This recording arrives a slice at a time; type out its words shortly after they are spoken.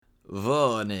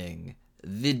Warning.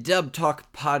 The Dub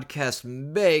Talk podcast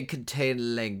may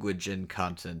contain language and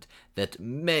content that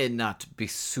may not be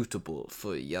suitable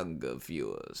for younger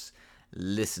viewers.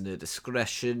 Listener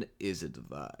discretion is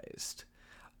advised.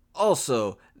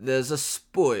 Also, there's a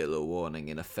spoiler warning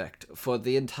in effect for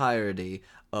the entirety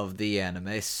of the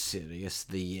anime Sirius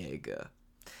the Jaeger.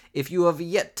 If you have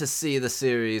yet to see the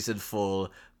series in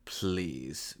full,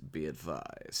 please be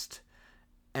advised.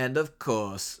 And of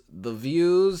course, the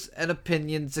views and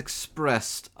opinions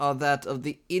expressed are that of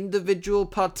the individual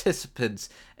participants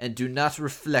and do not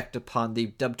reflect upon the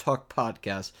Dub Talk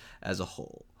podcast as a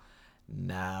whole.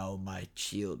 Now, my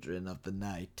children of the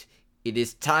night, it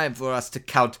is time for us to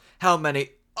count how many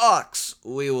arcs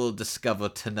we will discover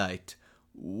tonight.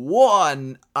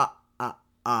 1,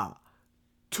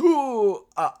 2,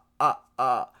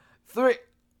 3.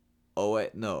 Oh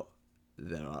wait, no.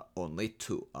 There are only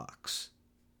 2 arcs.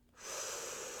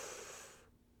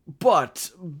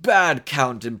 But, bad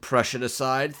count impression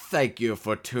aside, thank you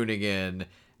for tuning in,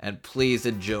 and please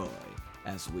enjoy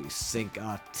as we sink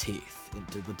our teeth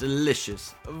into the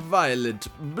delicious, violent,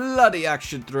 bloody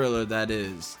action thriller that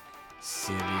is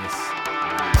Sirius.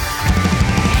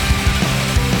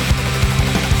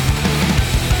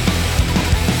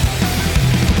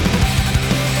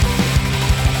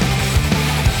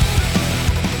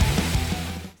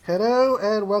 Hello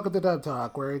and welcome to Dub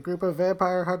Talk, where a group of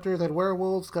vampire hunters and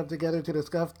werewolves come together to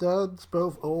discuss duds,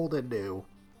 both old and new.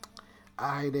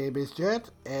 My name is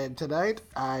Jet, and tonight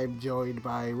I'm joined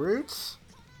by Roots.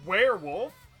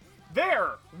 Werewolf?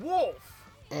 There! Wolf!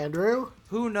 Andrew.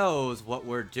 Who knows what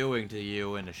we're doing to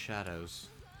you in the shadows?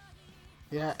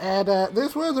 Yeah, and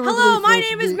this was originally Hello, my supposed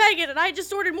to name is be- Megan, and I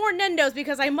just ordered more Nendos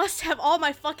because I must have all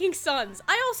my fucking sons.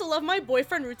 I also love my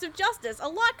boyfriend Roots of Justice a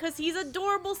lot because he's an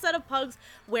adorable set of pugs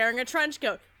wearing a trench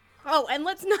coat. Oh, and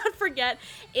let's not forget,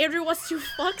 Andrew wants to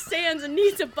fuck Sans and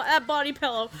needs a body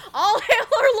pillow. All hail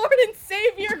our Lord and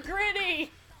Savior,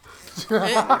 Gritty!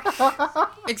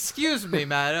 Excuse me,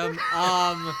 madam.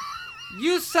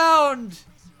 You sound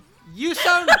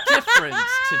different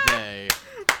today.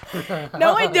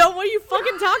 No, I don't. What are you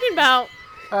fucking talking about?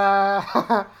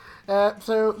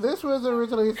 So this was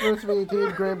originally supposed to be a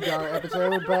Team Grimgar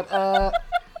episode, but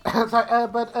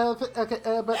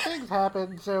things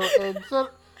happened. So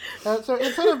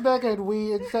instead of Megan,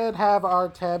 we instead have our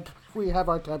temp. We have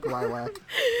our temp Lilac.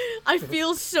 I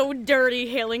feel so dirty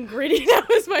hailing Gritty now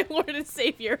as my Lord and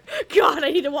Savior. God,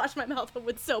 I need to wash my mouth up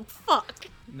with soap. Fuck.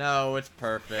 No, it's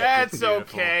perfect. That's It's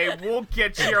beautiful. okay. We'll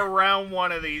get you around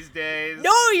one of these days.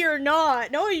 No, you're not.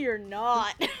 No, you're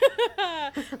not.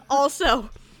 Also,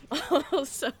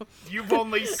 You've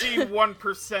only seen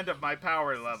 1% of my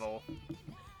power level.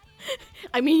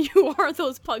 I mean, you are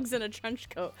those pugs in a trench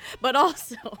coat, but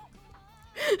also,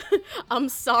 I'm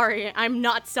sorry. I'm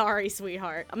not sorry,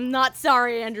 sweetheart. I'm not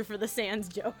sorry, Andrew, for the Sans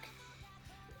joke.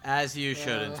 As you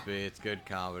shouldn't be. It's good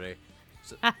comedy.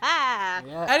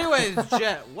 Yeah. Anyways,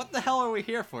 Jet, what the hell are we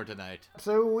here for tonight?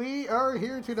 So we are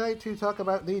here tonight to talk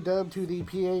about the dub to the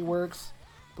PA Works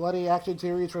bloody action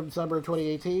series from summer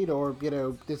 2018, or,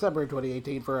 December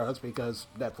 2018 for us because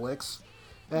Netflix.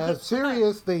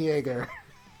 Sirius the Jaeger.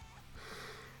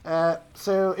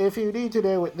 So if you need to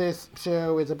know what this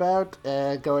show is about,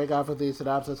 going off of the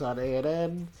synopsis on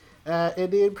ANN, in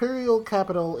the imperial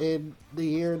capital in the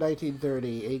year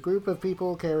 1930, a group of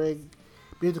people carrying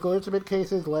musical instrument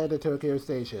cases land at Tokyo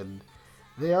Station.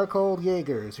 They are called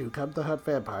Jaegers, who come to hunt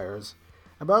vampires.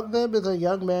 Among them is a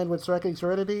young man with striking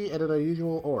serenity and an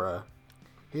unusual aura.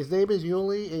 His name is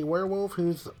Yuli, a werewolf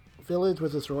whose village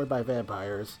was destroyed by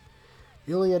vampires.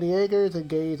 Yuli and the Jaegers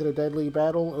engage in a deadly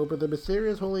battle over the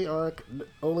mysterious holy ark,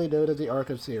 only known as the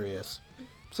Ark of Sirius.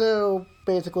 So,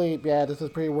 basically, yeah, this is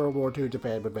pre-World War II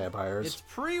Japan with vampires. It's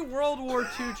pre-World War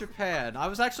II Japan. I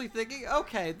was actually thinking,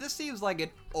 okay, this seems like an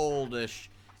oldish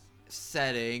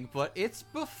setting, but it's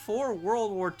before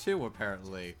World War II,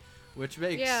 apparently. Which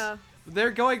makes... Yeah.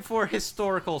 They're going for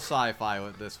historical sci-fi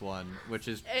with this one, which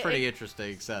is pretty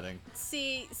interesting setting.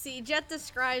 See, Jet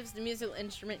describes the musical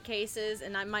instrument cases,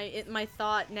 and my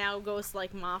thought now goes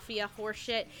like mafia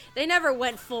horseshit. They never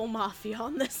went full mafia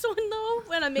on this one though,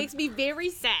 and it makes me very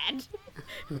sad.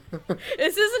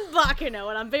 This isn't Baccano,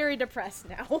 and I'm very depressed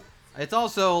now. It's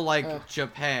also like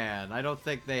Japan. I don't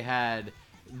think they had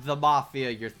the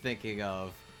mafia you're thinking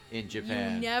of in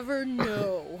Japan. You never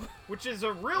know. Which is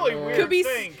a really weird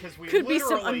thing, because we could be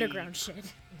literally... some underground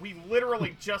shit. We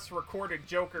literally just recorded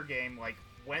Joker Game, like,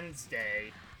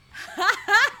 Wednesday.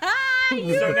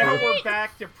 So now we're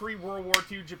back to pre-World War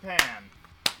II Japan.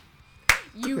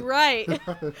 You right.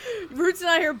 Roots and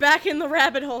I are back in the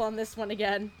rabbit hole on this one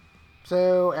again.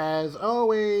 So, as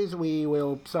always, we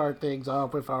will start things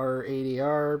off with our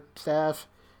ADR staff.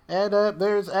 And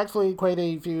there's actually quite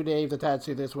a few names attached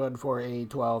to this one for a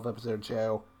 12-episode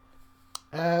show.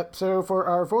 So for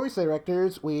our voice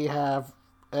directors, we have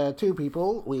two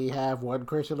people. We have one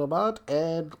Christian Lamont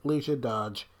and Lucian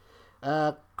Dodge.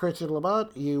 Christian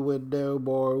Lamont, you would know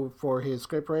more for his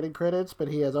scriptwriting credits, but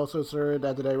he has also served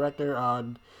as a director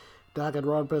on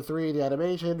Danganronpa 3, the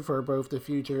animation, for both the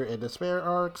Future and Despair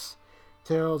arcs,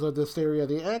 Tales of Hysteria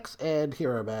the X, and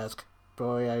Hero Mask.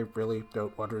 Boy, I really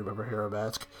don't want to remember Hero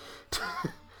Mask.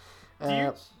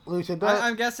 Lucian Dodge...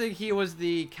 I'm guessing he was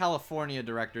the California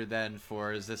director then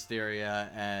for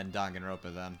Hysteria and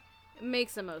Danganronpa then.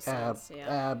 Makes the most sense,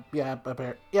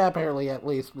 apparently, at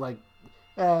least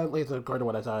according to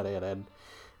what I saw at ANN.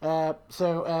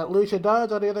 So Lucian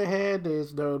Dodge, on the other hand,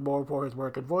 is known more for his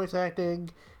work in voice acting,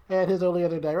 and his only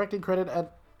other directing credit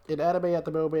in anime at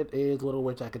the moment is Little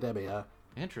Witch Academia.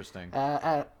 Interesting.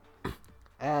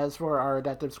 As for our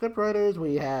adaptive scriptwriters,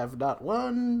 we have not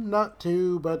one, not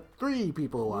two, but three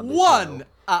people on this One!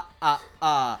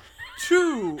 show.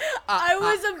 Two! I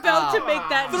was about to make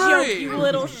that joke, you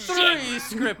little shit. Three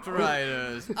script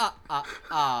writers!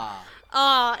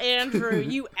 Andrew,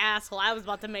 you asshole. I was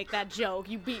about to make that joke.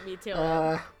 You beat me to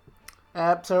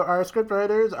it. So our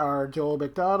scriptwriters are Joel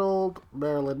McDonald,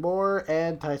 Marilyn Moore,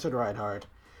 and Tyson Reinhardt.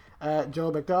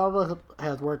 Joel McDonald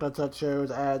has worked on such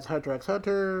shows as Hunter x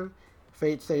Hunter,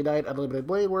 Fate Stay Night, Unlimited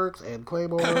Blade Works, and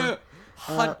Claymore.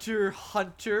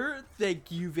 Hunter,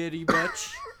 thank you very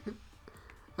much.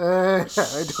 I don't care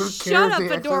Shut if up, the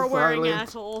X is fedora-wearing silent.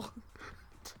 asshole.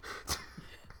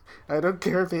 I don't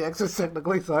care if the X is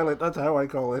technically silent. That's how I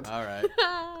call it. All right.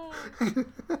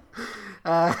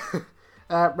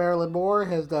 Marilyn Moore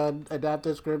has done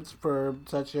adaptive scripts for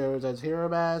such shows as Hero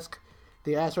Mask,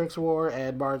 The Asterix War,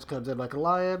 and Mars Comes In Like a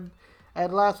Lion.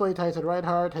 And lastly, Tyson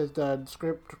Reinhardt has done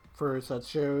script for such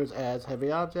shows as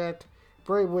Heavy Object,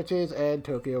 Brave Witches, and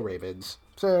Tokyo Ravens.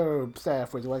 So,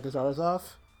 Steph, would you like to start us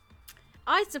off?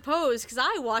 I suppose, because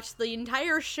I watched the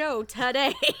entire show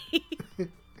today.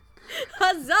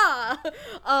 Huzzah!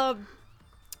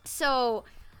 So,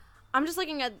 I'm just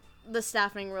looking at the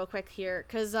staffing real quick here,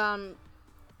 because,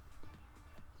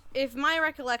 if my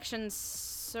recollection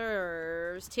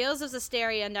serves, Tales of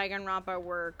Hysteria and Danganronpa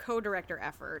were co-director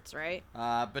efforts, right?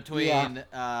 Between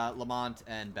Lamont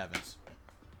and Bevins.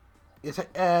 So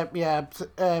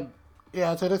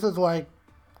this is like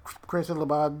Christian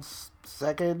Lamont's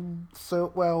second, his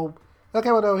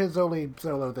only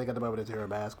solo thing at the moment is Hero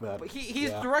Mask, but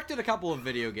He's directed a couple of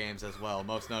video games as well,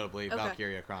 most notably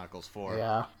Valkyria Chronicles 4.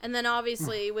 Yeah. And then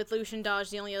obviously with Lucian Dodge,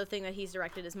 the only other thing that he's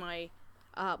directed is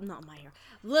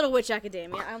Little Witch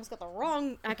Academia. I almost got the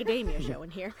wrong Academia show in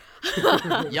here.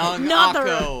 Young Not the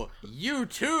Akko, you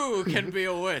too can be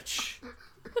a witch.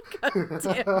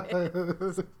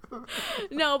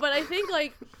 No, but I think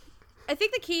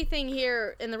the key thing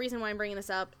here, and the reason why I'm bringing this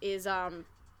up is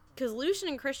because Lucian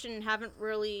and Christian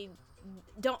generally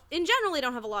don't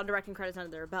have a lot of directing credits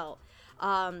under their belt,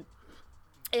 and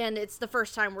it's the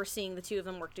first time we're seeing the two of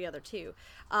them work together too.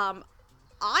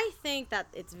 I think that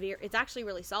it's actually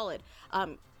really solid,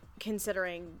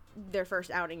 considering their first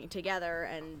outing together,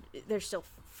 and they're still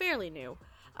fairly new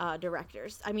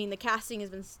directors. I mean, the casting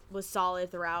was solid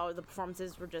throughout. The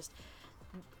performances were just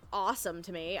awesome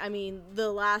to me. I mean,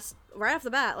 right off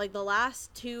the bat, like the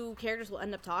last two characters we'll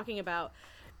end up talking about.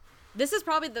 This is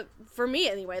probably for me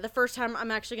anyway, the first time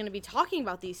I'm actually going to be talking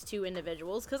about these two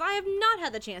individuals, because I have not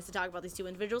had the chance to talk about these two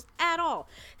individuals at all.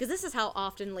 Because this is how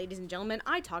often, ladies and gentlemen,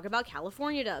 I talk about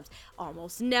California dubs.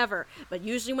 Almost never, but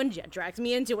usually when Jet drags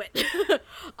me into it.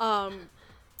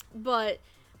 But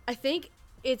I think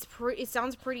it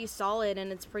sounds pretty solid, and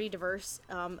it's pretty diverse,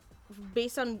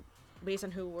 based on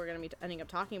who we're going to be ending up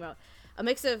talking about. A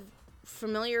mix of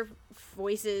familiar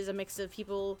voices, a mix of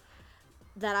people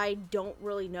that I don't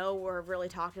really know or have really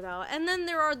talked about. And then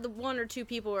there are the one or two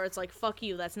people where it's like, fuck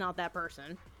you, that's not that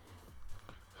person.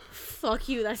 Fuck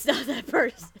you, that's not that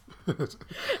person.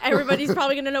 Everybody's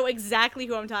probably going to know exactly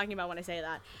who I'm talking about when I say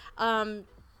that. And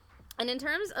in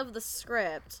terms of the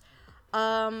script,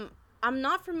 I'm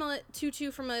not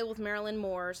too familiar with Marilyn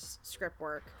Moore's script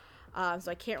work,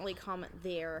 so I can't really comment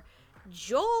there.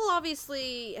 Joel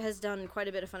obviously has done quite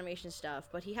a bit of Funimation stuff,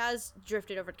 but he has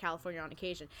drifted over to California on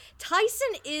occasion. Tyson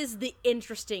is the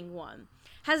interesting one.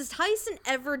 Has Tyson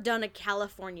ever done a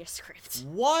California script?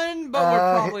 One, but we're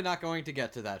probably not going to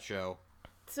get to that show.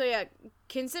 So yeah,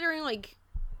 considering like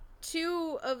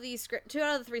two out of the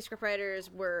three scriptwriters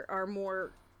are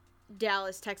more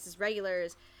Dallas, Texas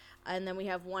regulars, and then we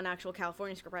have one actual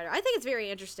California scriptwriter. I think it's very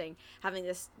interesting having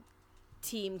this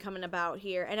team coming about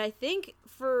here, and I think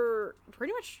for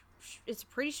pretty much it's a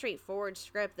pretty straightforward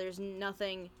script. There's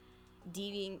nothing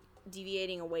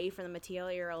deviating away from the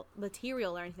material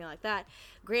or anything like that.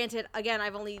 Granted, again,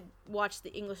 I've only watched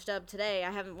the English dub today. I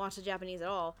haven't watched the Japanese at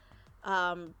all.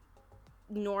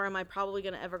 Nor am I probably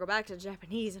going to ever go back to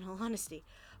Japanese, in all honesty.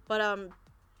 But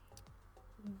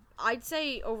I'd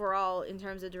say overall, in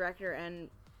terms of director and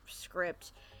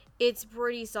script, it's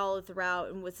pretty solid throughout,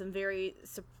 and with some very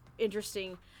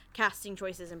interesting casting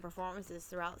choices and performances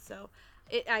throughout. So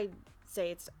I'd say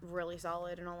it's really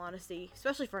solid, in all honesty,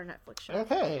 especially for a Netflix show.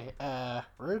 Okay,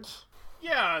 Roots?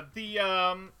 Yeah, the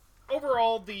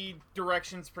overall the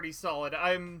direction's pretty solid.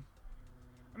 I'm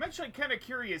actually kind of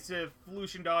curious if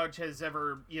Lucian Dodge has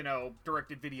ever,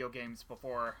 directed video games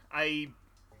before. I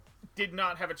did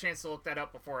not have a chance to look that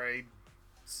up before I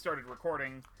started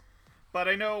recording. But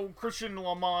I know Christian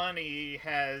Lamani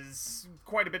has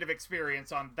quite a bit of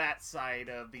experience on that side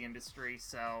of the industry,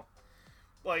 so,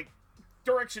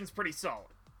 direction's pretty solid.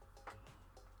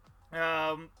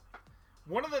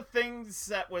 One of the things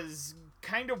that was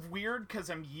kind of weird, because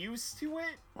I'm used to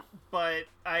it, but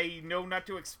I know not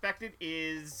to expect it,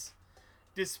 is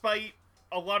despite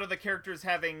a lot of the characters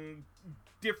having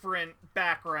different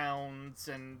backgrounds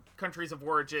and countries of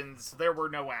origins, there were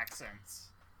no accents.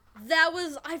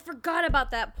 I forgot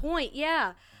about that point,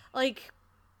 yeah.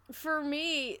 For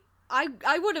me,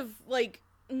 I would have,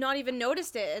 not even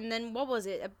noticed it, and then, what was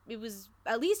it? It was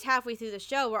at least halfway through the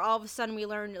show where all of a sudden we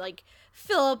learned,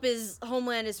 Philip, his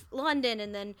homeland is London,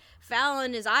 and then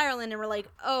Fallon is Ireland, and we're like,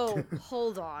 oh,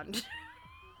 hold on.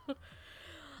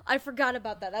 I forgot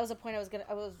about that. That was a point I was gonna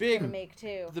make,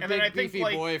 too. The big beefy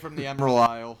boy from the Emerald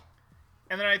Isle.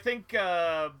 And then I think,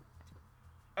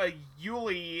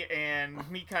 Yuli and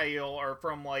Mikhail are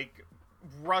from,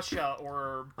 Russia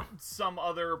or some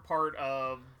other part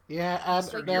of... Yeah,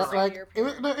 and Europe. it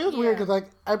was weird because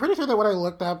I'm pretty sure that when I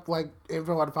looked up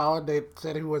info on Fallon, they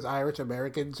said he was Irish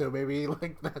American, so maybe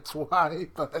that's why.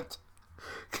 But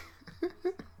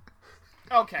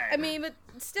okay, I mean, but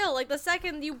still, the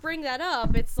second you bring that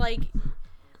up, it's I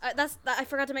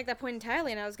forgot to make that point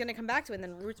entirely, and I was gonna come back to it, and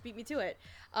then Roots beat me to it.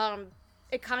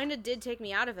 It kind of did take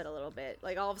me out of it a little bit.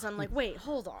 All of a sudden, wait,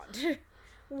 hold on,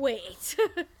 wait.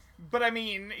 But I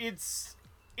mean, it's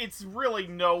really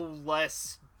no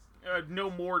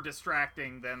more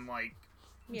distracting than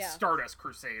Stardust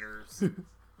Crusaders.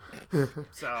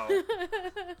 So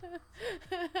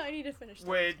I need to finish that.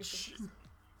 Which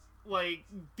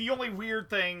the only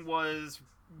weird thing was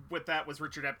with that was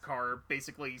Richard Epcar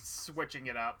basically switching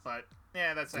it up, but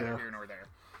that's neither here nor there.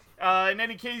 In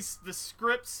any case, the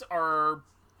scripts are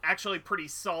actually pretty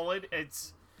solid.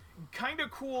 It's kind of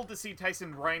cool to see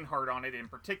Tyson Reinhardt on it in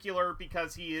particular,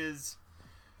 because he is,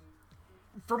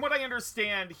 from what I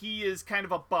understand, he is kind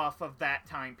of a buff of that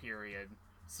time period.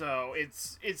 So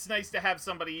it's nice to have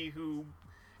somebody who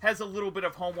has a little bit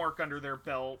of homework under their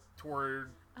belt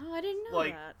toward... Oh, I didn't know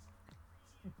that.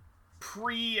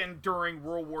 Pre and during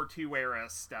World War II era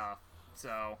stuff.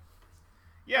 So,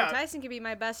 yeah. Well, Tyson could be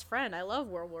my best friend. I love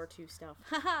World War II stuff.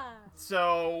 Haha.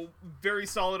 So, very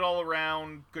solid all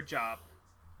around. Good job.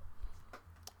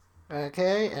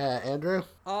 Okay, Andrew?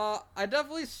 I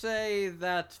definitely say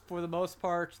that for the most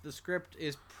part, the script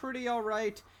is pretty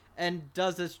alright and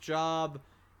does its job.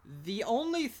 The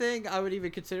only thing I would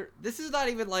even consider... This is not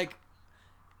even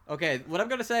Okay, what I'm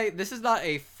going to say, this is not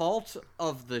a fault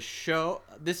of the show.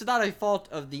 This is not a fault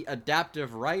of the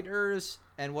adaptive writers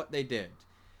and what they did.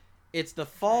 It's the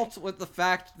fault with the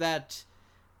fact that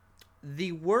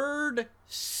the word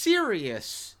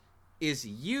serious is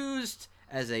used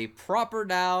as a proper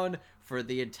noun for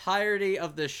the entirety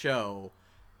of the show.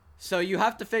 So you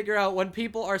have to figure out when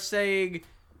people are saying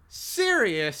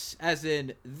serious, as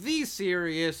in the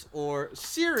serious, or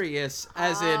serious,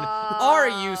 as in are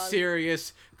you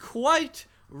serious, quite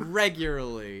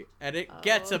regularly. And it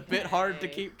gets a bit hard to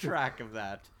keep track of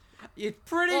that. It's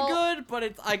pretty good,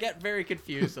 but I get very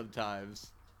confused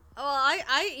sometimes. Well,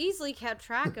 I easily kept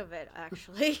track of it,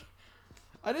 actually.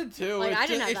 I did too. I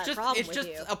didn't have that problem with you.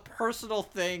 It's just a personal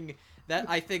thing that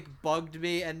I think bugged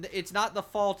me, and it's not the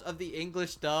fault of the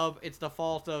English dub, it's the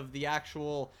fault of the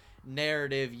actual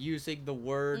narrative using the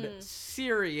word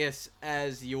serious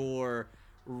as your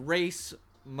race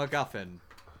MacGuffin,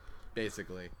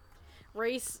 basically.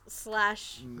 Race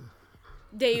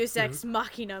 / Deus Ex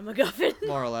Machina MacGuffin.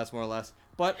 More or less.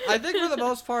 But I think for the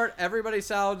most part, everybody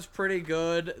sounds pretty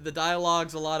good. The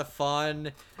dialogue's a lot of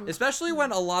fun, especially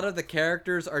when a lot of the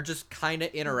characters are just kind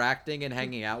of interacting and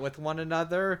hanging out with one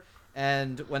another.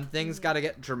 And when things got to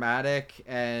get dramatic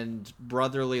and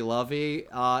brotherly lovey,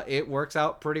 it works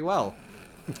out pretty well.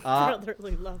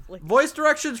 Brotherly lovely. Voice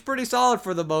direction's pretty solid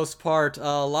for the most part.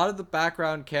 A lot of the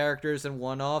background characters and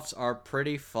one-offs are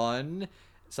pretty fun.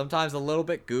 Sometimes a little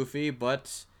bit goofy,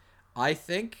 but I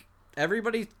think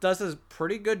everybody does a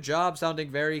pretty good job sounding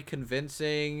very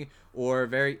convincing or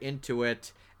very into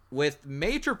it, with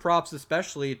major props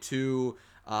especially to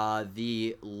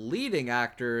the leading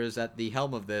actors at the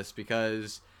helm of this,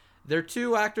 because they're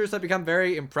two actors I've become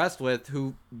very impressed with,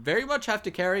 who very much have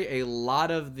to carry a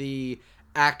lot of the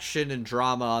action and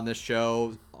drama on this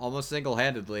show almost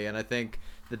single-handedly, and I think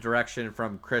the direction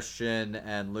from Christian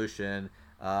and Lucian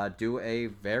do a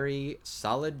very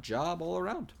solid job all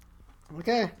around.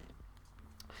 Okay.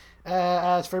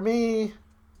 As for me,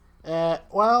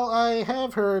 well, I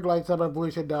have heard like some of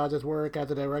Lucian Dodge's work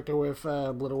as a director with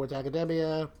Little Witch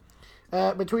Academia.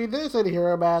 Between this and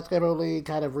Hero Mask, I've only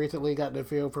kind of recently gotten a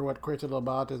feel for what Christian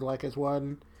Lamont is like as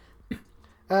one.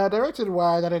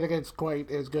 Direction-wise, I don't think it's quite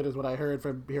as good as what I heard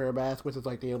from Hero Mask, which is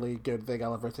like the only good thing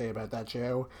I'll ever say about that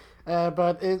show.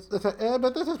 But this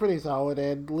is pretty solid,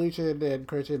 and Lucian and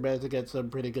Christian managed to get some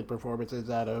pretty good performances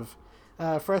out of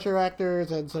fresher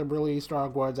actors and some really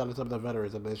strong ones out of some of the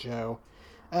veterans in this show.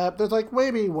 There's like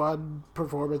maybe one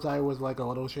performance I was like a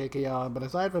little shaky on, but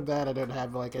aside from that, I didn't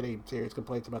have like any serious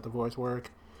complaints about the voice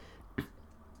work.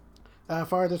 As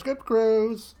far as the script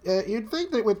goes, you'd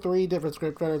think that with 3 different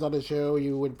scriptwriters on the show,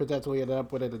 you would potentially end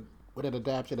up with an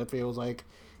adaptation that feels like,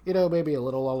 maybe a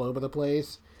little all over the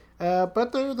place.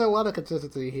 But there's a lot of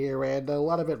consistency here, and a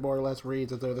lot of it more or less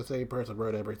reads as though the same person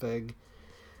wrote everything.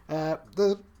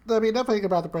 Nothing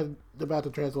about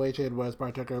the translation was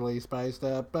particularly spiced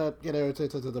up, but, since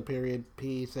this is a period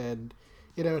piece and,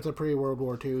 it's a pre-World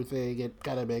War II thing, it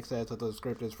kind of makes sense that the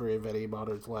script is free of any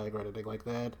modern slang or anything like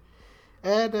that.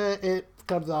 And it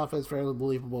comes off as fairly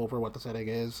believable for what the setting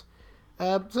is.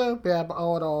 So, yeah,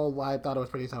 all in all, I thought it was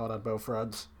pretty solid on both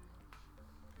fronts.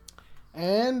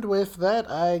 And with that,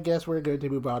 I guess we're going to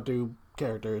move on to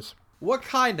characters. What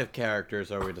kind of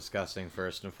characters are we discussing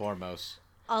first and foremost?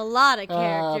 A lot of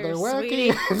characters, they're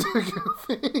wacky.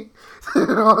 sweetie.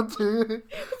 They're all too...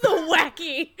 The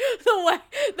wacky.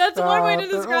 That's one way to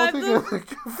describe them.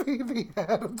 The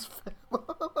Addams Family.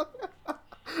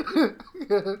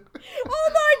 Oh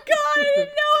my god, I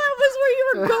didn't know that was where you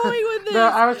were going with this. No,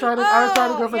 I was trying to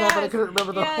go for that, but I couldn't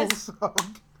remember the whole yes.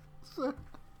 song. So...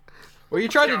 Were you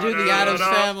trying to do the Addams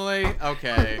Family?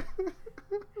 Okay.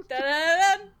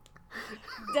 Da-da-da-da.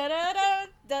 Da-da-da.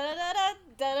 Da-da-da.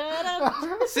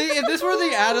 Da-da-da. See, if this were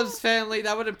the Addams Family,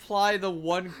 that would imply the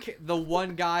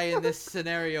one guy in this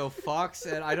scenario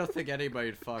fucks, and I don't think anybody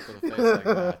would fuck with a face like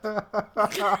that.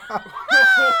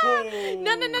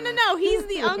 No. He's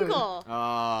the uncle.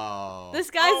 Oh. This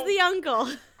guy's the uncle.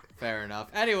 Fair enough.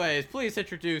 Anyways, please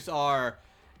introduce our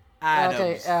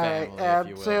Addams Family, if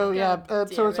you will. So yeah,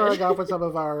 God so we're damn starting it. off with some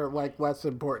of our like less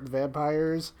important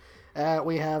vampires.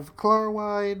 We have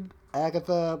Clarwine,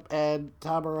 Agatha, and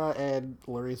Tamara and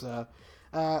Larissa.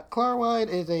 Clarwine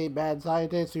is a mad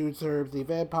scientist who serves the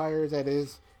vampires and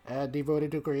is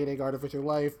devoted to creating artificial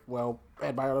life. Well,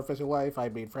 and by artificial life, I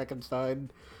mean Frankenstein.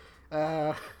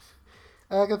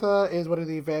 Agatha is one of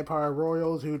the vampire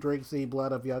royals who drinks the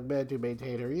blood of young men to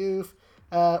maintain her youth.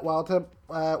 While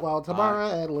Tamara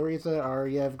and Larissa are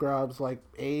Yevgrom's like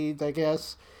aides, I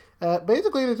guess.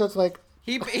 Basically, it's just like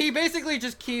He basically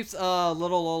just keeps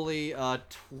little lolly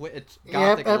gothic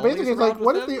and basically it's like,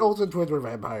 what if him? the Olsen twins were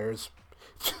vampires?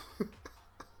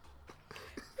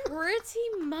 Pretty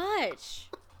much.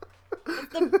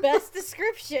 That's the best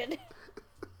description.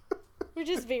 Which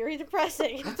is very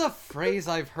depressing. That's a phrase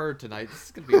I've heard tonight. This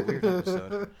is gonna be a weird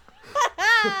episode.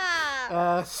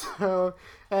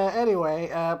 Anyway,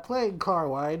 playing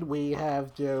Clarwine, we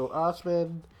have Joe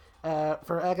Osmond.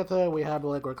 For Agatha, we have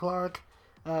Allegra Clark.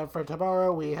 For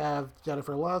Tamara, we have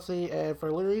Jennifer Lossie. And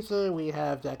for Larissa, we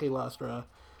have Jackie Lastra.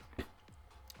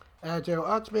 Joe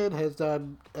Osmond has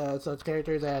done such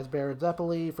characters as Baron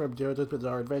Zeppeli from JoJo's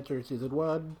Bizarre Adventure Season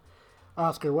 1,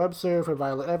 Oscar Webster from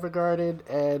Violet Evergarden,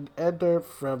 and Ender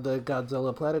from the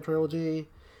Godzilla Planet Trilogy.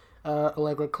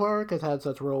 Allegra Clark has had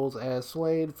such roles as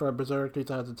Swain from Berserk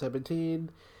 2017,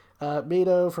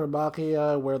 Mito from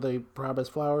Machia, Where the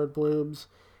Promised Flower Blooms,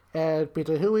 and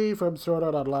Peter Hui from Sword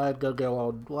Art Online, Go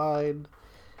Online.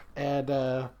 And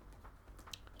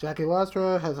Jackie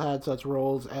Lastra has had such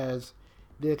roles as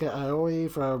Nika Aoi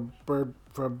from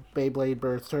Beyblade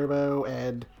Burst Turbo,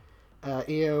 and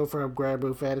Io from Grand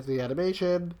Blue Fantasy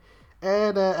Animation.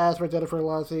 And as for Jennifer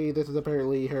Lossie, this is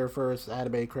apparently her first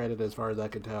anime credit as far as I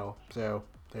can tell. So,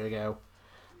 there you go.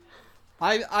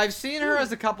 I've seen her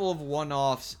as a couple of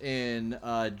one-offs in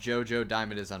JoJo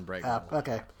Diamond is Unbreakable.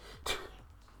 Okay.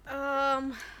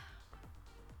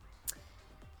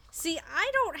 See, I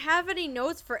don't have any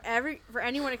notes for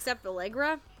anyone except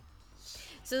Allegra.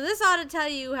 So this ought to tell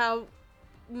you how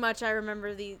much I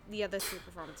remember the other three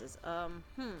performances.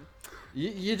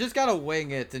 You just gotta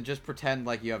wing it and just pretend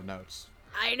like you have notes.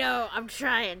 I know, I'm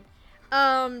trying.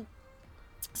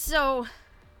 So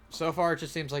far, it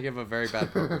just seems like you have a very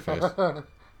bad poker face.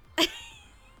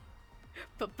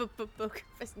 Poker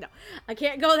face. No, I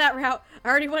can't go that route. I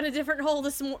already went a different hole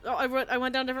this morning. I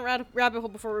went down a different rabbit hole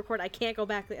before we record. I can't go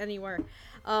back anywhere.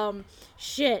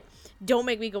 Shit. Don't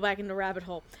make me go back into rabbit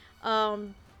hole.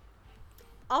 I'll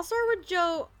start with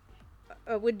Joe.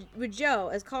 With Joe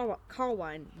as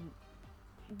Carlwine.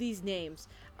 These names.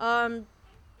 Only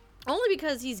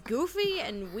because he's goofy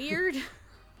and weird,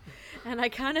 and I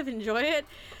kind of enjoy it.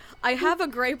 I have a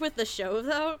gripe with the show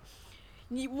though.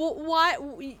 Why?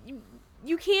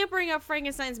 You can't bring up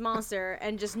Frankenstein's monster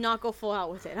and just not go full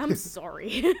out with it. I'm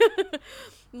sorry.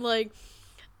 Like,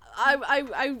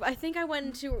 I think I went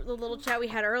into the little chat we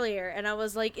had earlier, and I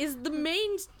was like, is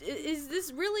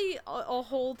this really a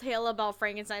whole tale about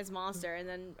Frankenstein's monster? And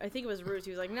then I think it was Ruth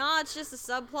who was like, nah, it's just a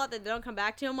subplot that they don't come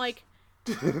back to. I'm like,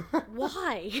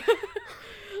 why?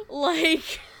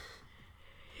 like,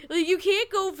 you can't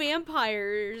go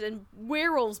vampires and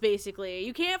werewolves, basically.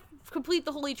 You can't complete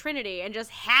the Holy Trinity and just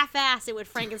half-ass it with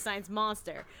Frankenstein's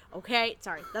monster. Okay?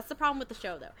 Sorry. That's the problem with the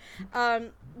show, though.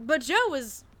 But Joe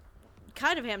was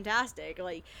kind of fantastic.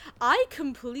 Like, I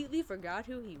completely forgot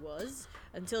who he was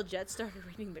until Jet started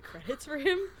reading the credits for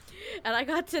him. And I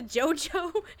got to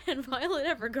JoJo and Violet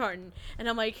Evergarden. And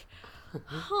I'm like,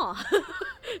 huh.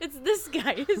 It's this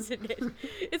guy, isn't it?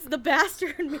 It's the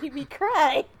bastard who made me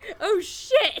cry. Oh,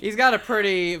 shit. He's got a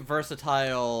pretty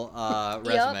versatile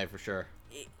resume, for sure.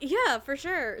 Yeah, for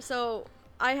sure. So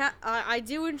I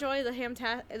do enjoy the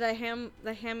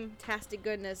hamtastic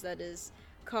goodness that is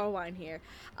Carlwine here.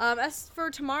 As for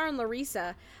Tamara and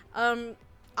Larissa,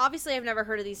 obviously I've never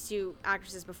heard of these two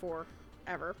actresses before,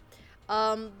 ever.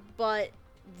 But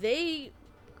they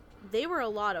were a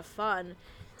lot of fun.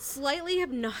 Slightly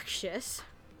obnoxious,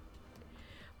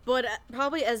 but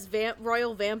probably as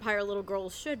royal vampire little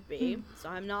girls should be. So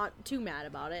I'm not too mad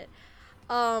about it.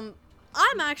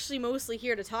 I'm actually mostly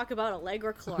here to talk about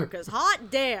Allegra Clark, because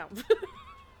hot damn.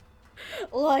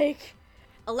 Like,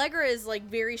 Allegra is, like,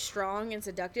 very strong and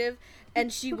seductive,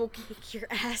 and she will kick your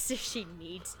ass if she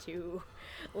needs to.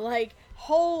 Like,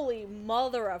 holy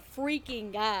mother of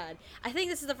freaking God. I think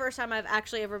this is the first time I've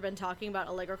actually ever been talking about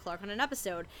Allegra Clark on an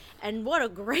episode, and what a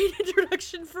great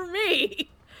introduction for me.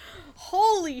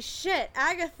 Holy shit.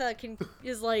 Agatha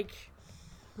is like...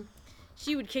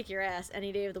 She would kick your ass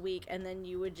any day of the week, and then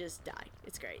you would just die.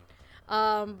 It's great.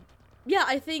 Yeah,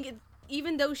 I think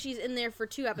even though she's in there for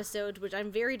 2 episodes, which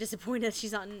I'm very disappointed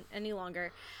she's not in any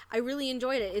longer, I really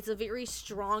enjoyed it. It's a very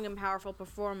strong and powerful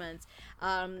performance,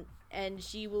 and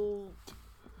she will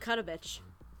cut a bitch.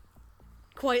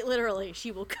 Quite literally,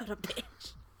 she will cut a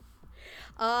bitch.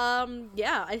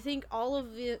 Yeah, I think all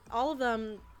of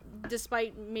them,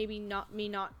 despite maybe not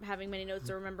having many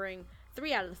notes or remembering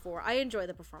 3 out of the 4. I enjoy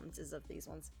the performances of these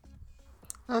ones.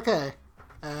 Okay.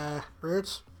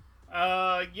 Roots?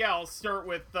 Yeah, I'll start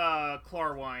with,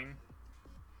 Clarwine.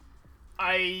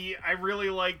 I really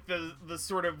like the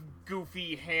sort of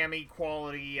goofy, hammy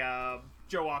quality,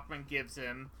 Joe Ochman gives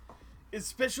him.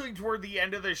 Especially toward the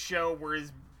end of the show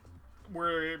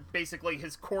where basically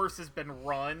his course has been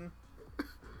run.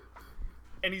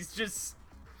 And he's just...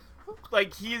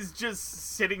 Like, he is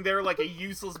just sitting there like a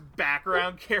useless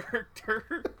background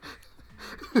character.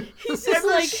 He's just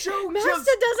like,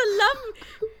 Master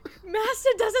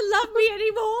doesn't love me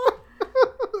anymore.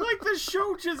 Like, the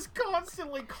show just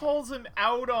constantly calls him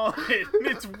out on it, and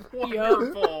it's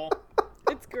wonderful.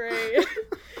 It's great.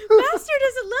 Master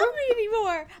doesn't love me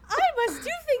anymore. I must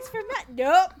do things for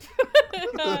Nope.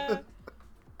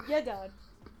 You're done.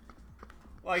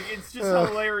 Like, it's just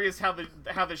hilarious how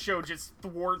the show just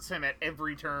thwarts him at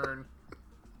every turn.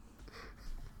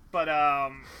 But,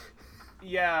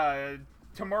 yeah,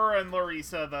 Tamara and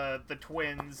Larissa, the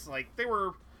twins, like, they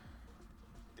were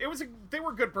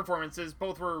good performances.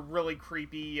 Both were really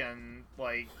creepy, and,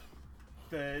 like,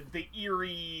 the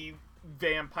eerie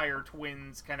vampire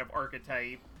twins kind of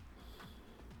archetype.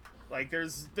 Like,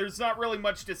 there's not really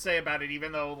much to say about it,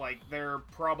 even though, like, they're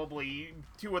probably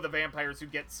 2 of the vampires who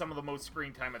get some of the most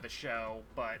screen time of the show,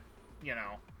 but, you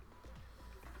know.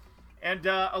 And,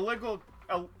 Allegra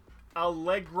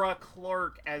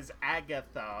Clark as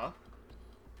Agatha.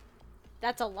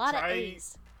 That's a lot of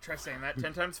A's. Try saying that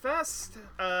 10 times fast.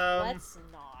 Let's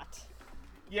not.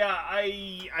 Yeah,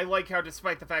 I like how,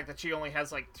 despite the fact that she only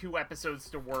has, like, 2 episodes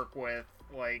to work with,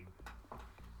 like...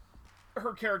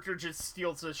 her character just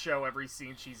steals the show every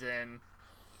scene she's in.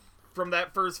 From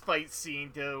that first fight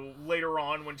scene to later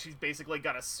on when she's basically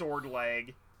got a sword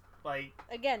leg. Like,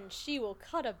 again, she will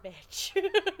cut a bitch.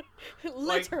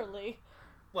 Literally.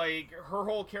 Like, her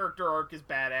whole character arc is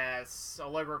badass.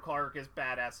 Allegra Clark is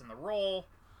badass in the role.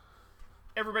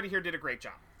 Everybody here did a great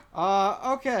job.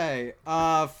 Okay.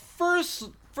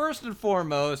 First and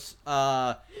foremost,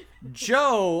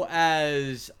 Joe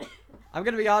as... I'm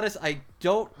gonna be honest, I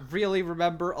don't really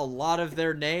remember a lot of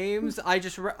their names. I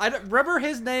don't remember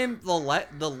his name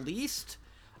the least.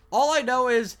 All I know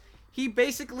is he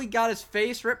basically got his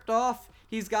face ripped off.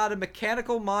 He's got a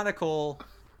mechanical monocle,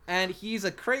 and he's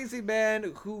a crazy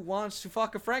man who wants to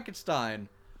fuck a Frankenstein.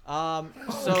 So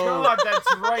God,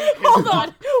 that's right. Hold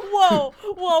on. Whoa.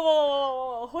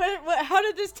 How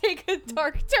did this take a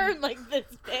dark turn like this,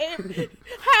 babe?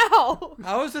 How?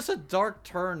 How is this a dark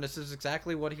turn? This is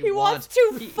exactly what He wants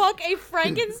to fuck a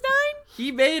Frankenstein?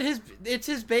 He made it's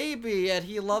his baby, and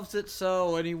he loves it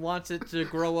so, and he wants it to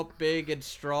grow up big and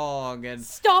strong, and...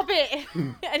 Stop it!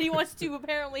 And he wants to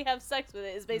apparently have sex with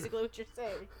it, is basically what you're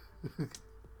saying.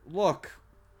 Look,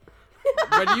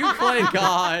 when you play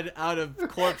God out of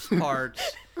corpse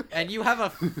parts, and you have a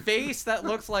face that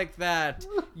looks like that,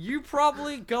 you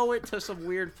probably go into some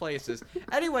weird places.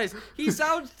 Anyways, he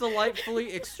sounds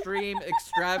delightfully extreme,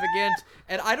 extravagant,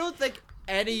 and I don't think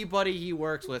anybody he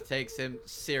works with takes him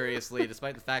seriously,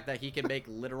 despite the fact that he can make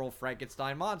literal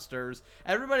Frankenstein monsters.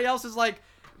 Everybody else is like,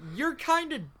 you're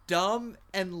kind of dumb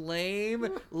and lame.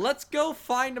 Let's go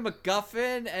find a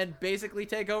MacGuffin and basically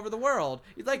take over the world.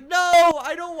 He's like, no,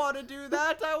 I don't want to do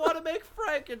that. I want to make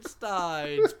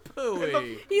Frankensteins.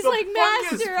 Pooey. He's like,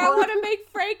 Master, I want to make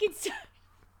Frankenstein.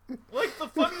 Like, the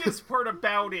funniest part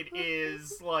about it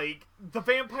is, like, the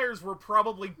vampires were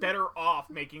probably better off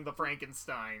making the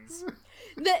Frankensteins.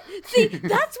 See,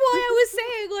 that's why I was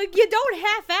saying, like, you don't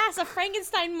half-ass a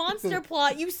Frankenstein monster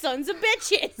plot, you sons of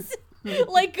bitches.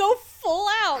 Like, go full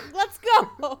out. Let's go.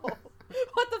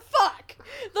 What the fuck?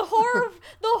 The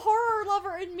horror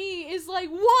lover in me is like,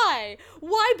 why?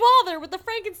 Why bother with the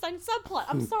Frankenstein subplot?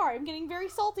 I'm sorry, I'm getting very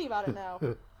salty about it now.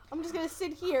 I'm just gonna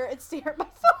sit here and stare at my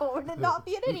phone and not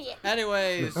be an idiot.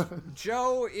 Anyways,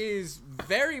 Joe is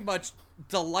very much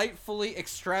delightfully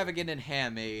extravagant and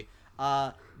hammy.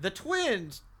 The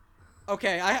twins...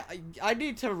 Okay, I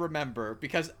need to remember,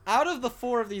 because out of the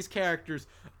four of these characters,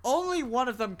 only one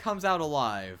of them comes out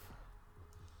alive.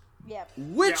 Yep.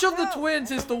 Which of the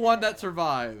twins is the one that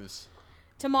survives?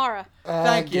 Tamara.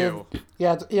 Thank you.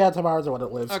 Yeah, Tamara's the one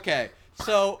that lives. Okay,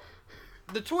 so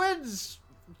the twins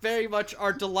very much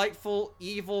are delightful,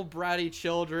 evil, bratty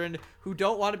children who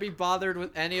don't want to be bothered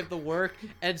with any of the work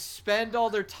and spend all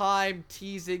their time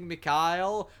teasing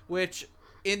Mikhail, which,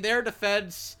 in their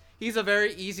defense, he's a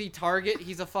very easy target.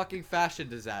 He's a fucking fashion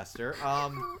disaster.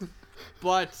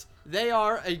 But they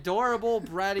are adorable,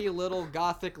 bratty little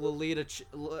gothic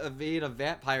Lolita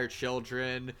vampire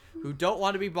children who don't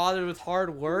want to be bothered with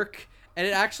hard work. And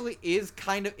it actually is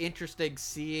kind of interesting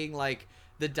seeing, like,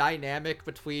 the dynamic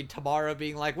between Tamara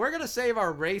being like, we're gonna save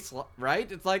our race,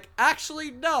 right? It's like, actually,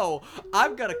 no,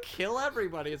 I'm gonna kill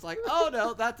everybody. It's like, oh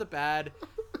no, that's a bad.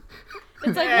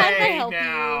 It's like, how can I help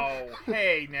you?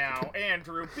 Hey now,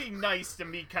 Andrew, be nice to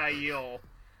Mikhail.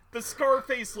 The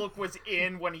Scarface look was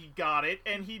in when he got it,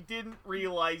 and he didn't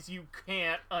realize you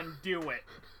can't undo it.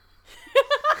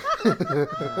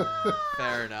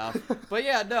 Fair enough. But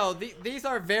yeah, no, these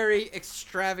are very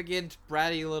extravagant,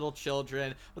 bratty little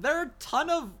children. But there are a ton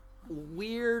of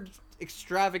weird,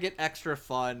 extravagant, extra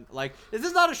fun. Like, this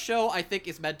is not a show I think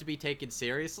is meant to be taken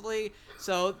seriously.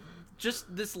 So,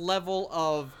 just this level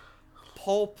of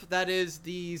pulp that is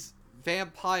these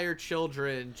vampire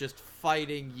children just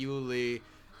fighting Yuli.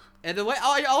 And the way,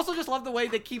 I also just love the way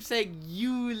they keep saying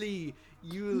Yuli.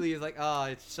 Yuli is like, oh,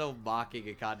 it's so mocking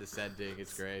and condescending.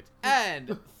 It's great.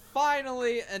 And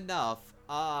finally enough,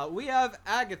 we have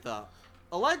Agatha.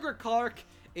 Allegra Clark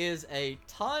is a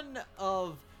ton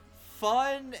of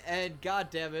fun, and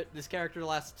goddammit, this character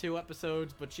lasts 2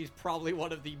 episodes, but she's probably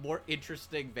one of the more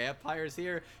interesting vampires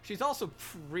here. She's also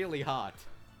really hot.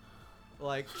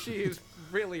 Like, she is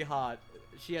really hot.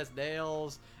 She has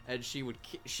nails, and she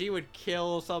would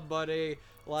kill somebody.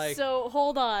 Like, so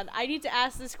hold on, I need to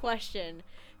ask this question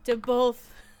to both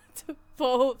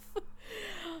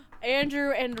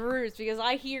Andrew and Ruth, because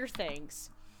I hear things.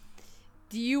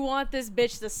 Do you want this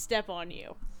bitch to step on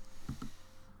you?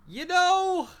 You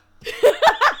know,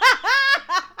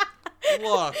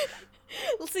 look.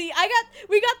 See,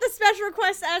 we got the special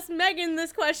request to ask Megan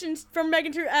this question, from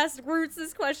Megan to ask Roots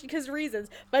this question because reasons.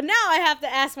 But now I have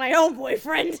to ask my own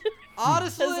boyfriend.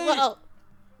 Honestly, as well.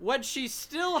 When she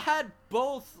still had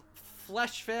both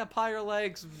flesh vampire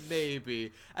legs,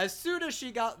 maybe. As soon as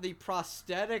she got the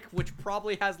prosthetic, which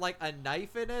probably has like a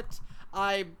knife in it,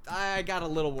 I got a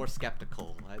little more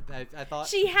skeptical. I thought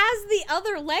She has the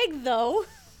other leg, though.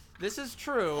 this is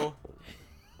true.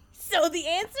 So the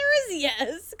answer is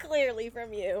yes, clearly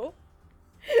from you.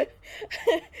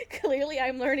 Clearly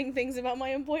I'm learning things about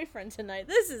my own boyfriend tonight.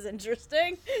 This is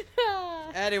interesting.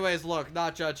 Anyways, look,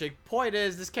 not judging. Point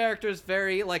is, this character is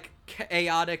very, like,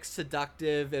 chaotic,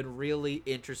 seductive, and really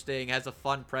interesting. Has a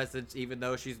fun presence, even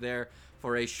though she's there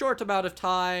for a short amount of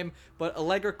time. But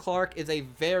Allegra Clark is a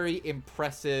very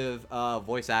impressive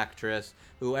voice actress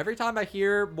who, every time I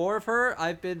hear more of her,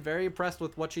 I've been very impressed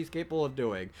with what she's capable of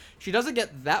doing. She doesn't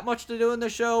get that much to do in the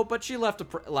show, but she left a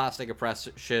lasting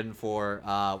impression for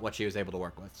what she was able to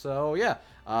work with. So, yeah,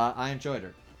 I enjoyed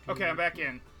her. Okay, I'm back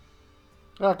in.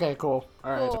 Okay, cool.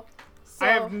 All right. Cool. So, I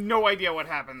have no idea what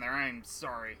happened there. I'm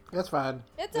sorry. That's fine.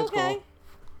 it's That's okay. cool.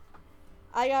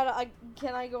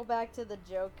 Can I go back to the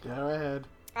joke? Go ahead.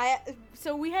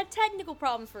 So we had technical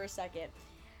problems for a second.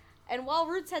 And while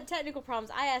Roots had technical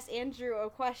problems, I asked Andrew a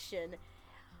question.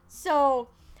 So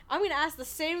I'm going to ask the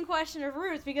same question of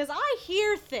Roots because I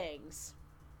hear things.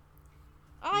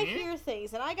 I hear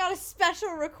things, and I got a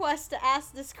special request to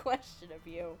ask this question of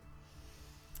you.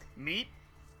 Meat?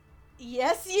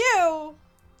 Yes, you!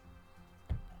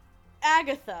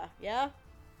 Agatha, yeah?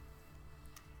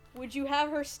 Would you have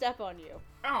her step on you?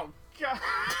 Oh, God.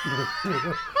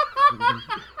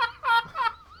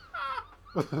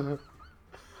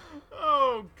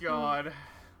 Oh, God.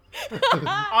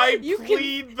 I You can-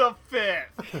 plead the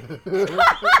fifth.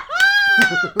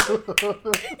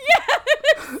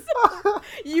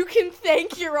 You can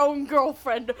thank your own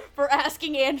girlfriend for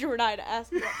asking Andrew and I to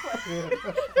ask you that question.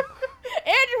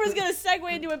 Andrew was gonna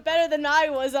segue into it better than I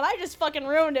was, and I just fucking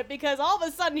ruined it because all of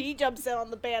a sudden he jumps in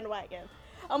on the bandwagon.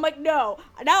 I'm like, no,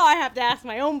 now I have to ask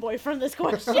my own boyfriend this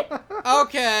question.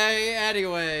 Okay,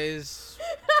 anyways.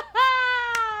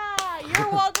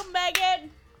 You're welcome,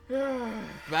 Megan.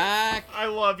 Back I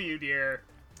love you, dear.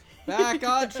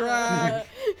 on track.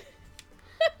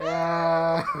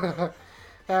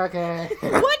 Okay.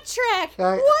 What track?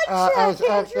 What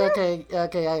track, Andrew?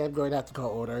 Okay, I am going to have to call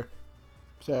order.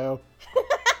 So,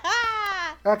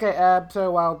 okay,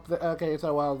 so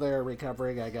while they're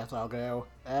recovering, I guess I'll go.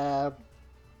 So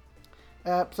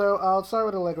I'll start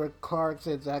with Allegra Clark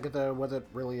since Agatha wasn't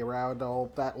really around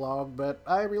all that long, but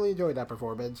I really enjoyed that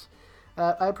performance.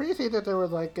 I appreciate that there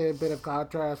was like a bit of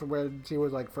contrast from when she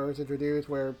was like first introduced,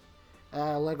 where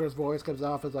Allegra's voice comes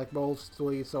off as like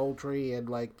mostly sultry and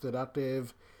like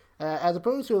seductive, as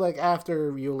opposed to like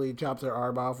after Yuli chops her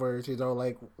arm off, where she's all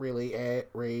like really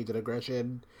rage and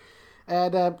aggression.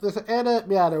 And there was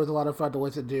a lot of fun to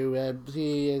listen to.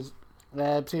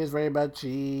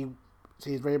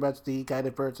 She's very much the kind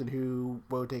of person who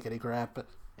won't take any crap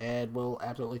and will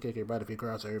absolutely kick your butt if you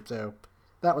cross her. So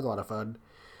that was a lot of fun.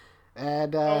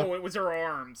 And Oh, it was her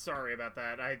arm. Sorry about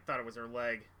that. I thought it was her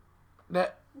leg.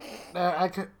 I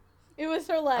could. It was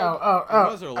her leg. It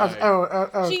was her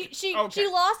leg. She Okay.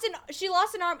 she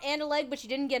lost an arm and a leg, but she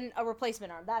didn't get a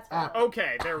replacement arm. That's fine.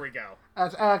 Okay, there we go.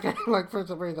 Okay, like for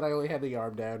some reason I only had the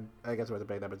arm down. I guess I wasn't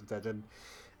paying that much attention.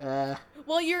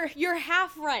 Well, you're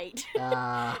half right.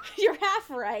 You're half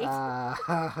right.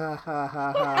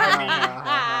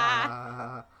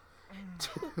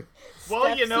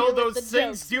 Well, you know, Step C with those the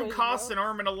things jokes, do please, cost bro. an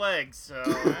arm and a leg, so...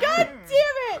 God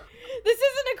damn it! This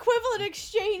is an equivalent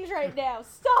exchange right now.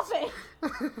 Stop it.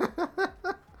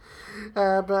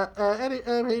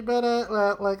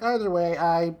 Like either way,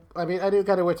 I do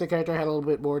kind of wish the character had a little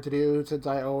bit more to do, since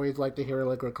I always like to hear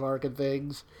Allegra Clark and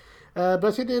things.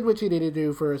 But she did what she needed to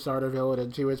do for a starter villain,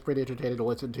 and she was pretty entertaining to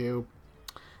listen to.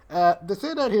 The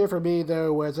standout here for me,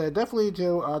 though, was definitely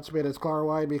Joe Osment as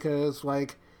Clarwine, because,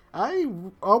 like, I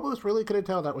almost really couldn't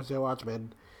tell that was Joe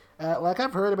Osment.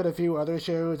 I've heard him in a few other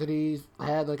shows, and he's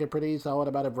had, like, a pretty solid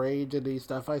amount of range in the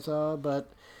stuff I saw,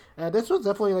 but this was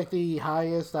definitely, like, the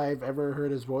highest I've ever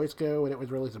heard his voice go, and it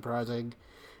was really surprising.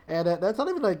 And that's not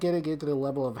even, like, getting into the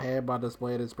level of ham on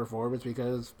display in his performance,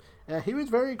 because he was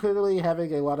very clearly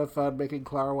having a lot of fun making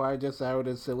Clarwine just sound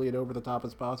as silly and over the top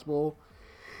as possible.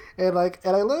 And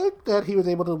I liked that he was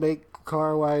able to make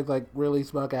Clarwine's, like, really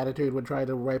smug attitude when trying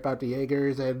to wipe out the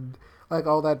Jaegers, and, like,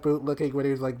 all that bootlicking when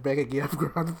he was, like, begging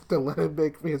Yevgron to let him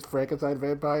make his Frankenstein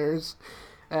vampires.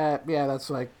 Yeah, that's,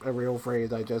 like, a real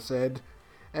phrase I just said.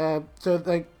 So,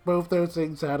 like, both those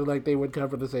things sounded like they would come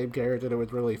from the same character, and it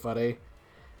was really funny.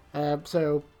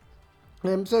 So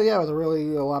yeah, it was a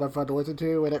lot of fun to listen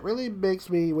to, and it really makes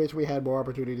me wish we had more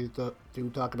opportunities to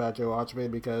talk about Joe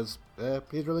Osment, because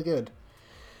he's really good.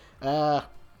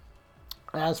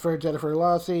 As for Jennifer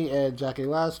Lossie and Jackie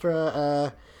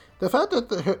Lastra, the fact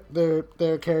that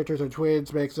their characters are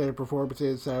twins makes their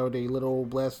performances sound a little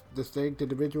less distinct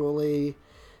individually.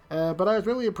 But I was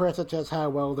really impressed at just how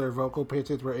well their vocal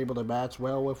pitches were able to match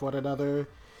well with one another.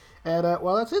 And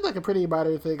while that seemed like a pretty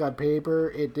minor thing on paper,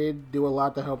 it did do a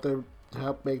lot to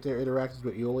help make their interactions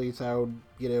with Yuli sound,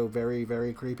 very,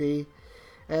 very creepy.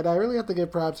 And I really have to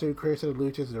give props to Chris and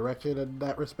Lucha's direction in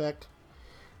that respect.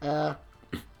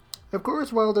 Of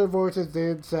course, while their voices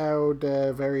did sound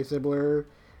very similar,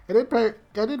 I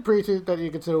did appreciate that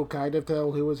you could still kind of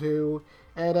tell who was who.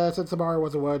 And since Samara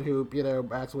was the one who,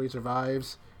 actually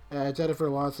survives, Jennifer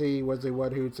Lossie was the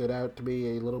one who stood out to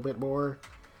me a little bit more.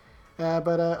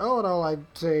 But all in all, I'd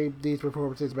say these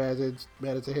performances managed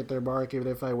to hit their mark, even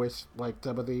if I wish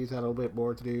some of these had a little bit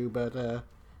more to do. But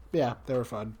yeah, they were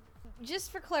fun.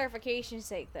 Just for clarification's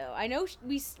sake, though, I know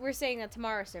we're saying that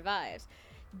Tamara survives.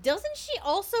 Doesn't she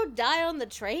also die on the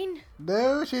train?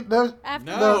 No, she She lives.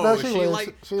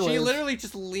 literally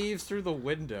just leaves through the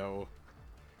window.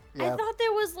 Yeah. I thought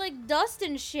there was dust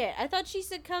and shit. I thought she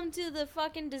succumbed to the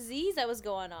fucking disease that was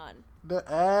going on. No,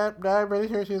 I'm pretty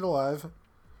sure she's alive.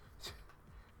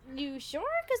 You sure?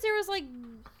 Because there was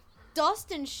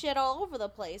dust and shit all over the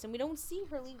place, and we don't see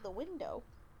her leave the window.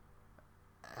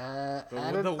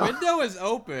 The window is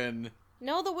open.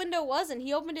 No, the window wasn't.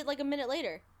 He opened it a minute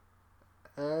later.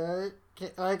 I'm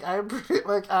pretty,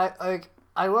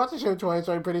 I watched the show twice,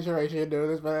 so I'm pretty sure I should know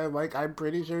this, but I'm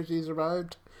pretty sure she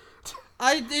survived.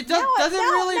 Doesn't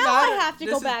really now matter. I have to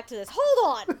go back to this.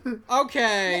 Hold on.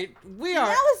 Okay, we are.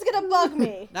 Now this is gonna bug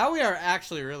me. Now we are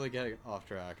actually really getting off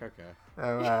track. Okay.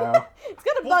 Oh, wow. It's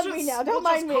gonna bug me now. Don't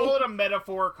mind me. We'll just call it a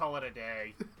metaphor, call it a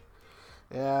day.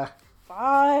 Yeah.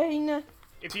 Fine.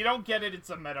 If you don't get it, it's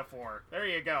a metaphor. There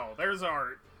you go. There's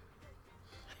art.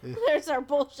 There's our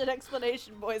bullshit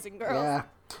explanation, boys and girls.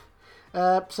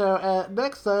 Yeah. So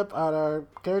next up on our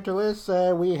character list,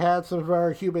 we had some of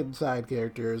our human side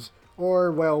characters.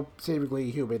 Or, well, seemingly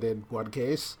human in one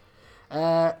case.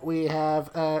 We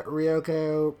have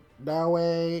Ryoko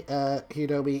Naoe,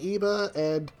 Hitomi Iba,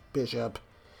 and Bishop.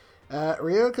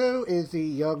 Ryoko is the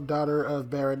young daughter of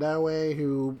Baron Naoe,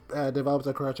 who develops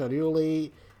a crush on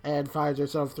Yuli and finds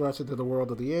herself thrust into the world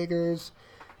of the Jaegers.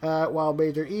 While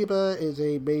Major Iba is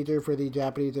a major for the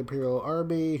Japanese Imperial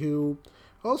Army who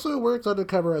also works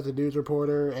undercover as a news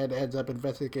reporter and ends up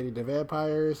investigating the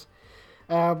vampires.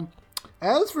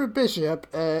 As for Bishop,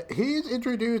 he's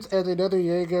introduced as another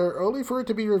Jaeger only for it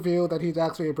to be revealed that he's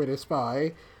actually a British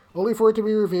spy, only for it to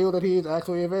be revealed that he is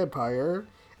actually a vampire,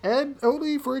 and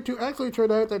only for it to actually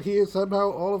turn out that he is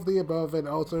somehow all of the above and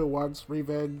also wants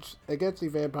revenge against the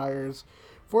vampires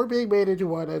for being made into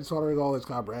one and slaughtering all his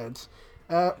comrades.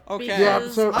 Okay. Yeah,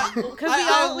 so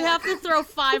Because we have to throw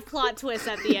 5 plot twists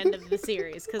at the end of the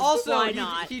series. Because why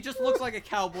not? He just looks like a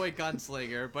cowboy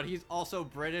gunslinger, but he's also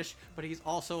British, but he's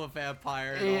also a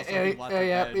vampire. And also he wants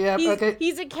revenge.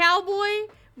 He's a cowboy,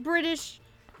 British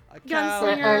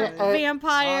gunslinger,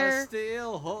 vampire.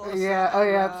 Steel horse.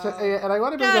 And I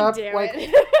want to bring God up damn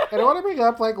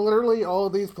it. literally all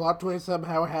of these plot twists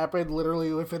somehow happened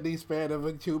literally within the span of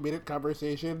a 2-minute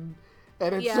conversation,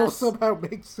 and it still somehow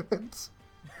makes sense.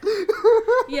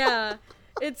 Yeah,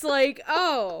 it's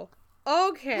oh,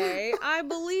 okay, I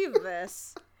believe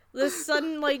this. This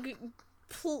sudden it's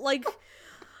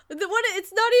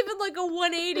not even a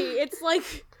 180. It's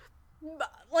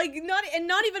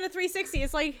not even a 360.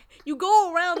 It's you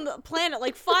go around the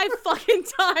planet 5 fucking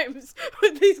times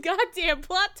with these goddamn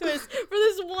plot twists for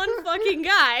this one fucking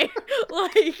guy.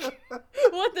 What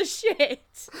the shit?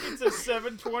 It's a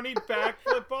 720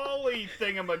 backflip ollie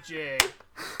thingamajig.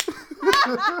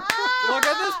 Look,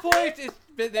 at this point,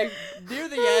 near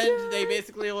the end, they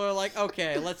basically were like,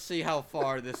 okay, let's see how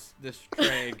far this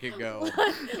train can go.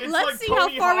 Let's see how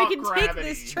far we can take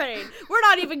this train. We're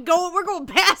not even going, we're going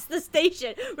past the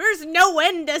station. There's no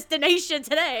end destination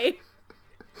today.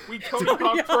 We Tony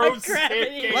Hawk Pro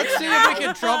stick. Let's see if we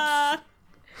can jump.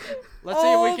 Let's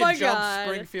see if we can jump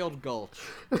Springfield Gulch.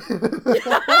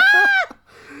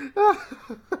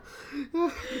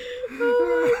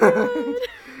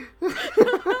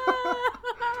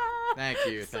 Thank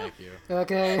you.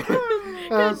 Okay.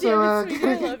 God So damn it, sweetie,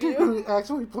 I love you. who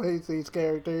actually plays these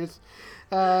characters?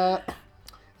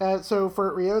 So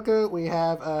for Ryoko, we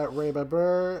have Reba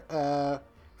Burr.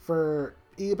 For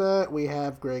Iba, we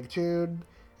have Greg Chun.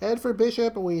 And for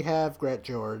Bishop, we have Gret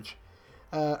George.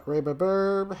 Reba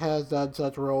Burr has done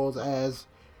such roles as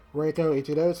Reiko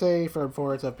Ichinose from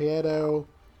Florence of Piano,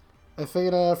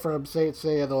 Athena from Saint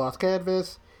Seiya the Lost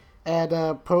Canvas, and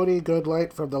Pony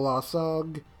Goodlight from The Lost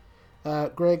Song.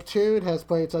 Greg Chun has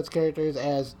played such characters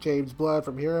as James Blood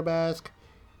from Hero Mask,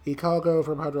 Hikago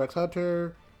from Hunter x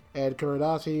Hunter, and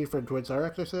Kuronasi from Twin Star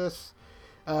Exorcist.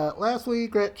 Lastly,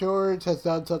 Grant George has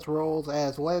done such roles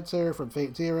as Lancer from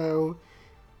Fate Zero,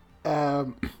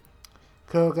 Koga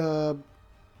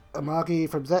Amagi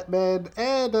from Zetman,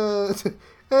 and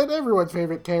and everyone's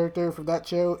favorite character from that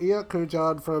show, Ia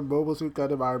Kujan from Mobile Suit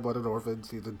Gundam Iron Blooded Orphan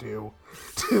Season 2.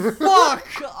 Fuck!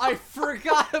 I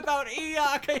forgot about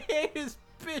Eok. I hate his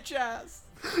bitch ass.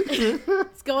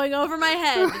 It's going over my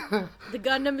head. The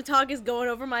Gundam talk is going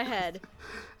over my head.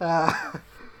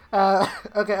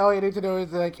 Okay, all you need to know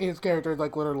is like his character is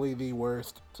like literally the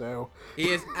worst. So He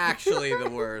is actually the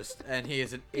worst, and he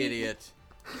is an idiot.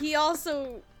 He's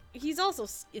also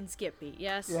in Skip Beat,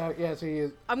 yes? yeah, yes, he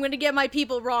is. I'm gonna get my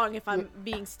people wrong if I'm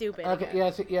being stupid. Okay, again.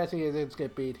 yes, he is in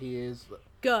Skip Beat. He is.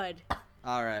 Good.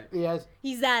 All right. Yes,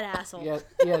 He's that asshole. yes,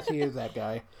 he is that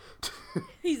guy.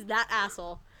 He's that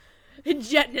asshole. And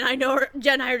Jen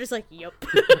and I are just like, yep.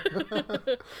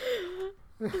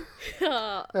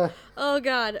 Oh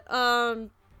god.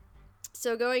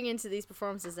 So going into these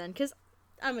performances then, because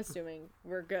I'm assuming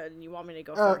we're good and you want me to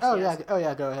go first. Yes?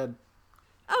 yeah, go ahead.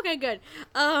 Okay, good.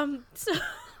 So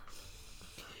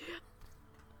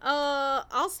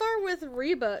I'll start with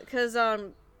Reba, because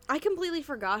I completely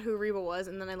forgot who Reba was,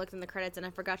 and then I looked in the credits and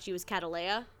I forgot she was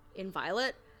Catalea in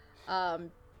Violet.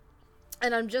 And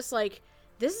I'm just like,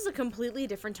 this is a completely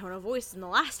different tone of voice than the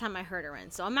last time I heard her in,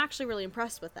 so I'm actually really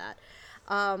impressed with that.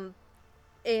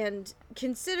 And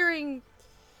considering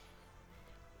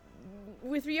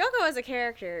with Ryoko as a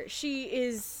character,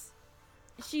 she's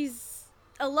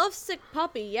a lovesick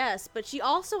puppy, yes, but she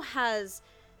also has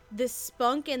this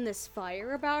spunk and this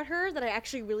fire about her that I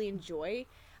actually really enjoy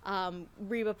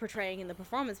Reba portraying in the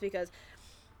performance, because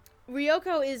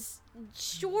Ryoko is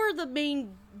sure the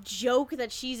main joke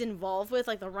that she's involved with,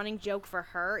 like the running joke for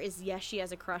her, is yes, she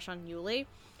has a crush on Yuli,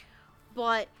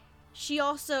 but she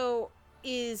also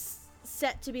is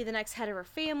set to be the next head of her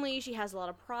family. She has a lot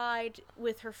of pride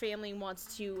with her family and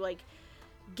wants to like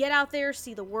get out there,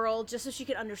 see the world, just so she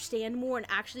can understand more and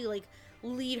actually like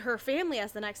lead her family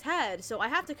as the next head. So I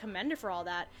have to commend her for all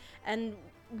that. And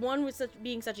one with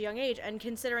being such a young age, and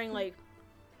considering like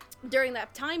during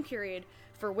that time period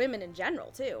for women in general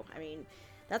too. I mean,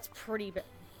 that's pretty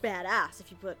badass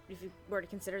if you were to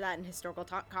consider that in historical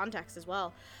context as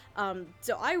well.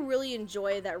 So I really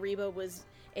enjoy that Reba was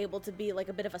able to be like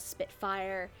a bit of a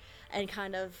spitfire and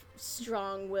kind of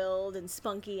strong-willed and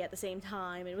spunky at the same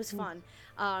time. It was fun.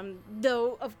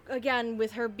 Though, again,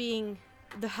 with her being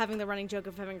having the running joke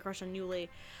of having a crush on Yuli,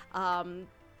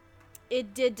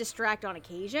 it did distract on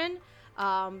occasion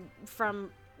from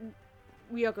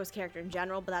Ryoko's character in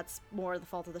general, but that's more the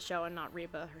fault of the show and not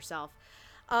Reba herself.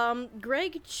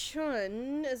 Greg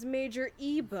Chun as Major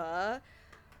Iba.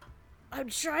 I'm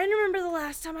trying to remember the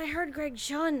last time I heard Greg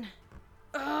Chun.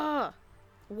 Ugh.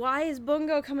 Why is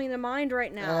Bungo coming to mind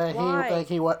right now? Why?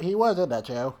 He was in that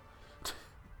show.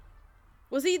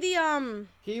 Was he the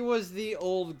He was the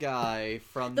old guy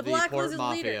from the Black Port Lizard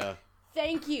Mafia. leader.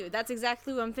 Thank you. That's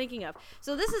exactly who I'm thinking of.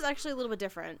 So this is actually a little bit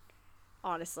different,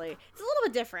 honestly. It's a little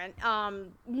bit different.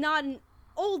 Not an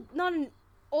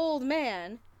old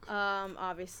man,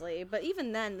 obviously, but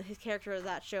even then, his character of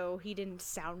that show, he didn't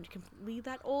sound completely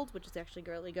that old, which is actually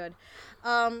really good.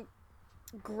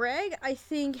 Greg, I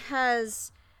think,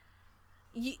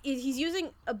 he's using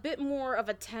a bit more of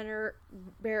a tenor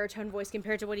baritone voice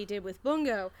compared to what he did with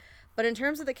Bungo, but in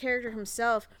terms of the character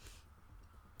himself,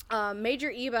 Major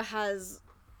Iba has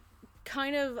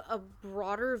kind of a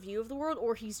broader view of the world,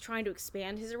 or he's trying to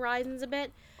expand his horizons a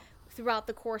bit throughout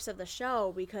the course of the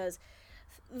show, because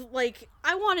like,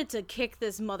 I wanted to kick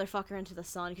this motherfucker into the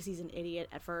sun because he's an idiot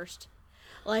at first.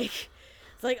 Like,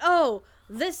 it's like, oh,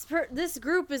 this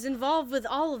group is involved with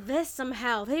all of this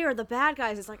somehow. They are the bad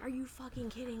guys. It's like, are you fucking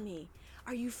kidding me?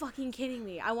 Are you fucking kidding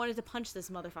me? I wanted to punch this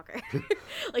motherfucker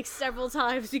like several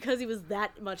times because he was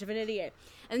that much of an idiot.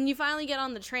 And then you finally get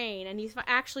on the train and he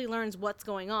actually learns what's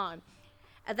going on.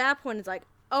 At that point, it's like,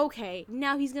 okay,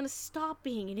 now he's gonna stop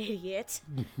being an idiot.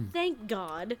 Thank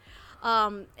God.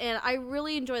 And I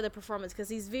really enjoy the performance because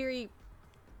he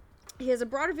has a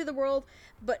broader view of the world,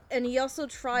 and he also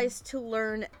tries to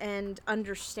learn and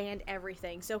understand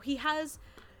everything. So he has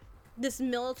this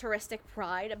militaristic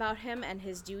pride about him and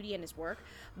his duty and his work,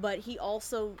 but he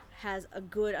also has a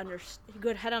good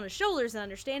head on his shoulders and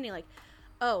understanding, like,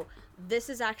 oh, this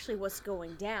is actually what's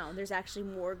going down. There's actually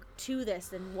more to this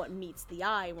than what meets the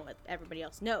eye and what everybody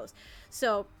else knows.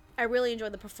 So I really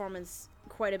enjoyed the performance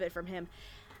quite a bit from him.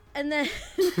 And then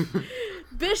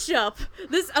Bishop,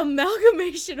 this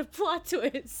amalgamation of plot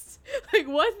twists. Like,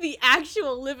 what the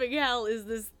actual living hell is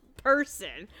this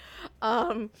person?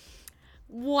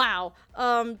 Wow.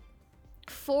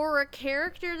 For a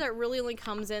character that really only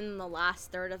comes in the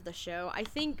last third of the show, I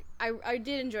think I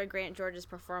did enjoy Grant George's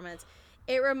performance.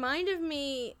 It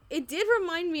did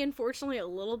remind me, unfortunately, a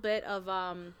little bit of,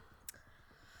 I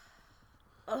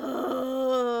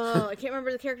can't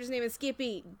remember the character's name. It's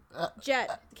Skippy.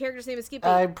 Jet. The character's name is Skippy.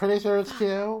 I'm pretty sure it's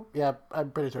Kyo. Yeah,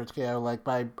 I'm pretty sure it's Kyo. Like,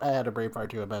 I had a brain fart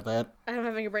too about that. I'm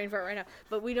having a brain fart right now,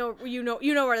 but you know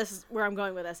where I'm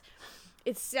going with this.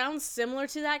 It sounds similar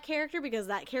to that character because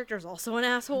that character is also an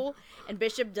asshole, and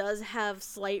Bishop does have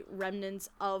slight remnants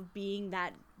of being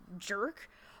that jerk,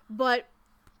 but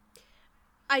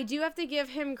I do have to give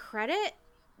him credit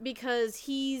because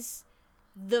he's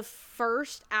the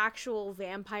first actual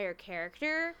vampire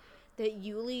character that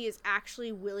Yuli is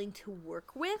actually willing to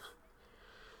work with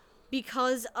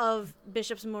because of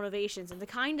Bishop's motivations, and to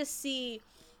kind of see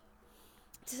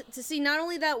not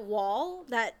only that wall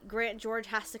that Grant George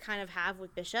has to kind of have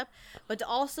with Bishop, but to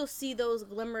also see those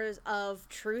glimmers of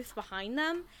truth behind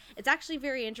them. It's actually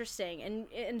very interesting, and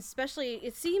especially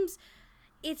it seems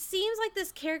like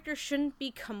this character shouldn't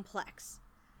be complex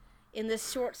in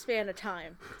this short span of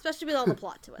time, especially with all the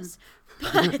plot twists.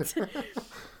 But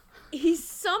he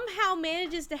somehow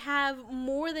manages to have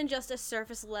more than just a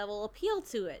surface level appeal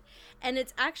to it. And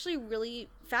it's actually really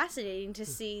fascinating to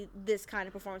see this kind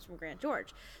of performance from Grant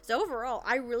George. So overall,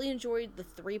 I really enjoyed the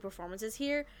 3 performances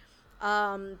here.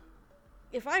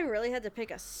 If I really had to pick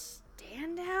a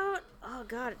standout, oh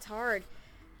god, it's hard.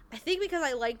 I think because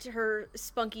I liked her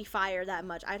spunky fire that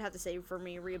much, I'd have to say for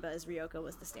me, Reba as Ryoko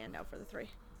was the standout for the 3.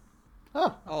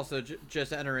 Oh. Also,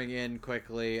 just entering in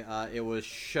quickly, it was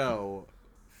Sho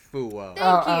Fuo.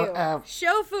 Thank you.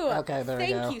 Sho Fuo. Okay, there we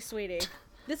go. Thank you, sweetie.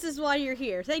 This is why you're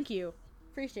here. Thank you.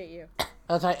 Appreciate you.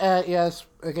 I was like, yes.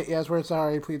 Okay, yes, we're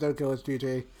sorry. Please don't kill us,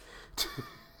 Gigi.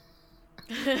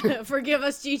 Forgive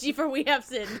us, Gigi, for we have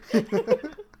sinned.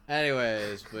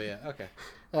 Anyways, but yeah, okay.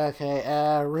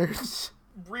 Okay, Roots.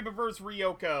 Reba vs.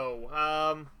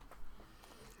 Ryoko.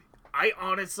 I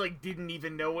honestly didn't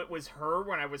even know it was her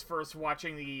when I was first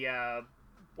watching the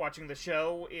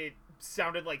show. It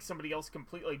sounded like somebody else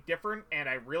completely different, and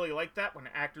I really like that when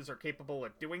actors are capable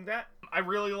of doing that. I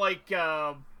really like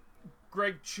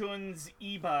Greg Chun's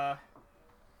Iba,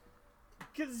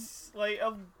 because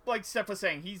like Steph was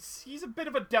saying, he's a bit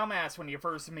of a dumbass when you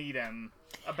first meet him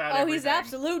about everything. He's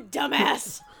absolute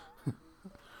dumbass.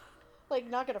 Like,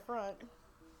 not gonna front.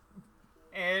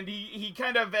 And he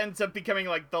kind of ends up becoming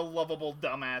like the lovable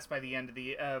dumbass by the end of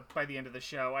the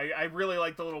show. I really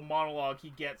like the little monologue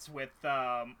he gets with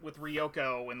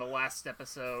Ryoko in the last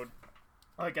episode.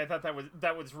 Like, I thought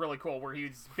that was really cool, where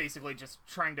he's basically just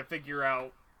trying to figure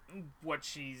out what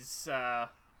she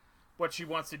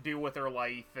wants to do with her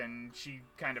life, and she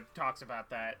kind of talks about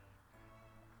that.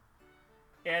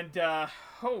 And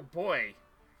oh boy,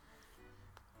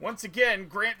 once again,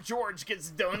 Grant George gets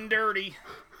done dirty.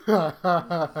 Still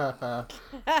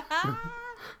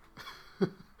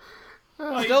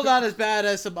not as bad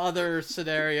as some other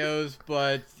scenarios,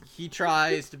 but he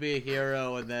tries to be a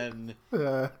hero, and then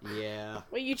yeah.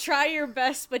 Well, you try your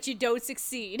best, but you don't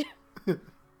succeed.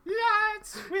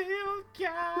 Lights will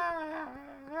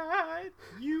guide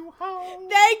you home.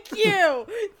 Thank you,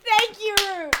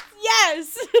 Ruth.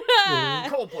 Yes.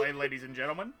 Coldplay, ladies and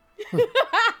gentlemen.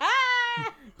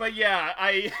 But yeah,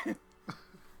 I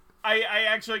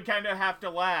actually kind of have to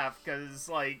laugh, because,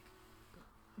 like,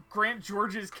 Grant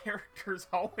George's characters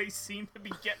always seem to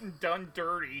be getting done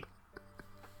dirty.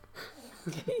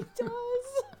 He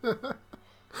does.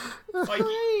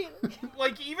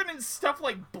 Like, even in stuff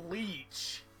like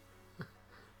Bleach.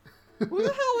 Who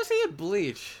the hell was he in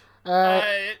Bleach?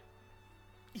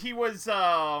 He was,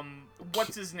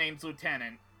 what's his name's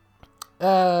lieutenant? He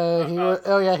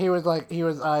was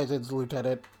Aizen's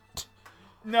lieutenant.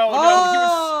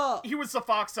 No, he was the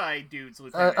Fox-Eye dude's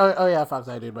lieutenant. Yeah,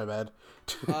 Fox-Eye dude, my bad.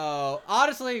 Oh,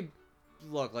 honestly,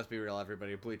 look, let's be real,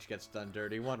 everybody. Bleach gets done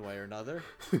dirty one way or another.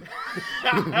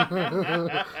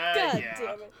 God damn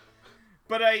it.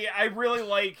 But I really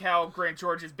like how Grant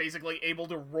George is basically able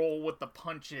to roll with the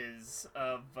punches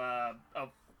of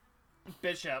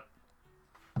Bishop.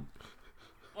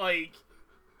 Like,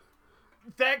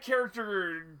 that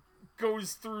character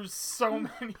goes through so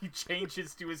many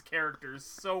changes to his character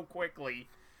so quickly.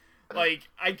 Like,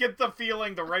 I get the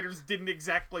feeling the writers didn't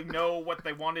exactly know what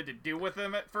they wanted to do with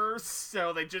him at first,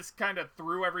 so they just kind of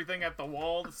threw everything at the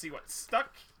wall to see what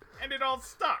stuck, and it all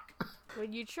stuck.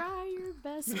 When you try your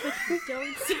best, but you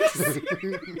don't succeed.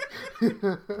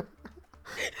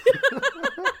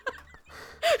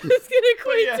 It's gonna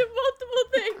equate to multiple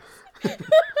things.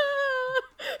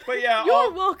 But yeah,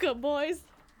 You're welcome, boys.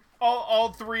 all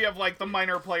three of like the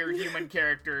minor player human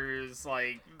characters,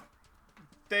 like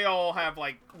they all have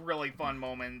like really fun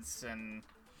moments, and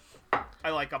I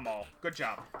like them all. Good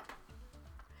job.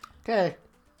 Okay.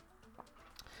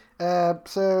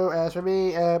 So as for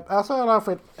me, I'll start off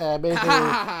with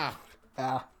major.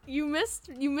 You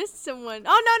missed someone.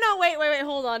 Oh no, wait,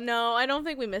 hold on. No, I don't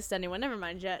think we missed anyone. Never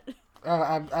mind yet.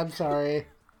 I'm sorry.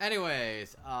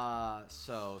 Anyways,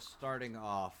 so starting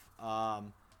off, I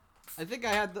think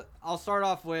I'll start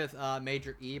off with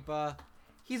Major Iba.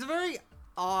 He's a very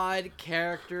odd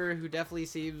character who definitely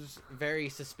seems very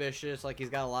suspicious, like he's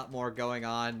got a lot more going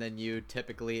on than you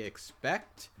typically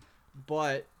expect,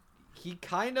 but he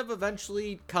kind of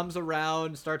eventually comes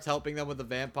around, starts helping them with the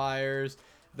vampires,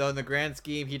 though in the grand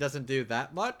scheme he doesn't do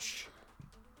that much.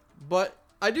 But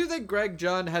I do think Greg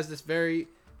Chun has this very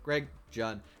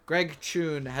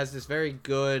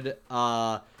good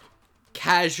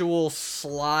casual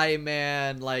sly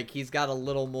man. Like, he's got a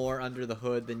little more under the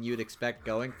hood than you'd expect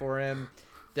going for him.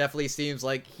 Definitely seems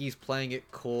like he's playing it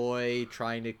coy,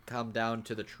 trying to come down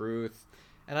to the truth.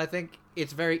 And I think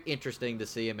it's very interesting to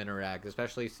see him interact,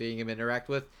 especially seeing him interact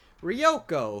with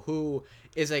Ryoko, who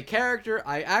is a character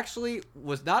I actually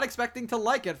was not expecting to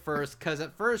like at first, because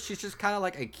at first she's just kind of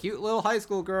like a cute little high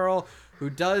school girl who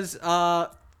does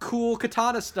cool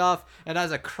katana stuff and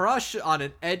has a crush on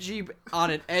an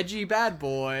edgy bad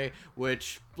boy,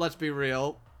 which, let's be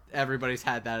real, everybody's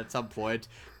had that at some point.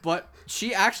 But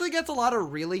she actually gets a lot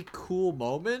of really cool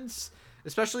moments,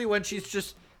 especially when she's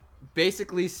just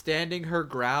basically standing her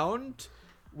ground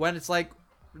when it's like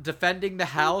defending the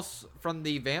house from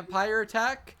the vampire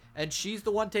attack, and she's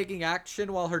the one taking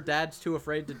action while her dad's too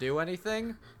afraid to do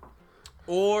anything.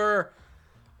 Or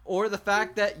the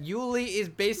fact that Yuli is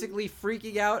basically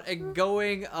freaking out and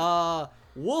going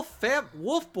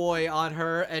wolf boy on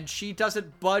her, and she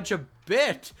doesn't budge a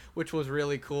bit, which was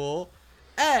really cool.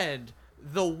 And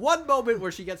the one moment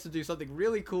where she gets to do something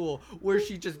really cool, where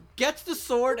she just gets the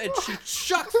sword and she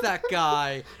chucks that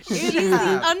guy in She's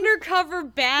half. the undercover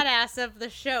badass of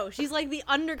the show. She's like the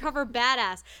undercover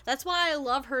badass. That's why I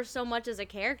love her so much as a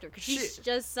character, because she's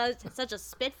just such a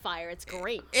spitfire. It's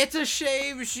great. It's a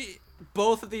shame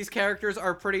both of these characters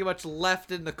are pretty much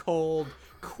left in the cold,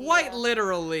 quite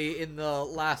literally, in the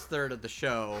last third of the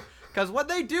show. Because when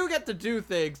they do get to do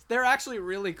things, they're actually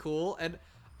really cool, and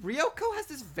Ryoko has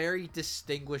this very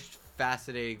distinguished,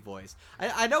 fascinating voice.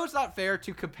 I know it's not fair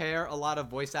to compare a lot of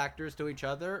voice actors to each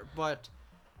other, but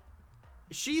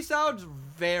she sounds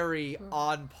very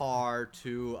on par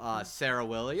to Sarah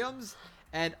Williams,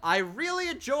 and I really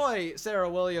enjoy Sarah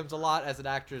Williams a lot as an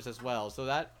actress as well. So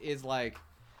that is like,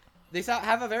 they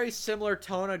have a very similar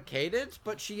tone and cadence,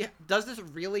 but she does this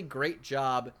really great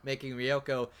job making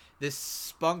Ryoko this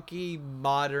spunky,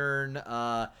 modern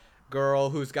girl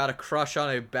who's got a crush on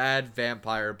a bad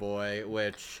vampire boy,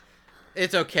 which,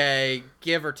 it's okay,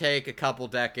 give or take a couple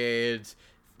decades,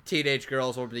 teenage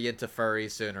girls will be into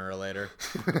furries sooner or later.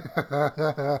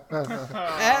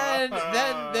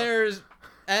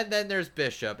 and then there's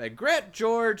Bishop, and Grant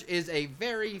George is a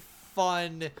very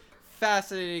fun,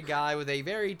 fascinating guy with a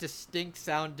very distinct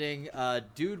sounding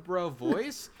dude bro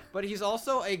voice, but he's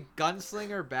also a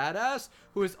gunslinger badass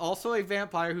who is also a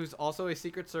vampire, who's also a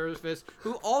Secret Service,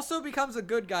 who also becomes a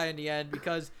good guy in the end,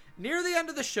 because near the end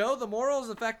of the show, the moral is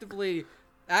effectively,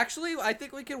 actually, I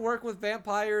think we can work with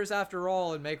vampires after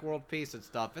all and make world peace and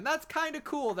stuff. And that's kind of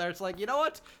cool there. It's like, you know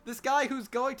what? This guy who's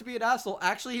going to be an asshole,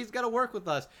 actually, he's going to work with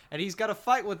us, and he's going to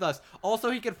fight with us.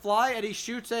 Also, he can fly, and he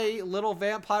shoots a little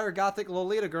vampire gothic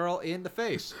Lolita girl in the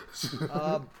face.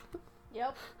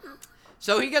 Yep.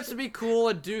 So he gets to be cool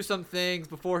and do some things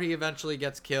before he eventually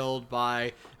gets killed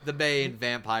by the main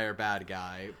vampire bad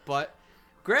guy. But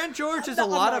Grant George is a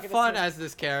lot of fun as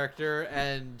this character,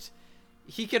 and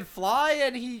he can fly,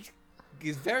 and he's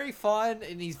very fun,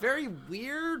 and he's very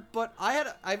weird, but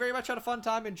I very much had a fun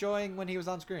time enjoying when he was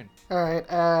on screen. Alright,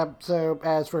 so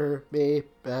as for me,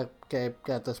 okay,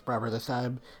 got this proper this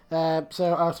time.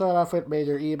 So I'll start off with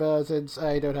Major Iba, since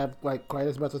I don't have like quite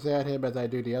as much to say on him as I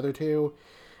do the other two.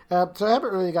 So I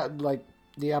haven't really gotten like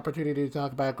the opportunity to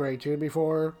talk about Greg Chun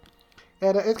before,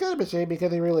 and it's kind of a shame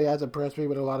because he really has impressed me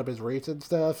with a lot of his recent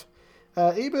stuff.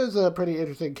 Iba's a pretty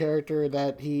interesting character in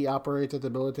that he operates as a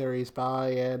military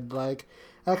spy, and like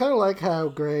I kind of like how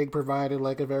Greg provided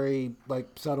like a very like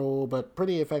subtle but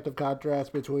pretty effective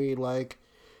contrast between like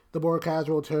the more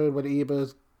casual tone when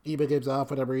Iba gives off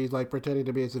whenever he's like pretending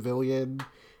to be a civilian,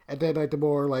 and then like the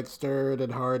more like stern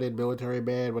and hardened military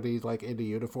man when he's like in the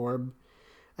uniform.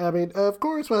 I mean, of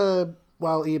course, since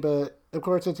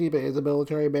Iba is a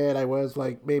military man, I was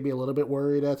like maybe a little bit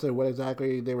worried as to what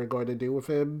exactly they were going to do with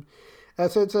him.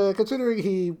 Since considering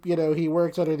he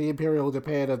works under the Imperial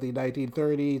Japan of the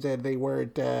 1930s, and they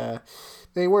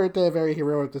weren't very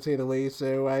heroic to say the least.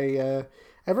 So I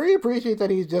very appreciate that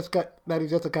he's just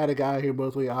the kind of guy who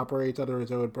mostly operates under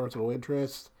his own personal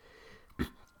interests.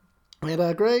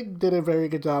 And Greg did a very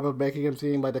good job of making him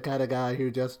seem like the kind of guy who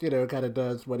just kind of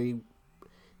does what he's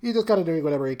just kind of doing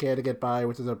whatever he can to get by,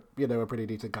 which is a pretty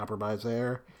decent compromise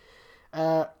there.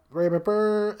 Raymond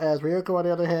Burr as Ryoko, on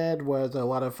the other hand, was a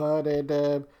lot of fun,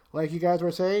 and like you guys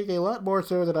were saying, a lot more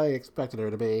so than I expected her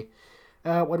to be.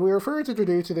 When we were first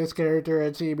introduced to this character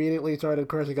and she immediately started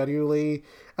crushing on Yuli,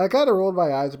 I kind of rolled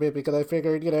my eyes a bit because I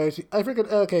figured,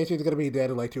 okay, she's going to be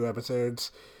dead in like 2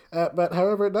 episodes. But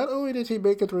however, not only did she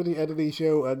make it through the end of the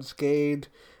show unscathed,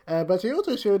 but she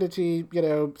also showed that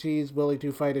she's willing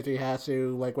to fight if she has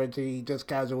to, like when she just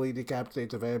casually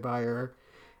decapitates a vampire.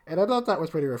 And I thought that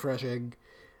was pretty refreshing.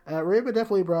 Raymond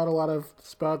definitely brought a lot of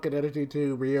spunk and energy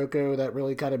to Ryoko that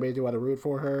really kind of made you want to root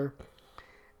for her.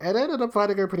 And I ended up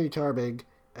finding her pretty charming.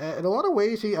 In a lot of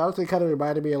ways, she honestly kind of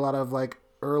reminded me a lot of, like,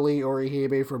 early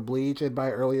Orihime from Bleach, and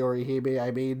by early Orihime, I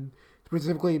mean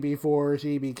specifically before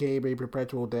she became a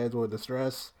perpetual damsel in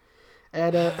distress.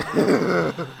 And,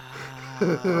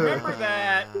 Remember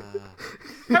that.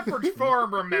 Pepperidge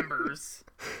Farm remembers.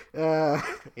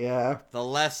 Yeah. The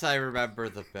less I remember,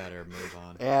 the better. Move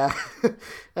on. Yeah.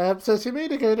 So she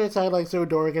made the character sound like so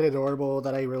dorky and adorable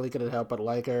that I really couldn't help but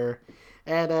like her.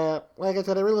 And, like I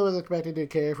said, I really wasn't expecting to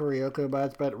care for Ryoko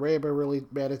much, but Rainbow really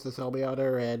managed to sell me on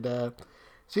her, and,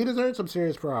 she deserves some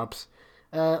serious props.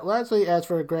 Lastly, as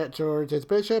for Grant George as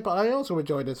Bishop, I also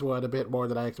enjoyed this one a bit more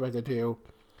than I expected to.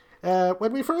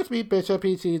 When we first meet Bishop,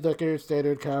 he sees like your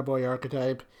standard cowboy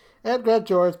archetype, and Grant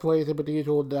George plays him with the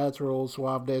usual natural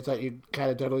suaveness that you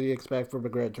kind of totally expect from a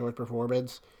Grant George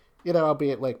performance.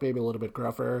 Albeit like maybe a little bit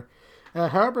gruffer.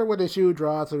 However, when the shoe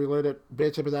drops and we learn that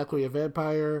Bishop is actually a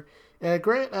vampire,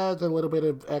 Grant adds a little bit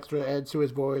of extra edge to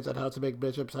his voice and helps to make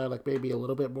Bishop sound like maybe a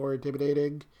little bit more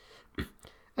intimidating.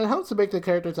 It helps to make the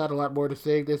character sound a lot more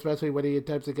distinct, especially when he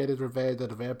attempts to get his revenge on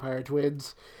the vampire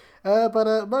twins.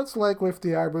 But much like with the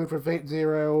Armoon from Fate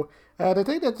Zero, the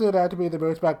thing that stood out to me the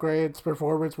most about Grant's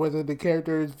performance was in the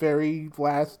character's very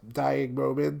last dying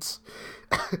moments.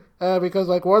 Because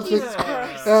once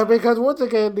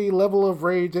again, the level of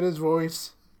rage in his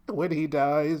voice when he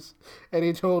dies, and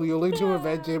he told Yuli to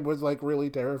avenge him was really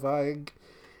terrifying.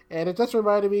 And it just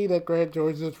reminded me that Grant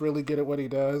George is really good at what he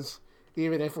does,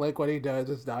 even if what he does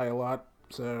is die a lot.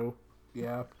 So,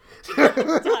 yeah. Die a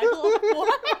lot?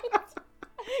 What?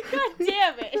 God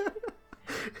damn it.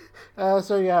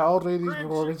 So yeah, all three of these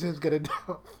performances gonna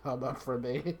come up for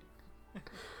me.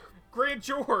 Grant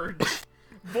George,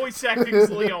 voice acting as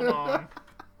Leomon.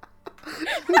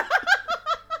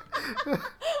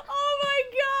 Oh my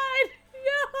god,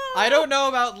 no! I don't know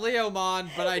about Leomon,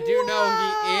 but I do know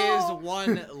he is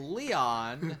one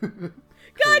Leon.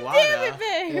 God damn it,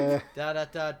 babe!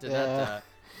 Da.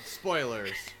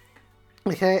 Spoilers.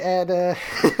 Okay, and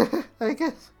I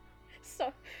guess.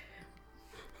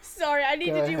 Sorry, I need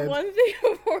to do one thing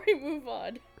before we move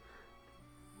on.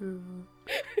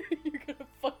 You're gonna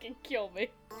fucking kill me.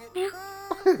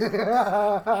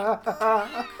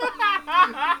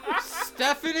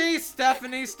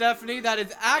 Stephanie, that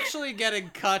is actually getting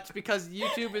cut because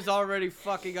YouTube is already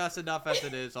fucking us enough as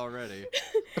it is already.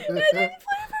 I didn't play it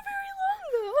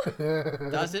for very long,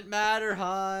 though. Doesn't matter,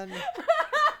 hon. No!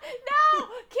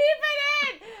 Keep it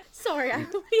in! Sorry, I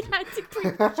really had to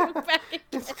bring the joke back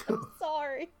again. I'm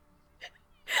sorry.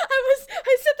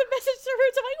 I sent the message to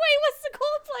Roots. I'm like, wait, what's the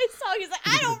Coldplay song? He's like,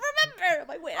 I don't remember. I'm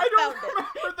like, wait, I don't found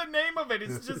remember the name of it.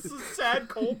 It's just a sad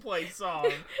Coldplay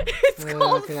song. It's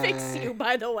called Fix You,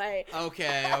 by the way.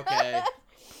 Okay.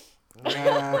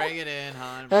 Bring it in,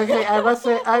 hon. Okay, I must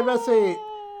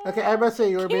say,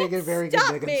 you were being a very good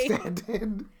Stop me.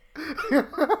 stand-in.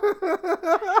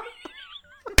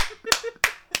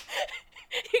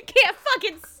 You can't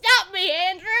fucking stop me,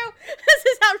 Andrew. This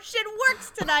is how shit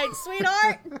works tonight,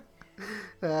 sweetheart.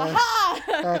 Aha!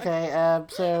 Okay,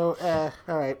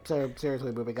 alright, so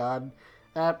seriously moving on.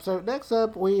 So next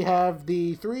up, we have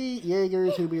the 3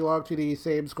 Jaegers who belong to the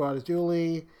same squad as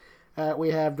Julie.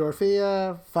 We have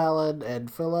Dorothea, Fallon, and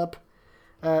Philip.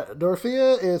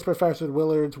 Dorothea is Professor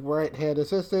Willard's right-hand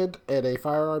assistant and a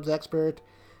firearms expert.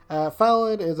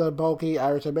 Fallon is a bulky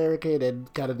Irish-American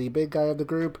and kind of the big guy of the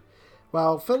group,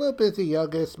 while Philip is the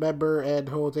youngest member and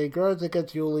holds a grudge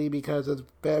against Julie because his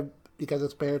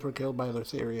parents were killed by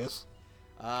Sirius.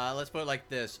 Let's put it like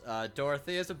this.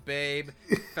 Dorothea's a babe,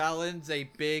 Fallon's a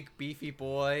big, beefy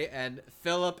boy, and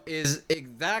Philip is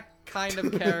that kind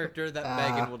of character that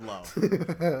Megan would love.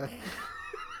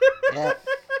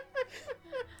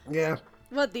 Yeah.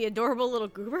 What, the adorable little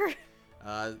goober?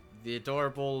 The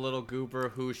adorable little goober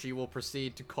who she will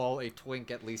proceed to call a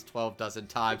twink at least 12 dozen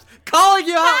times. Calling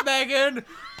you out, Megan!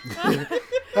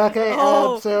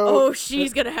 Okay,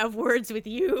 She's gonna have words with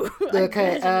you.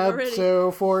 Okay,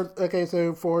 so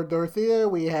for Dorothea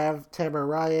we have Tamara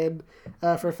Ryan.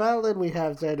 For Fallon we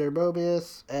have Xander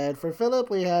Mobius, and for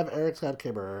Philip we have Eric Scott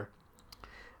Kimmerer.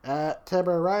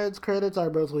 Tamara Ryan's credits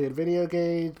are mostly in video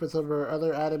games, but some of her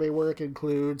other anime work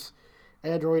includes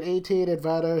Android 18 and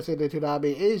Vanos in the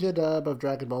Toonami Asia dub of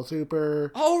Dragon Ball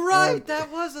Super. Oh, right!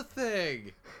 That was a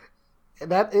thing!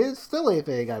 That is still a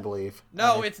thing, I believe.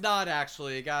 No, it's not,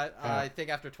 actually. It got, I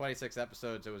think after 26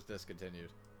 episodes, it was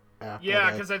discontinued.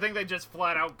 Yeah, because I think they just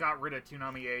flat out got rid of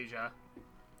Toonami Asia.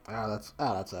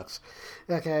 That sucks.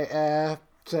 Okay,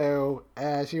 so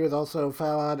she was also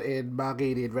Fallon in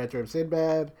Magi the Adventure of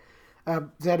Sinbad.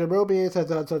 Xander Mobius has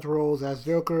done such roles as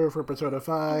Joker for Persona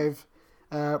 5,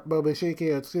 Momoshiki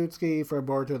Otsutsuki from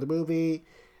Boruto the Movie,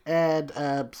 and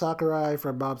Sakurai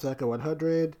from Mob Psycho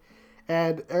 100.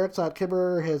 And Eric Scott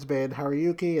Kimmerer has been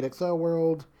Haruyuki in Excel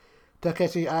World,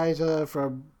 Takeshi Aiza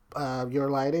from Your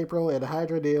Lie in April, and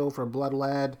Hydra Neil from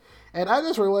Bloodlad. And I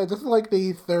just realized this is like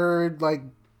the third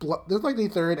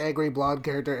angry blonde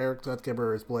character Eric Scott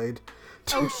Kimmerer has played.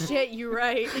 Oh shit, you're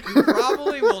right. You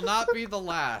probably will not be the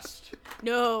last.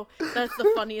 No, that's the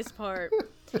funniest part.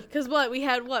 Because we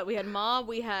had Mob,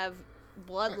 we have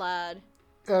Bloodlad.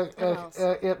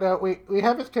 We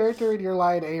have his character in Your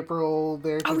Lie in April.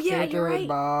 There's his character in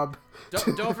Mob.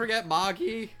 Don't forget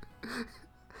Magi.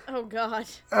 Oh god.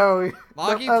 Oh,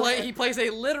 Magi he plays a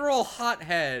literal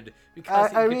hothead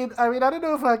because I mean I don't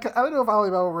know if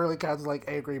Alibaba really counts as like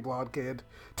angry blonde kid.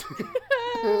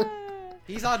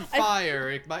 He's on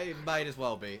fire. It might as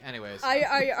well be. Anyways.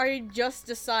 I just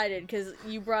decided, because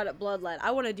you brought up Bloodlad,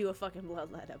 I want to do a fucking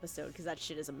Bloodlad episode, because that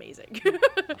shit is amazing.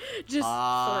 Just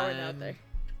throwing it out there.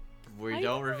 We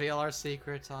don't reveal our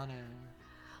secrets on air.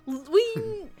 We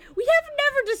have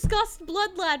never discussed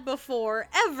Bloodlad before,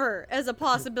 ever, as a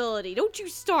possibility. Don't you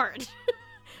start.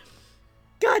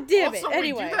 God damn it. Also,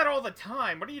 anyway. we do that all the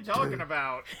time. What are you talking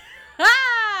about?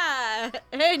 Ah!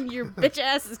 And your bitch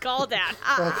ass is called out.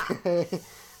 Ah.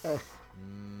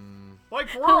 Like,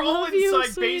 we're all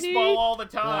inside baseball all the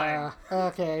time.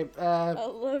 Okay. I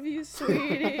love you,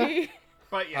 sweetie.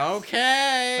 But yeah.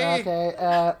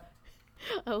 Okay.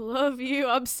 I love you.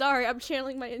 I'm sorry. I'm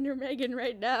channeling my inner Megan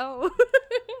right now.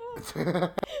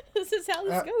 This is how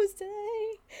this goes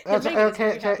today.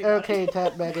 Okay,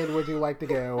 Tap Megan, would you like to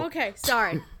go? Okay,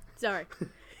 sorry.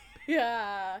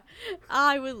 Yeah,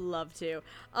 I would love to.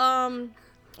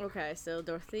 Okay, so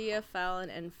Dorothea, Fallon,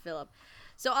 and Philip.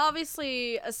 So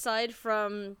obviously, aside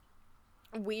from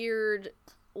weird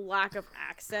lack of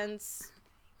accents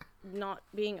not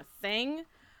being a thing,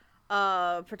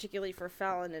 particularly for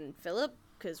Fallon and Philip,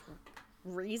 because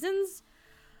reasons.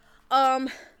 I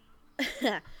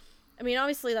mean,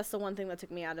 obviously that's the one thing that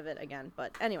took me out of it again,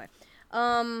 but anyway.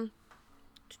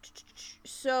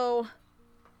 So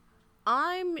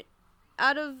I'm,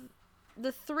 out of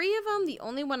the three of them, the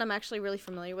only one I'm actually really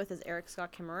familiar with is Eric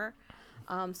Scott Kimmerer.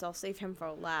 So I'll save him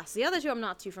for last. The other two I'm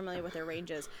not too familiar with their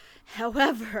ranges.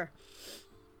 However,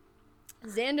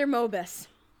 Xander Mobius.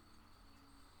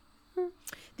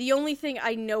 The only thing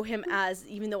I know him as,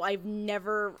 even though I've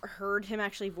never heard him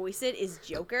actually voice it, is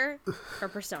Joker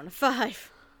from Persona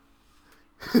 5.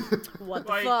 What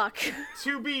the fuck?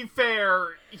 To be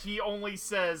fair, he only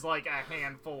says like a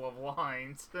handful of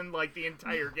lines in like the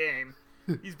entire game.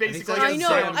 He's basically a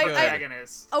silent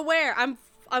protagonist. Aware,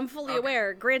 I'm fully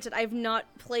aware. Granted, I've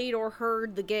not played or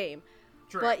heard the game.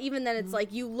 True. But even then, it's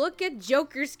like, you look at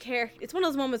Joker's character. It's one of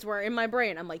those moments where in my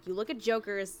brain, I'm like, you look at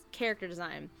Joker's character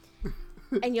design,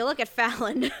 and you look at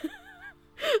Fallon.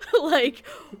 Like,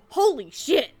 holy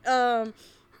shit. Holy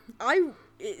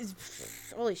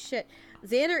shit.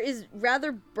 Xander is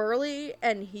rather burly,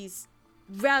 and he's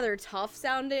rather tough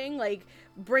sounding, like,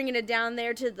 bringing it down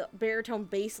there to the baritone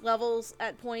bass levels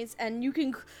at points, and you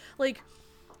can, like,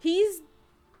 he's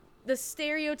the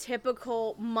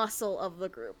stereotypical muscle of the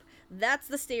group. That's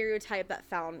the stereotype that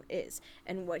Fallon is,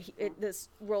 and what this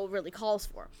role really calls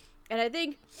for. And I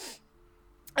think,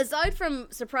 aside from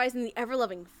surprising the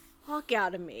ever-loving fuck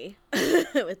out of me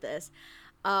with this,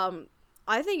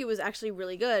 I think it was actually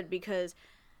really good, because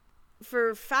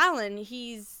for Fallon,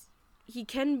 he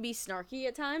can be snarky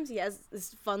at times. He has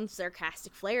this fun,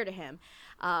 sarcastic flair to him.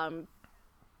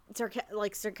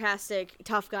 Sarcastic,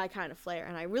 tough guy kind of flair,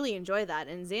 and I really enjoy that.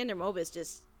 And Xander Mobius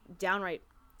just downright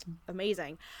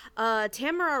amazing.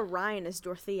 Tamara Ryan as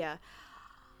Dorothea.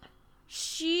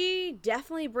 She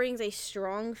definitely brings a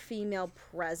strong female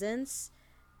presence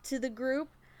to the group.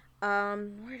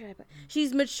 where did I put?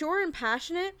 She's mature and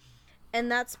passionate,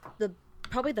 and that's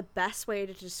probably the best way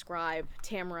to describe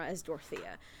Tamara as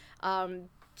Dorothea.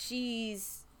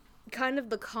 She's kind of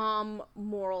the calm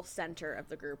moral center of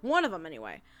the group. One of them,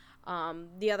 anyway.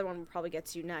 The other one we'll probably get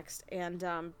to next.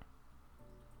 And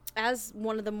as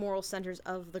one of the moral centers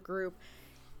of the group,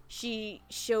 she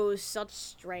shows such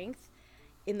strength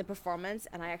in the performance,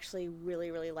 and I actually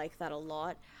really, really like that a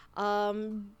lot. I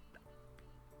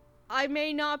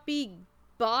may not be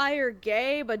bi or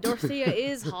gay, but Dorothea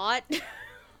is hot.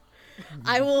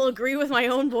 I will agree with my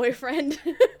own boyfriend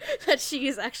that she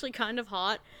is actually kind of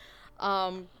hot.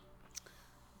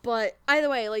 But either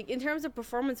way, like, in terms of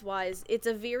performance-wise, it's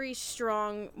a very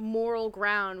strong moral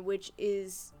ground, which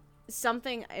is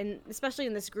something, and especially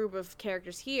in this group of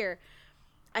characters here,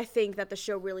 I think that the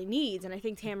show really needs, and I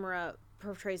think Tamara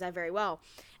portrays that very well.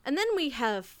 And then we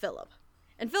have Philip.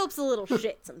 And Philip's a little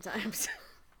shit sometimes.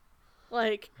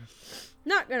 Like,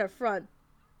 not gonna front.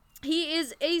 He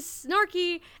is a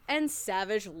snarky and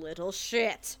savage little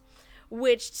shit.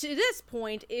 Which, to this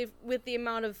point, with the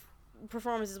amount of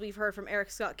performances we've heard from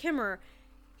Eric Scott Kimmerer,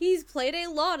 he's played a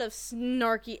lot of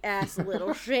snarky-ass little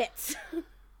shits.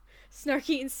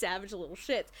 Snarky and savage little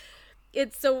shits.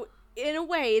 It's so, in a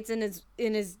way, it's in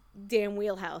his damn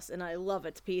wheelhouse, and I love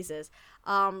it to pieces.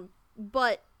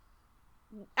 But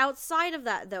outside of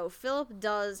that, though, Philip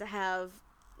does have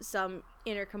some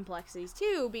inner complexities,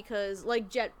 too, because, like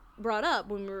Jet brought up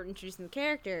when we were introducing the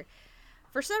character,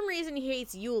 for some reason he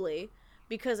hates Yuli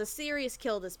because Asirius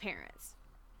killed his parents.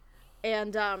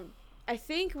 And I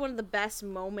think one of the best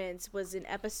moments was in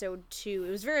episode 2.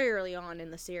 It was very early on in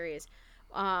the series.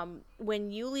 When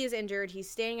Yuli is injured, he's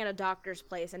staying at a doctor's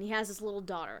place, and he has this little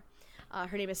daughter.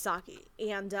 Her name is Saki.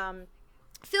 And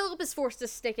Philip is forced to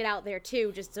stick it out there,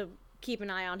 too, just to keep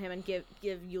an eye on him and give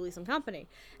Yuli some company.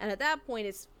 And at that point,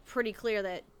 it's pretty clear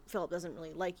that Philip doesn't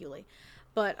really like Yuli.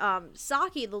 But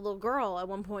Saki, the little girl, at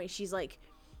one point, she's like,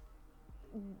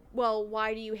 well,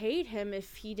 why do you hate him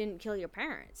if he didn't kill your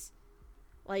parents?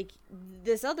 Like,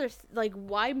 this other,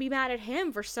 why be mad at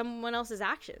him for someone else's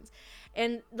actions?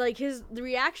 And, like, the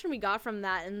reaction we got from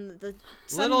that, and the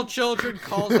little children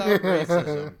calls out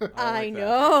racism. I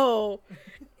know.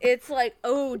 It's like,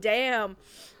 oh, damn.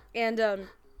 And,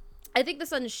 I think the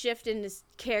sudden shift in his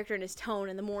character and his tone,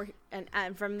 and the more,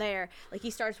 and from there, like,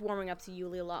 he starts warming up to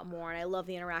Yuli a lot more, and I love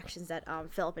the interactions that,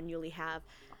 Philip and Yuli have,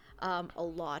 a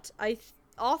lot.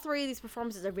 All three of these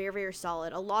performances are very, very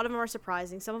solid. A lot of them are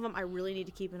surprising. Some of them I really need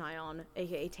to keep an eye on,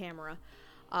 aka Tamara.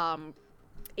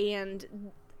 And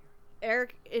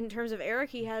Eric, in terms of Eric,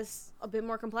 he has a bit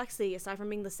more complexity, aside from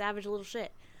being the savage little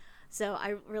shit. So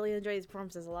I really enjoy these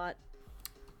performances a lot.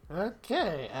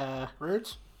 Okay,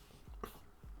 Roots?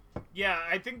 Yeah,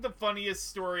 I think the funniest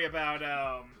story about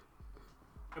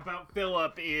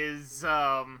Philip is,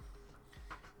 as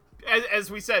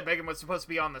we said, Megan was supposed to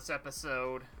be on this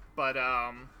episode, but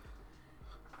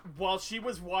while she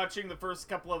was watching the first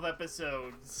couple of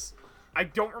episodes, I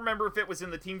don't remember if it was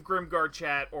in the Team Grimgar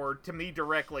chat or to me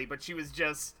directly, but she was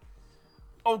just,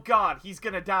 oh god, he's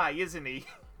gonna die, isn't he?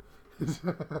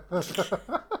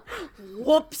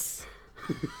 Whoops!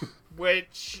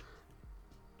 Which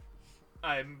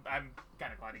I'm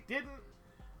kind of glad he didn't.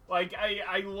 Like,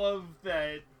 I love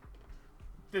that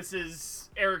this is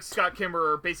Eric Scott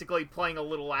Kimmerer basically playing a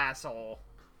little asshole.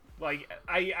 Like,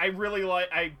 I really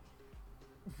like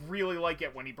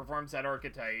it when he performs that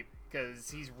archetype,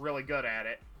 because he's really good at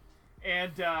it.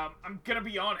 And I'm gonna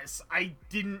be honest, I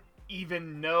didn't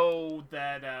even know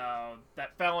that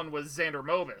that Fallon was Xander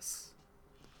Mobus.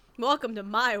 Welcome to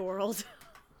my world.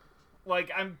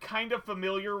 Like, I'm kind of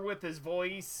familiar with his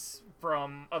voice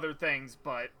from other things,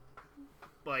 but,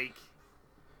 like,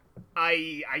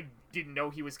 I didn't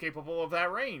know he was capable of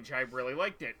that range. I really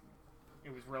liked it.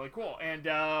 It was really cool. And,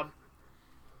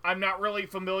 I'm not really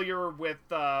familiar with,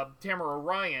 Tamara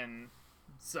Ryan,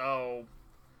 so,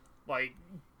 like,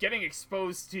 getting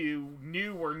exposed to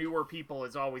newer people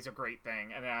is always a great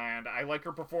thing. And I like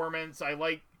her performance. I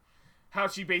like how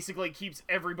she basically keeps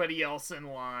everybody else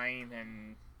in line,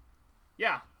 and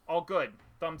yeah, all good.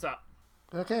 Thumbs up.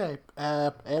 Okay,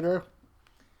 Andrew?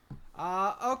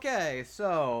 Okay,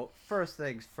 so, first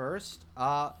things first,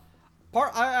 I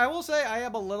will say I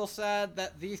am a little sad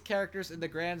that these characters in the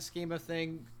grand scheme of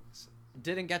things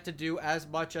didn't get to do as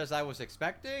much as I was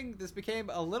expecting. This became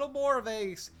a little more of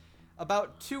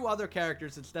about two other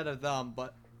characters instead of them,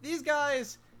 but these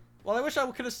guys, while I wish I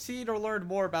could have seen or learned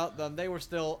more about them, they were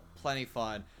still plenty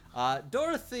fun.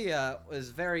 Dorothea was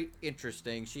very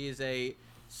interesting. She is a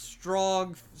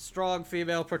strong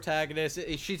female protagonist.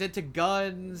 She's into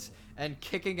guns and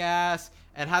kicking ass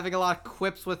and having a lot of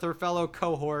quips with her fellow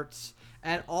cohorts.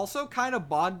 And also kind of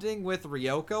bonding with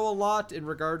Ryoko a lot in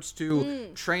regards to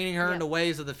training her in the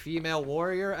ways of the female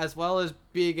warrior, as well as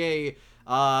being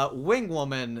a wing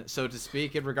woman, so to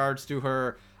speak, in regards to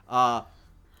her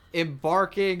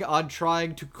embarking on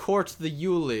trying to court the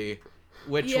Yuli,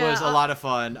 which was a lot of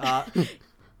fun.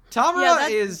 Tamura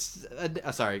is...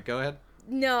 sorry, go ahead.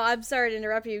 No, I'm sorry to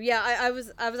interrupt you. Yeah, I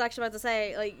was actually about to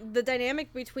say, like, the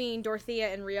dynamic between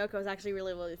Dorothea and Ryoko is actually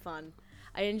really, really fun.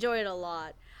 I enjoy it a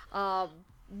lot.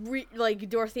 Like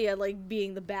Dorothea, like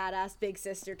being the badass big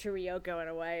sister to Ryoko in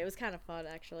a way. It was kind of fun,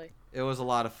 actually. It was a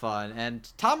lot of fun, and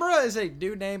Tamura is a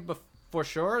new name for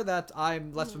sure that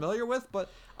I'm less familiar with, but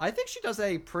I think she does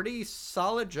a pretty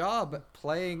solid job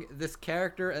playing this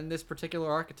character and this particular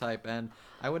archetype, and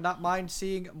I would not mind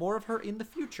seeing more of her in the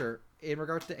future in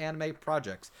regards to anime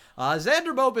projects.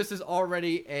 Xander Mobus is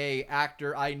already a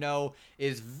actor I know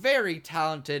is very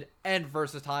talented and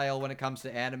versatile when it comes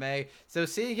to anime. So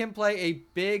seeing him play a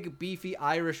big, beefy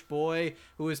Irish boy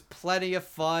who is plenty of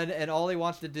fun and all he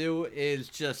wants to do is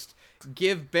just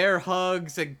give bear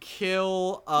hugs and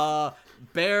kill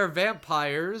bear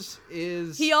vampires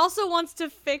is... He also wants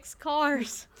to fix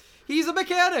cars. He's a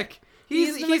mechanic.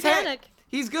 He's a mechanic.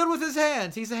 He's good with his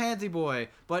hands. He's a handsy boy,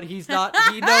 but he's not.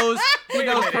 He knows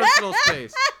personal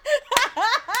space.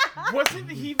 Wasn't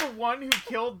he the one who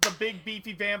killed the big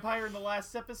beefy vampire in the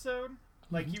last episode?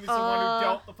 Like he was the one who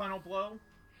dealt the final blow?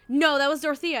 No, that was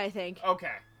Dorothea, I think.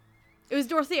 Okay. It was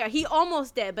Dorothea. He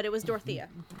almost did, but it was Dorothea.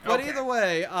 But either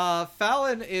way,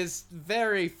 Fallon is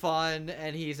very fun,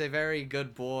 and he's a very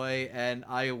good boy, and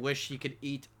I wish he could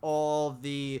eat all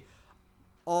the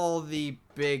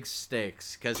big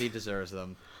steaks because he deserves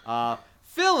them.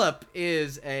 Philip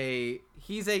is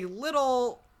he's a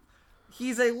little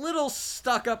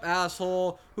stuck-up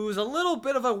asshole who's a little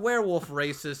bit of a werewolf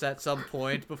racist at some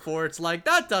point before it's like,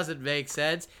 that doesn't make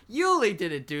sense. Yuli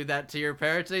didn't do that to your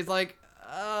parents. And he's like,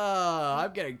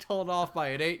 I'm getting told off by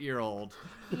an 8-year-old.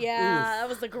 Yeah, that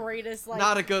was the greatest, like,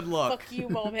 not a good look. Fuck you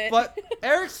moment. But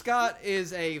Eric Scott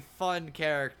is a fun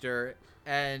character,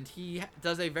 and he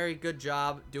does a very good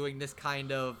job doing this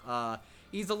kind of,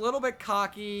 he's a little bit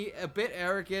cocky, a bit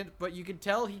arrogant, but you can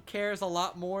tell he cares a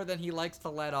lot more than he likes to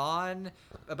let on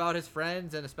about his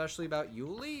friends, and especially about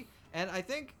Yuli. And I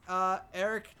think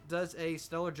Eric does a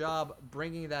stellar job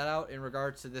bringing that out in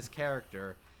regards to this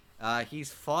character.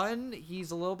 He's fun,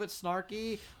 he's a little bit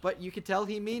snarky, but you can tell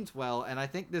he means well, and I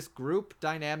think this group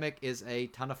dynamic is a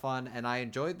ton of fun, and I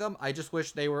enjoyed them. I just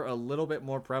wish they were a little bit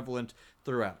more prevalent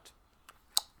throughout.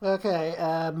 Okay,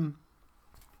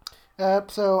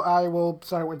 so I will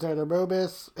start with Xander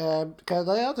Mobus, because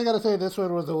I also gotta say this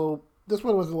one was a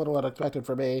little unexpected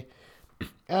for me.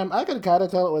 I could kind of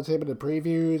tell it was him in the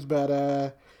previews,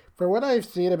 but for what I've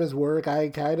seen of his work, I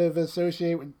kind of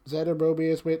associate Xander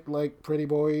Mobus with, like, pretty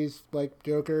boys like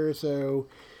Joker, so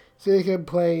seeing him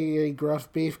play a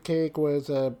gruff beefcake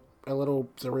was a little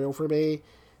surreal for me,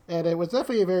 and it was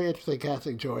definitely a very interesting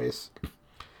casting choice.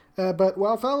 But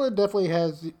while Fallon probably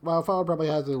has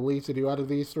the least to do out of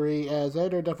these three,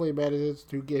 Xander definitely manages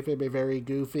to give him a very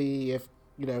goofy, if,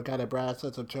 kind of brass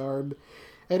sense of charm.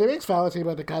 And it makes Fallon seem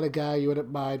like the kind of guy you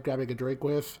wouldn't mind grabbing a drink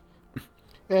with.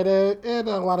 And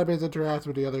a lot of his interactions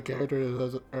with the other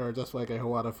characters are just, like, a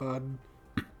whole lot of fun.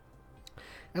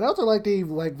 And I also like the,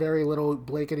 like, very little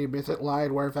blink and you miss it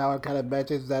line where Fallon kind of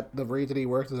mentions that the reason he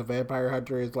works as a vampire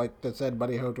hunter is, like, to send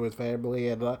money home to his family,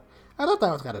 and I thought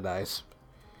that was kind of nice.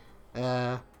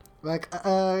 I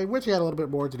wish he had a little bit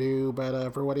more to do,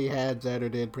 but for what he had,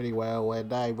 Xander did pretty well,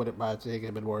 and I wouldn't mind seeing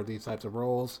him in more of these types of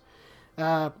roles.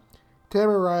 Tamara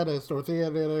Ryan as Dorothea,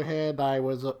 on the other hand, I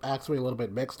was actually a little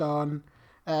bit mixed on.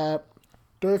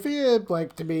 Dorothea,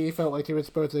 like, to me, felt like she was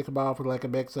supposed to come off with, like, a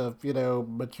mix of,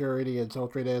 maturity and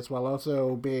sultriness, while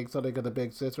also being something of the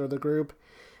big sister of the group.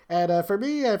 And for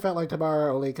me, I felt like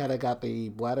Tamara only kind of got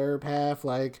the latter half,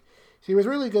 like, she was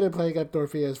really good at playing up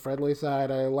Dorothea's friendly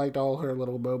side. I liked all her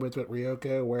little moments with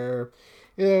Ryoko where,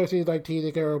 she's like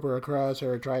teasing her over across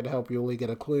her, trying to help Yuli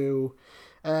get a clue.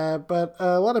 But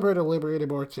a lot of her deliberate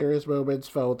and more serious moments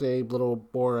felt a little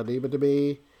more uneven to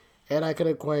me, and I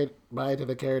couldn't quite buy into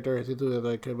the character as easily as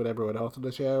I could with everyone else in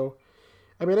the show.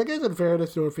 I mean, I guess in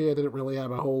fairness, Dorothea didn't really have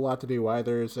a whole lot to do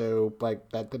either, so, like,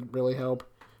 that didn't really help.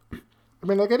 I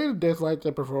mean, like, I didn't dislike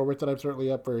the performance, and I'm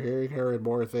certainly up for hearing her in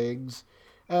more things.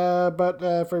 But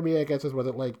for me, I guess this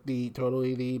wasn't, like,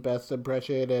 totally the best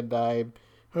impression, and I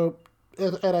hope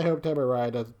Tamara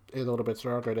Ryan is a little bit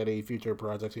stronger in any future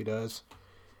projects he does.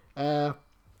 And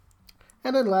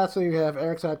then lastly, you have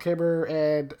Eric Kimmer,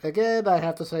 and again, I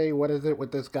have to say, what is it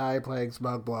with this guy playing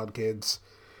smug blonde kids?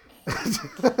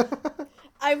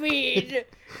 I mean,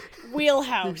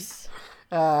 wheelhouse.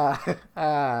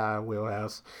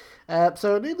 Wheelhouse.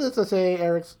 So needless to say,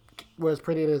 Eric was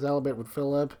pretty in his element with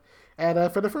Philip.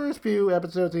 And for the first few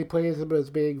episodes, he plays him as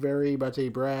being very much a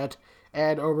brat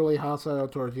and overly hostile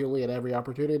towards Yuli at every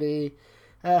opportunity.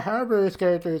 However, his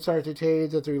character starts to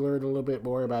change as we learn a little bit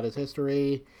more about his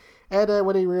history. And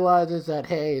when he realizes that,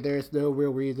 hey, there's no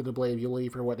real reason to blame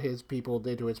Yuli for what his people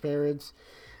did to his parents,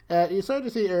 you start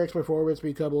to see Eric's performance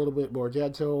become a little bit more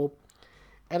gentle.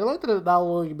 And I like that it not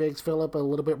only makes Philip a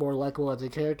little bit more likable as a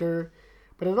character,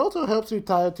 but it also helps you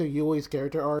tie it to Yuli's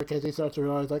character arc as he starts to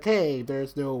realize, like, hey,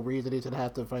 there's no reason he should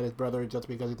have to fight his brother just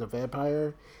because he's a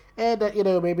vampire. And that,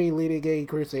 maybe leading a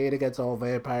crusade against all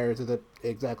vampires isn't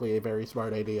exactly a very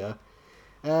smart idea.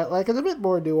 It's a bit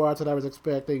more nuanced than I was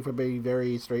expecting from a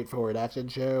very straightforward action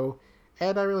show,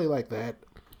 and I really like that.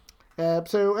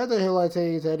 So, as a hill, I'd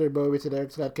say Xander Bovis and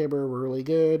Eric Scott Kimber were really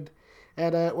good,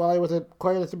 and while I wasn't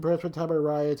quite as impressed with Tamer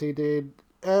Ryan as he did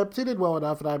well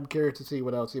enough, and I'm curious to see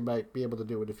what else he might be able to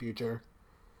do in the future.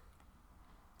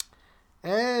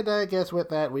 And I guess with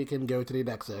that, we can go to the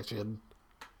next section.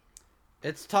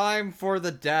 It's time for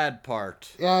the dad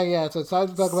part. Yeah, so it's time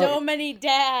to talk about... So many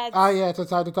dads! Yeah, so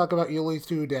it's time to talk about Yuli's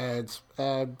two dads.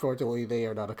 Unfortunately, they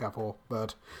are not a couple,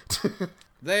 but...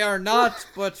 They are not,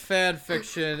 but fan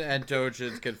fiction, and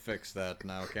Dojins can fix that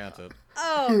now, can't it?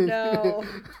 Oh, no.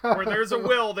 Where there's a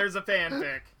will, there's a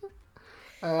fanfic.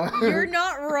 You're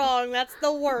not wrong. That's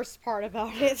the worst part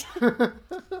about it.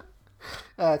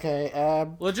 Okay,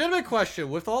 Legitimate question.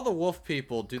 With all the wolf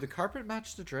people, do the carpet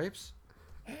match the drapes?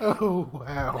 Oh,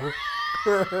 wow.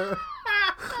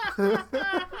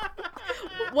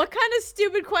 What kind of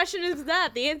stupid question is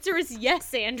that? The answer is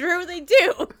yes, Andrew. They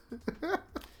do.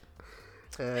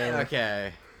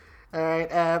 Okay.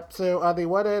 Alright, so on the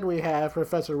one end we have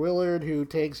Professor Willard, who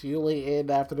takes Yuli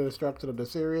in after the destruction of the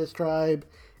Sirius tribe,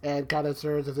 and kind of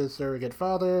serves as his surrogate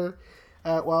father.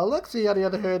 While Alexei, on the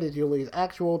other hand, is Yuli's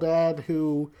actual dad,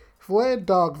 who fled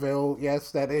Dogville.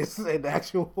 Yes, that is the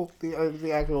actual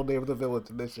name of the village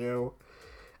in this show.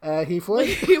 He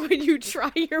fled... When you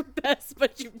try your best,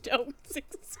 but you don't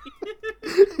succeed.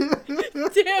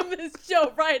 Damn this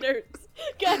show writers.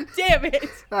 God damn it.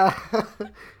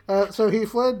 So he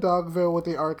fled Dogville with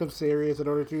the Ark of Sirius in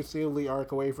order to seal the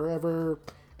Ark away forever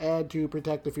and to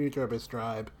protect the future of his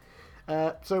tribe.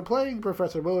 So playing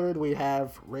Professor Willard, we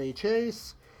have Ray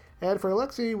Chase, and for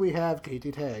Alexei, we have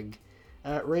Katie Tang.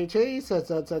 Ray Chase has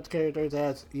done such characters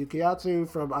as Yukiatsu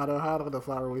from Anohana, The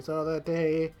Flower We Saw That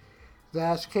Day,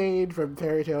 Zash Kane from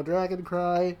Fairy Tail Dragon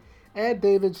Cry, and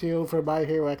David Shield from My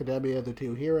Hero Academia, The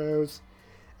Two Heroes.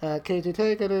 Katie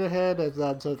Tang, on the other hand, has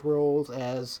done such roles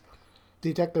as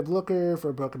Detective Looker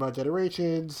from Pokemon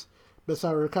Generations,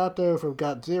 Masaru Kato from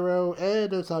Got Zero,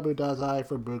 and Osamu Dazai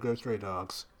from Bungo Stray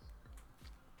Dogs.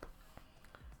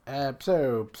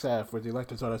 So, Seth, would you like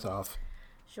to start us off?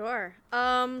 Sure.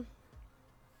 I'll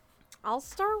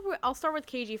start with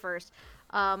KG first.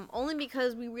 Only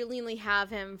because we really only have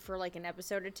him for like an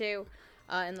episode or two,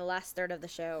 in the last third of the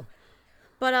show.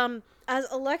 But as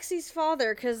Alexei's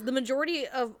father, because the majority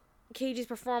of KG's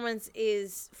performance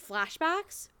is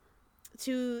flashbacks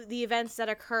to the events that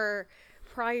occur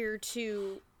prior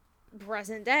to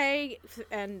present day,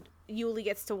 and Yuli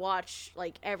gets to watch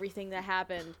like everything that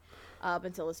happened up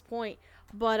until this point.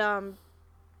 But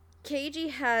KG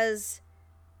has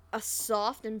a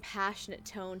soft and passionate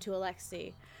tone to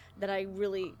Alexei that I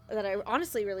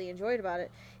honestly really enjoyed about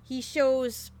it. He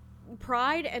shows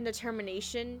pride and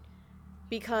determination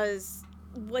because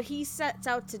what he sets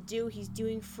out to do, he's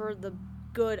doing for the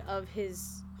good of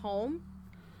his home,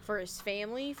 for his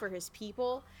family, for his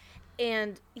people,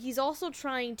 and he's also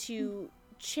trying to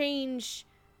change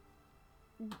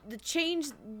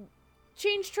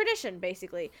tradition,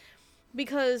 basically,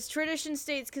 because tradition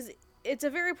states, because it's a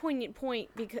very poignant point,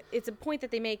 because it's a point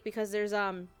that they make, because there's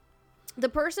the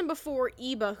person before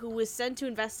Iba who was sent to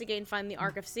investigate and find the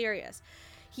Ark of Sirius.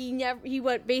 He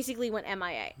went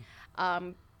MIA.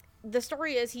 The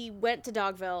story is he went to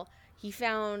Dogville, he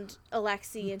found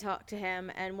Alexei and talked to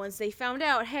him, and once they found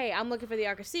out, hey, I'm looking for the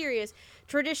Ark of Sirius,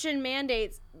 tradition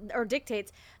mandates or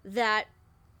dictates that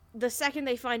the second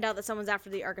they find out that someone's after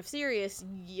the Ark of Sirius,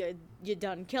 you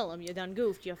done kill him, you done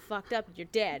goofed, you fucked up, you're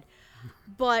dead.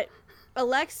 But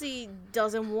Alexei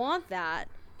doesn't want that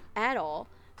at all.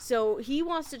 So he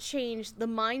wants to change the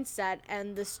mindset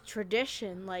and this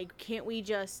tradition. Like, can't we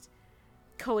just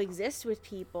coexist with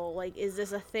people? Like, is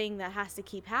this a thing that has to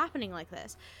keep happening like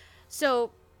this?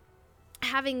 So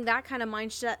having that kind of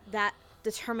mindset, that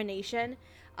determination,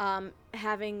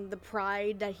 having the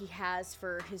pride that he has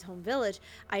for his home village,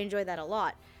 I enjoy that a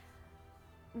lot.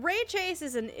 Ray Chase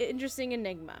is an interesting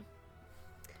enigma.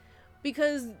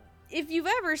 Because if you've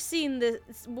ever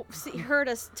heard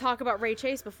us talk about Ray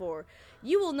Chase before,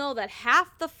 you will know that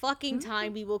half the fucking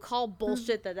time we will call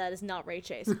bullshit that is not Ray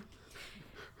Chase.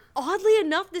 Oddly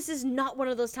enough, this is not one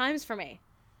of those times for me.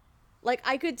 Like,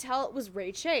 I could tell it was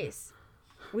Ray Chase,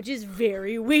 which is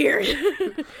very weird.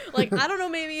 Like, I don't know,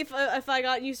 maybe if I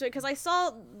got used to it, because I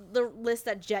saw the list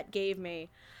that Jet gave me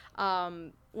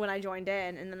when I joined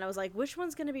in, and then I was like, which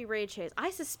one's going to be Ray Chase? I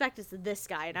suspect it's this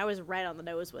guy, and I was right on the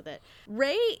nose with it.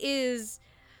 Ray is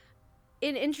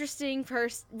an interesting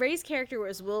person. Ray's character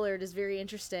as Willard is very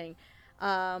interesting,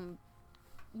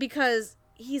 because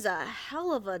he's a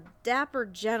hell of a dapper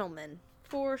gentleman,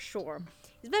 for sure.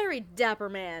 He's a very dapper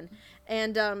man,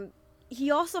 and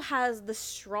he also has the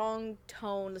strong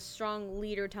tone, the strong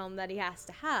leader tone that he has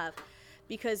to have,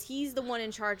 because he's the one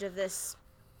in charge of this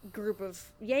group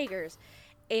of Jaegers,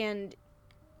 and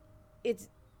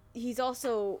he's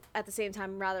also at the same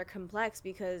time rather complex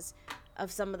because of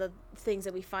some of the things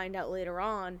that we find out later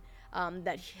on,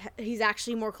 that he's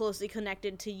actually more closely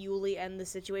connected to Yuli and the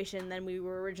situation than we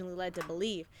were originally led to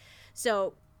believe.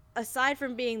 So, aside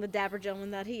from being the dapper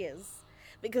gentleman that he is,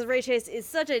 because Ray Chase is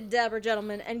such a dapper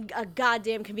gentleman and a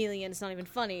goddamn chameleon, it's not even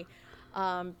funny,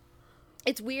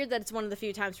 it's weird that it's one of the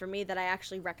few times for me that I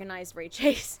actually recognize Ray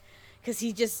Chase, because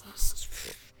he just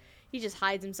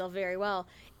hides himself very well.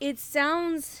 It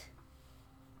sounds...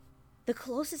 The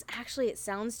closest actually it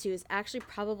sounds to is actually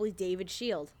probably David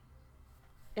Shield.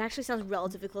 It actually sounds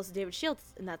relatively close to David Shield,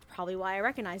 and that's probably why I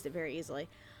recognized it very easily.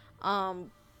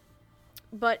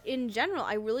 But in general,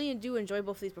 I really do enjoy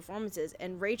both of these performances,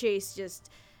 and Ray Chase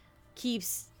just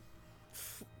keeps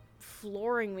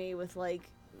flooring me with, like,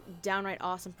 downright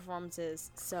awesome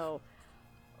performances. So,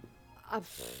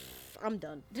 I'm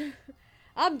done.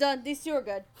 I'm done. These two are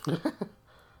good.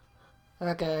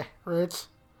 Okay, Roots.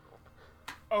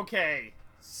 Okay,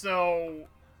 so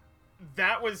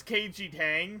that was KG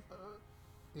Tang.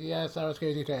 Yes, that was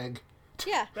Crazy Tag.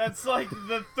 Yeah. That's like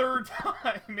the third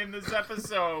time in this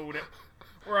episode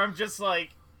where I'm just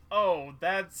like, oh,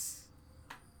 that's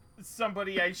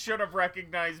somebody I should have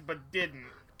recognized but didn't.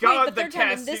 God, Wait, the third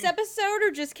time in this episode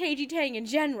or just KG Tang in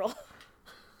general?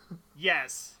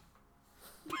 Yes.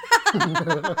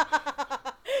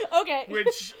 Okay.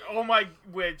 Which,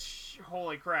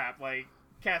 holy crap, like,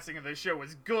 casting of the show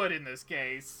was good in this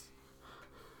case.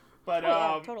 But,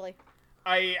 yeah, totally.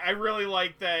 I really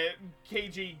like that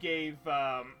KG gave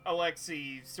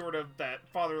Alexei sort of that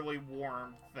fatherly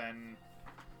warmth, and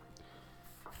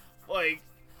like,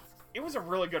 it was a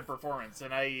really good performance,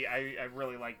 and I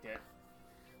really liked it.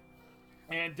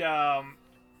 And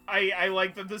I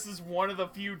like that this is one of the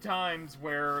few times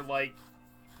where, like,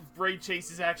 Ray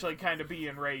Chase is actually kind of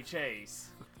being Ray Chase.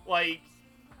 Like,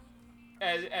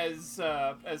 as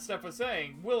Steph was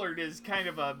saying, Willard is kind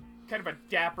of a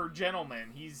dapper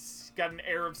gentleman. He's got an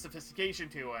air of sophistication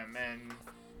to him, and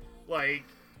like,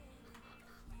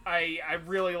 I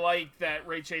really like that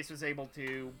Ray Chase was able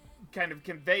to kind of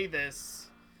convey this,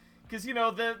 because, you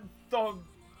know, the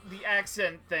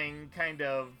accent thing kind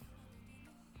of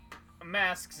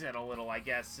masks it a little, I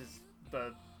guess, is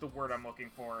the word I'm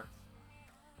looking for.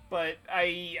 But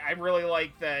I really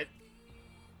like that,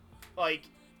 like,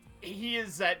 he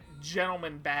is that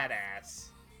gentleman badass.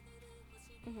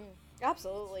 Mm-hmm.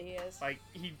 Absolutely, he is. Like,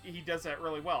 he does that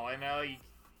really well, and I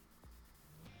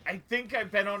think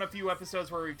I've been on a few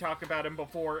episodes where we've talked about him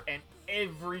before, and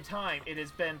every time it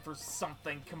has been for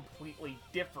something completely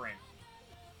different.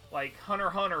 Like, Hunter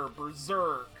x Hunter,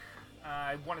 Berserk,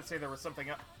 I want to say there was something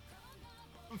else.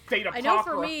 Fate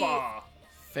Apocrypha.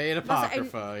 Fate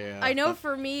Apocrypha, yeah. I know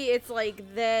for me, it's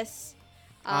like this.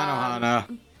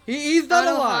 Anohana. He's done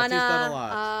a lot. He's done a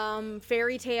lot.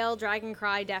 Fairy Tail, Dragon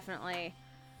Cry, definitely.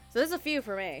 So there's a few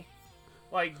for me.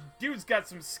 Like, dude's got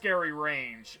some scary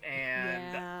range,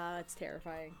 and yeah, it's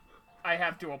terrifying. I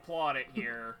have to applaud it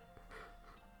here.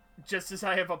 Just as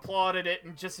I have applauded it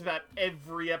in just about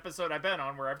every episode I've been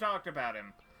on where I've talked about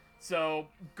him. So,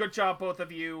 good job, both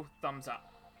of you. Thumbs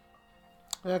up.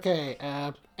 Okay,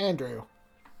 Andrew.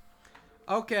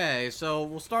 Okay, so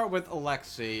we'll start with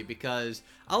Alexei, because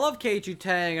I love KG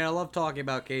Tang, and I love talking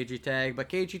about KG Tang, but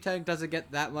KG Tang doesn't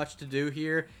get that much to do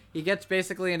here. He gets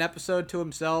basically an episode to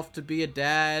himself to be a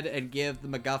dad and give the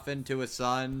MacGuffin to his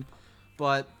son,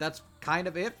 but that's kind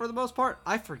of it for the most part.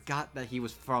 I forgot that he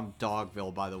was from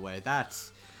Dogville, by the way.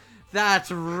 That's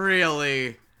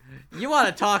really... You want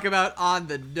to talk about on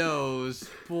the nose.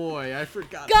 Boy, I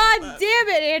forgot God about that. damn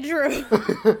it, Andrew!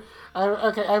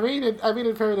 Okay, I mean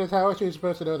in fairness, how are you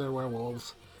supposed to know they're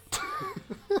werewolves? I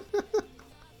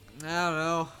don't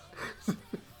know.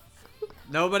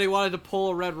 Nobody wanted to pull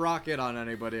a red rocket on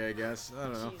anybody, I guess. I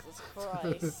don't know. Jesus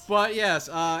Christ. But yes,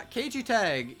 KG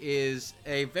Tag is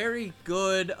a very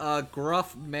good,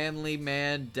 gruff, manly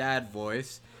man dad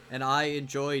voice, and I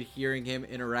enjoyed hearing him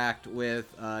interact with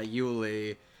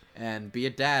Yuli and be a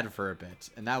dad for a bit,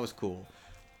 and that was cool.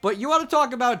 But you want to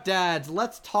talk about dads,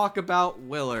 let's talk about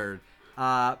Willard,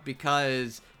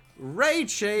 because Ray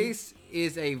Chase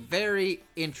is a very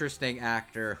interesting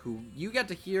actor who you get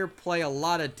to hear play a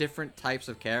lot of different types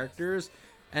of characters.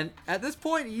 And at this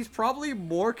point, he's probably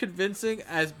more convincing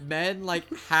as men like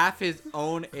half his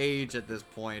own age at this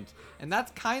point. And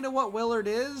that's kind of what Willard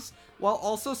is, while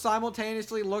also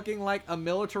simultaneously looking like a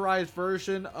militarized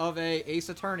version of a Ace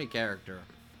Attorney character.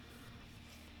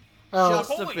 Oh.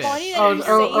 Just a Holy bit. Funny that Oh, you oh,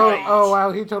 say oh, that. oh,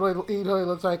 wow, he totally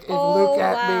looks like if Oh, Luke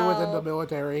Atme was in wow. the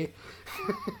military.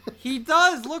 He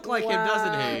does look like him,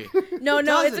 doesn't he? No, it's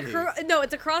Doesn't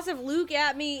it's a cross of Luke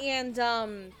Atme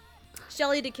and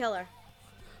Shelley the Killer.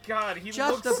 God, he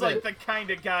Just looks a like bit. the kind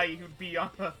of guy who'd be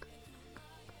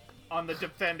on the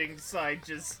defending side,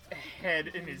 just head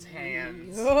in his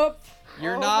hands. Yup.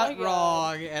 You're Oh not my God.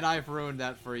 wrong, and I've ruined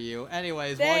that for you.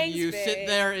 Anyways, while Thanks, you sit babe.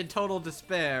 there in total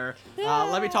despair,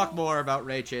 let me talk more about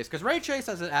Ray Chase. Because Ray Chase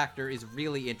as an actor is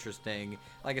really interesting.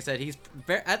 Like I said,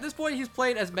 at this point he's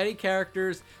played as many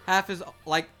characters that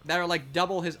are like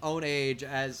double his own age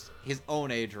as his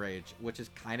own age range, which is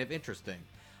kind of interesting.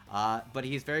 But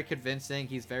he's very convincing.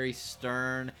 He's very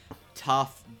stern,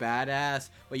 tough, badass.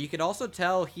 But you can also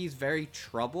tell he's very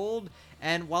troubled.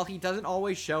 And while he doesn't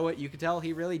always show it, you can tell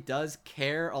he really does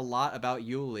care a lot about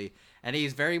Yuli. And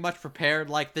he's very much prepared.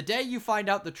 Like, the day you find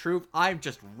out the truth, I'm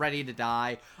just ready to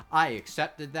die. I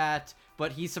accepted that.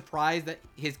 But he's surprised that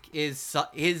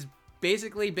his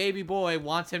basically baby boy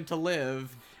wants him to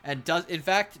live. And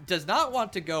does not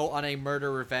want to go on a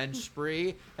murder revenge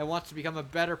spree. And wants to become a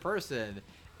better person.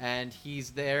 And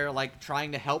he's there, like,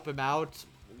 trying to help him out,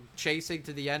 chasing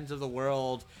to the ends of the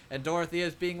world, and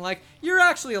Dorothea's being like, you're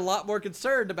actually a lot more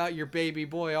concerned about your baby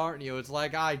boy, aren't you? It's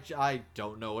like, I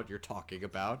don't know what you're talking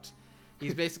about.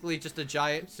 He's basically just a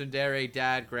giant tsundere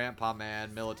dad, grandpa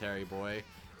man, military boy,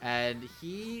 and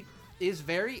he is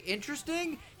very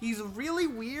interesting. He's really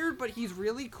weird, but he's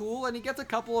really cool, and he gets a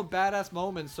couple of badass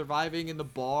moments surviving in the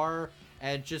bar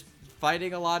and just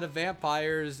fighting a lot of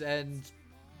vampires and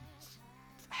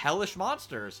hellish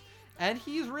monsters. And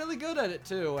he's really good at it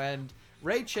too. And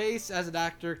Ray Chase as an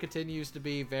actor continues to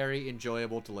be very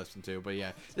enjoyable to listen to. But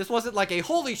yeah, this wasn't like a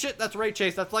holy shit, that's Ray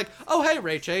Chase. That's like, oh hey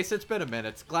Ray Chase, it's been a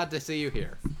minute. Glad to see you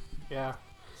here. Yeah.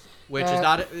 Which is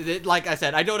not, like I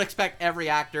said, I don't expect every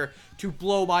actor to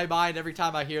blow my mind every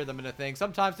time I hear them in a thing.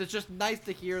 Sometimes it's just nice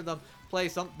to hear them play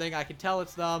something. I can tell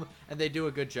it's them, and they do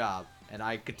a good job. And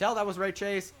I could tell that was Ray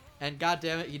Chase, and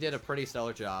goddammit, he did a pretty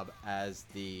stellar job as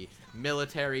the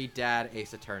military dad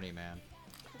Ace Attorney man.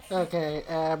 Okay,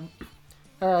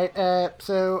 alright,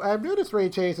 so I've noticed Ray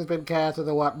Chase has been cast as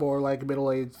a lot more, like,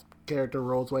 middle-aged character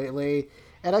roles lately,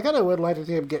 and I kind of would like to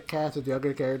see him get cast as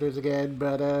younger characters again,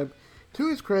 but, to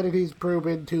his credit, he's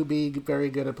proven to be very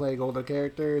good at playing older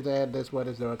characters, and this one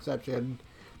is no exception.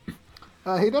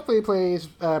 He definitely plays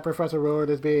Professor Willard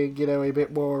as being, a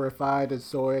bit more refined and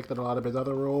stoic than a lot of his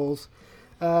other roles.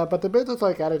 But the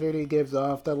business-like attitude he gives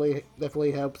off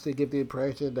definitely helps to give the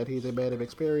impression that he's a man of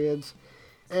experience,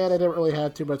 and I didn't really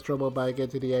have too much trouble buying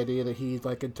into the idea that he's,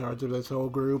 in charge of this whole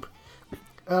group.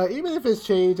 Even if his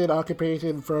change in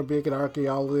occupation from being an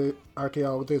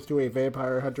archaeologist to a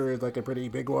vampire hunter is, a pretty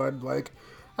big one,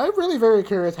 I'm really very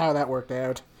curious how that worked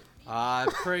out.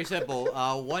 Pretty simple.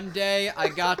 One day I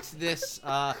got this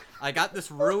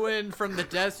ruin from the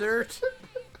desert,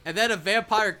 and then a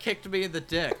vampire kicked me in the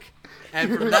dick.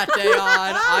 And from that day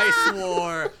on, I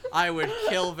swore I would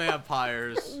kill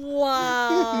vampires.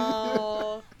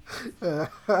 Wow.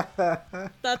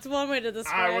 That's one way to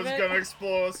describe I was it. gonna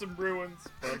explore some ruins,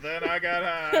 but then I got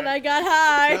high. And I got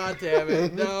high. God damn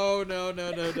it. No. You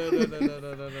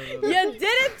did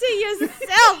it to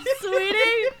yourself,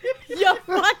 sweetie. You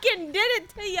fucking did it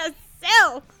to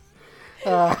yourself.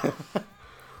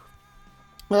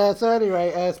 So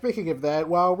anyway, speaking of that,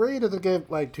 while Ray doesn't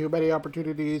get, too many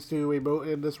opportunities to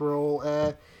emote in this role,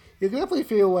 you can definitely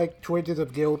feel, twinges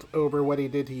of guilt over what he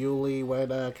did to Yuli when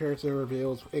Kirsten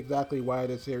reveals exactly why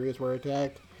the Sirius were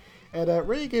attacked. And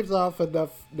Ray gives off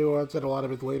enough nuance in a lot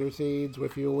of his later scenes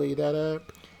with Yuli that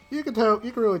you can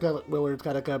really tell that Willard's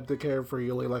kind of come to care for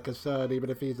Yuli like a son, even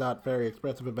if he's not very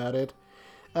expressive about it.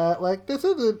 This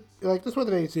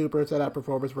wasn't a super set-out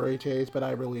performance for Ray Chase, but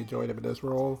I really enjoyed him in this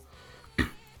role.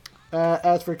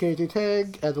 As for KG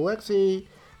Tang, as Alexei,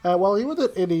 while he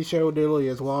wasn't in the show nearly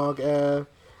as long,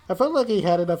 I felt like he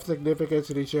had enough significance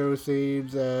in the show's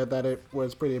themes that it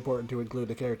was pretty important to include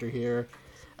the character here.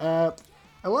 A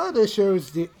lot of this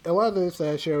show's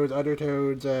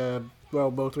undertones,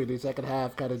 mostly the second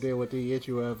half, kind of deal with the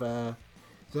issue of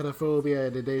xenophobia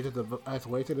and the dangers of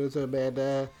isolationism,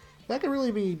 and that can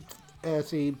really be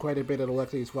seen quite a bit in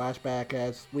Alexi's flashback,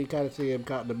 as we kind of see him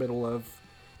caught in the middle of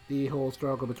the whole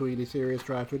struggle between the serious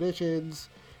tribe traditions,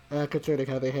 concerning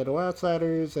how they handle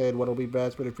outsiders and what will be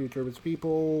best for the future of his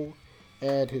people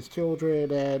and his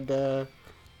children, and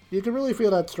you can really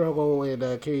feel that struggle in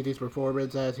Casey's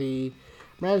performance as he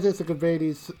manages to convey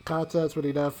these concepts with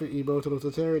enough emotional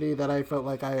sincerity that I felt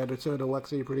like I understood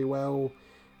Alexi pretty well,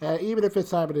 even if his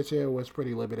time in the show was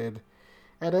pretty limited.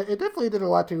 And it definitely did a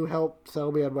lot to help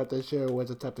sell me on what this show was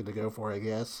attempting to go for, I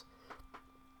guess.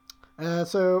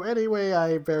 So anyway,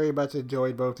 I very much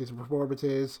enjoyed both these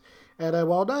performances, and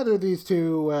while neither of these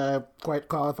two quite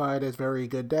qualified as very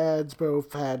good dads,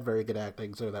 both had very good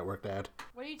acting, so that worked out.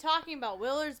 What are you talking about?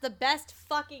 Willard's the best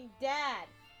fucking dad.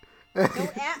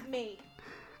 Don't at me.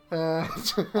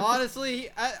 Honestly,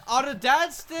 on a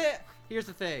dad here's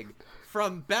the thing.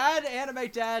 From bad anime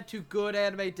dad to good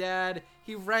anime dad,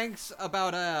 he ranks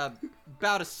about a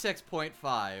 6.5.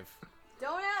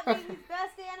 Don't at me. He's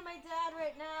best anime dad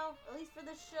right now, at least for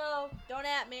this show. Don't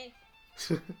at me.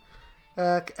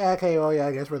 Okay, well, yeah,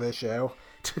 I guess for this show.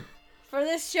 For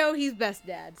this show, he's best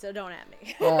dad, so don't at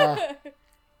me.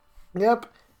 Yep.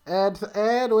 And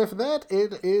with that,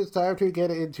 it is time to get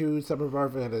into some of our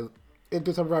villains.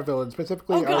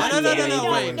 Specifically, Oh, God,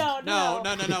 No,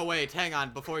 wait. No, wait, hang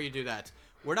on, before you do that.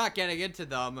 We're not getting into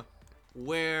them.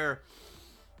 We're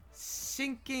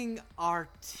sinking our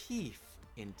teeth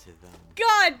into them.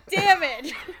 God damn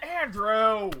it!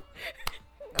 Andrew!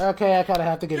 Okay, I kind of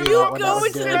have to give you You that one. go That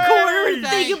was into good. the corner and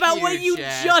Thank think about you, what you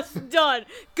Chet. just done.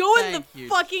 Go in Thank the you.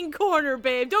 fucking corner,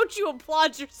 babe. Don't you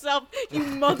applaud yourself, you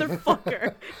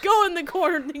motherfucker. Go in the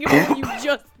corner and think about what you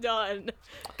just done.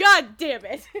 God damn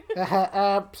it.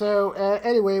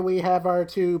 Anyway, we have our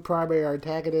two primary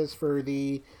antagonists for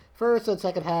the first and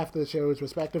second half of the shows,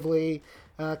 respectively,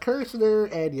 Kirstner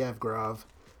and Yevgrov.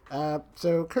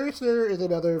 So Kirstner is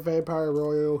another vampire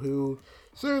royal who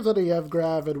serves under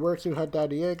Yevgrov and works to hunt down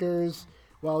the Jaegers,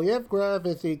 while Yevgrov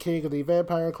is the king of the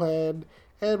vampire clan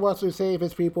and wants to save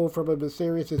his people from a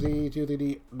mysterious disease using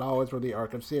the knowledge from the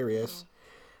Ark of Sirius.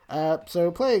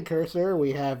 So playing Kirstner,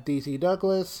 we have DC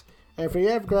Douglas, and for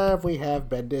Yevgrov, we have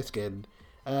Ben Diskin.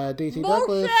 DC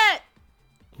Douglas...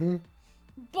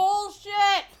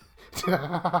 Bullshit!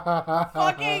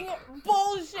 Fucking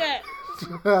bullshit!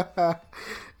 God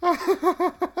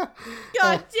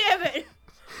damn it!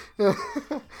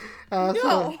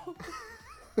 No!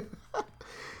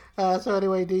 So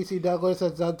anyway, DC Douglas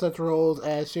has done such roles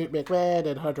as Shoot McMahon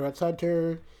and Hunter x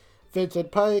Hunter,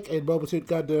 Vincent Pike in Mobile Suit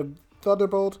Gundam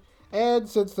Thunderbolt, and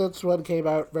since this one came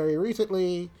out very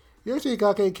recently,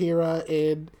 Yoshikage Kira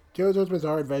in JoJo's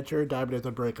Bizarre Adventure Diamond is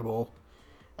Unbreakable.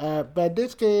 Ben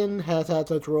Diskin has had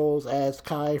such roles as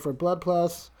Kai from Blood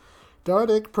Plus,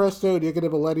 Darnik, Presto, Yuga de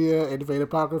Millennia, and Fate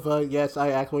Apocrypha. Yes, I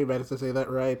actually managed to say that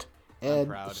right. And, I'm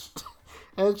proud.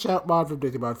 And Shoutmon from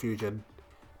Digimon Fusion.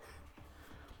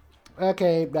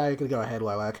 Okay, now you can go ahead,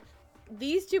 Lilac.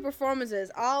 These two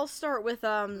performances, I'll start with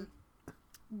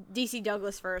DC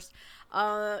Douglas first,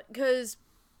 because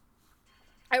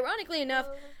ironically enough,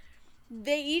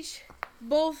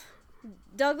 both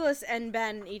Douglas and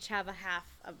Ben each have a half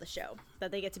of the show that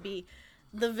they get to be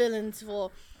the villains for.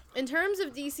 In terms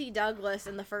of DC Douglas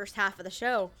in the first half of the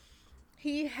show,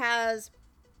 he has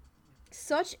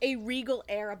such a regal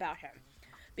air about him,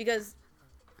 because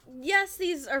yes,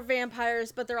 these are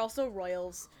vampires, but they're also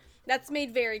royals. That's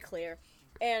made very clear.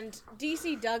 And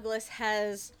DC Douglas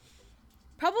has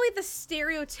probably the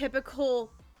stereotypical,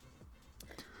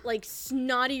 like,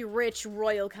 snotty, rich,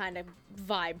 royal kind of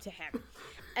vibe to him.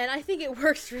 And I think it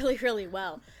works really, really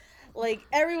well. Like,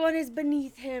 everyone is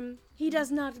beneath him. He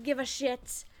does not give a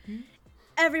shit.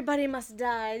 Everybody must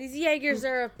die. These Jaegers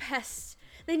are a pest.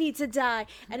 They need to die.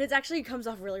 And it actually comes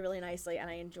off really, really nicely, and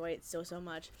I enjoy it so, so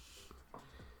much.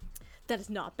 That is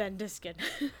not Ben Diskin.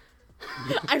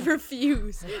 I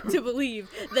refuse to believe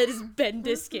that is Ben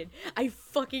Diskin. I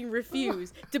fucking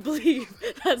refuse to believe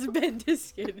that's Ben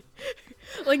Diskin.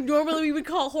 Like, normally we would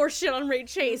call horse shit on Ray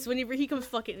Chase whenever he comes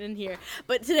fucking in here.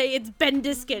 But today it's Ben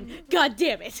Diskin. God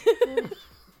damn it.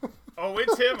 Oh,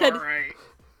 it's him, alright.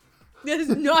 That is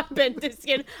not Ben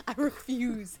Diskin. I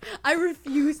refuse. I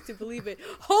refuse to believe it.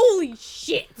 Holy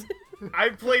shit.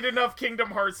 I've played enough Kingdom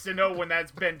Hearts to know when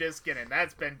that's Ben Diskin, and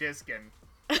that's Ben Diskin.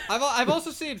 I've also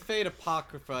seen Fate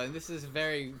Apocrypha, and this is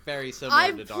very, very similar to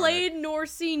I've Darnik. played nor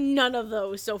seen none of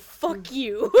those, so fuck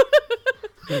you.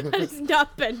 That is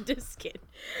not Ben Diskin.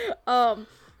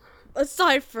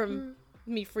 Aside from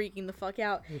me freaking the fuck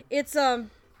out, it's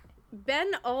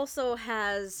Ben also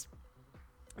has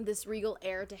this regal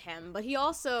air to him, but he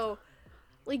also,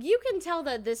 like, you can tell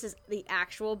that this is the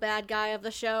actual bad guy of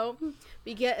the show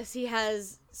because he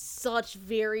has such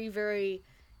very, very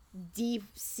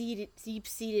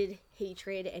deep-seated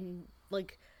hatred and,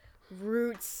 like,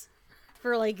 roots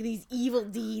for, like, these evil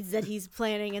deeds that he's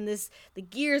planning, and the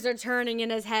gears are turning in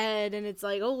his head, and it's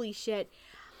like, holy shit.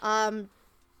 And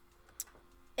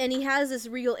he has this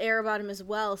real air about him as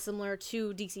well, similar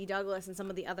to DC Douglas and some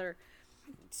of the other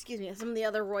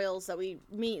royals that we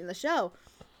meet in the show.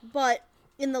 But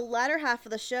in the latter half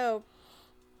of the show,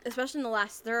 especially in the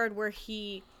last third, where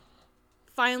he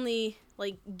finally,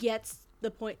 like, gets to the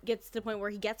point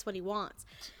where he gets what he wants,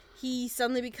 he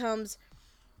suddenly becomes,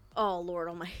 oh Lord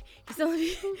almighty,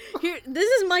 here,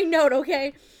 this is my note,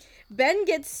 okay? Ben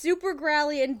gets super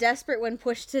growly and desperate when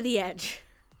pushed to the edge.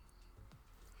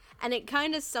 And it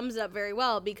kind of sums it up very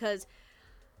well because,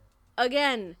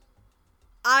 again,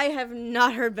 I have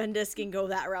not heard Ben Diskin go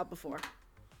that route before.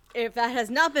 If that has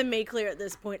not been made clear at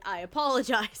this point, I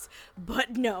apologize.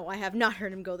 But no, I have not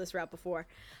heard him go this route before.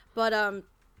 But,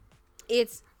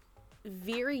 it's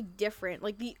very different.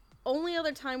 Like, the only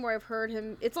other time where I've heard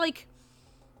him, it's like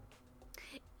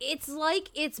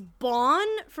it's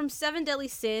Bond from Seven Deadly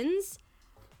Sins,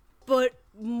 but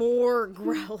more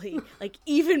growly. Like,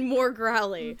 even more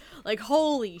growly. Like,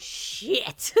 holy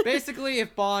shit. Basically,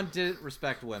 if Bond didn't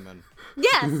respect women.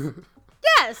 Yes.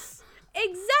 Yes.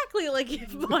 Exactly like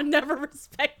if Bond never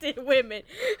respected women.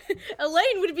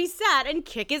 Elaine would be sad and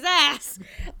kick his ass.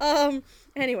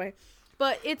 Anyway.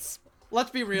 But it's... Let's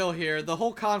be real here. The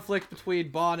whole conflict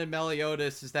between Bond and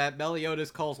Meliodas is that Meliodas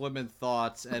calls women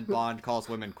thoughts and Bond calls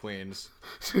women queens.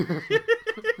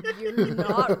 You're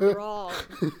not wrong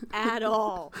at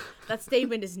all. That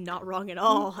statement is not wrong at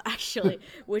all, actually,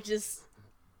 which is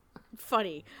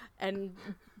funny and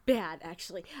bad,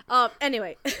 actually.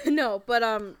 Anyway, no, but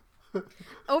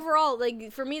overall,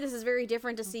 like, for me, this is very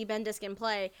different to see Ben Diskin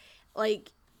play.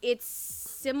 Like, it's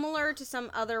similar to some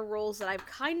other roles that I've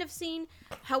kind of seen.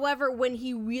 However, when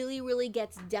he really, really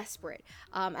gets desperate,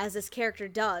 as this character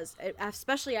does,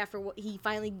 especially after what he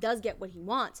finally does get what he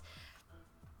wants,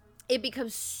 it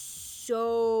becomes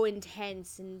so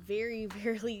intense and very,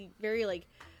 very, very, like,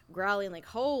 growly and like,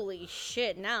 holy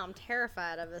shit, now I'm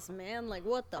terrified of this man. Like,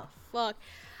 what the fuck?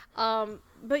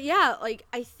 But yeah, like,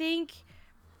 I think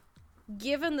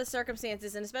given the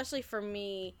circumstances, and especially for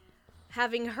me,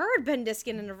 having heard Ben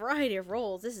Diskin in a variety of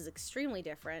roles, this is extremely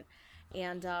different.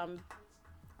 And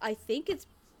I think it's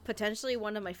potentially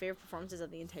one of my favorite performances of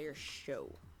the entire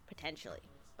show. Potentially.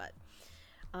 But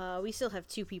we still have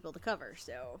two people to cover,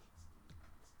 so...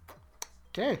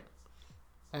 Okay.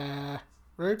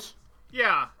 Roots?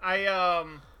 Yeah, I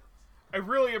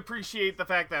really appreciate the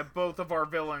fact that both of our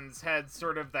villains had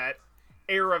sort of that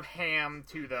air of ham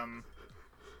to them.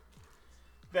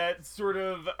 That sort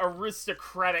of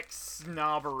aristocratic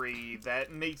snobbery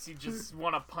that makes you just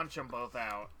want to punch them both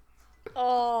out.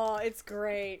 Oh, it's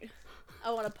great.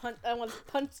 I want to punch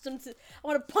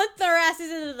their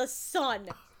asses into the sun.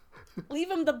 Leave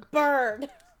them to burn.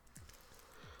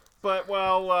 But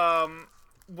while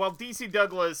DC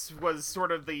Douglas was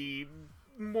sort of the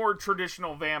more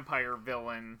traditional vampire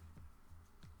villain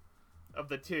of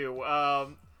the two,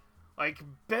 like,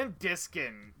 Ben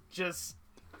Diskin just...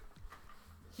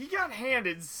 He got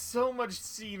handed so much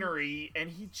scenery, and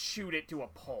he chewed it to a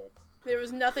pulp. There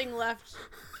was nothing left.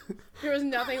 There was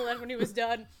nothing left when he was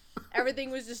done.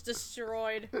 Everything was just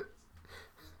destroyed.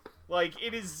 Like,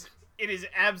 it is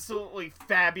absolutely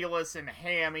fabulous and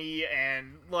hammy,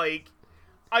 and, like,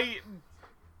 I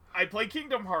play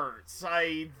Kingdom Hearts.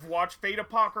 I watch Fate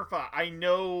Apocrypha. I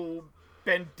know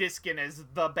Ben Diskin as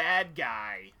the bad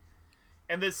guy.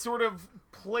 And this sort of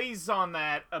plays on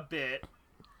that a bit.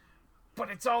 But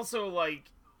it's also,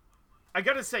 like, I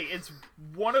gotta say, it's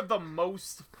one of the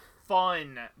most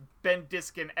fun Ben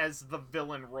Diskin as the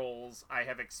villain roles I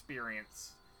have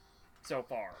experienced so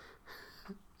far.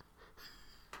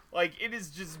 Like, it is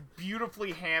just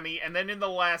beautifully hammy, and then in the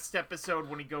last episode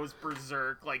when he goes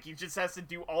berserk, like, he just has to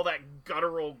do all that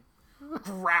guttural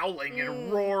growling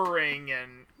and roaring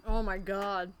and... Oh my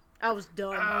god. I was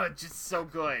done. Just so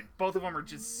good. Both of them are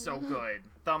just so good.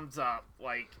 Thumbs up.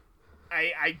 Like...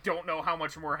 I don't know how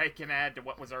much more I can add to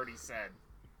what was already said.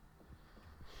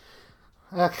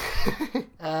 Okay.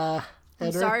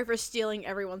 I'm sorry for stealing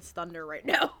everyone's thunder right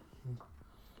now.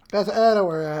 I don't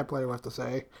worry, I have plenty left to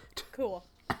say. Cool.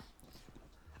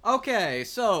 Okay,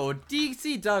 so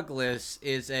DC Douglas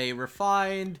is a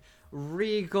refined,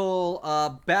 regal,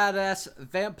 badass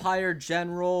vampire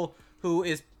general who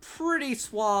is pretty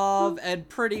suave and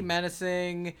pretty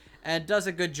menacing and does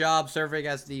a good job serving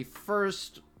as the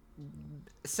first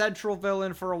central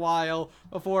villain for a while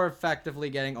before effectively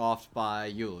getting offed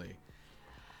by Yuli.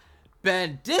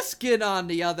 Ben Diskin, on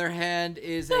the other hand,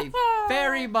 is a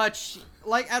very much,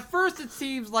 like, at first it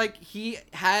seems like he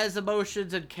has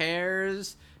emotions and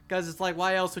cares, because it's like,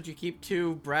 why else would you keep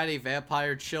two bratty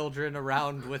vampire children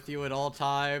around with you at all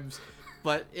times?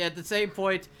 But at the same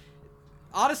point,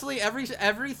 honestly,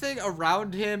 everything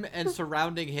around him and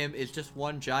surrounding him is just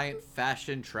one giant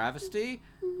fashion travesty,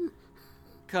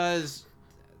 because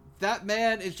that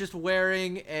man is just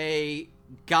wearing a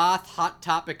goth Hot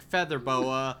Topic feather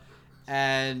boa,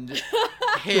 and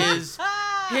his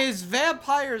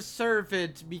vampire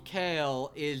servant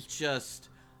Mikhail is just,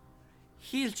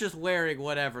 he's just wearing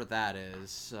whatever that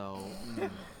is. So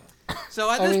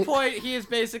at this point, he is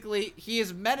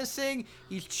menacing,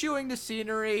 he's chewing the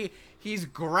scenery, he's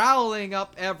growling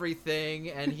up everything,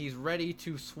 and he's ready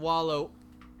to swallow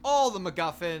all the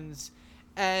MacGuffins,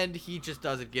 and he just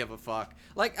doesn't give a fuck.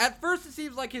 Like, at first it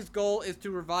seems like his goal is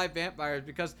to revive vampires,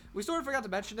 because we sort of forgot to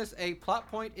mention this, a plot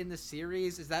point in the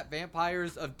series is that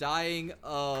vampires are dying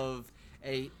of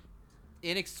a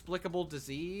inexplicable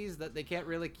disease that they can't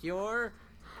really cure,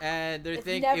 and they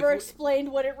think never explained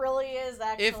what it really is,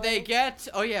 actually. If they get,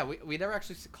 oh yeah, we never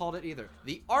actually called it either.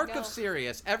 The Ark of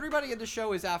Sirius. Everybody in the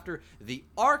show is after the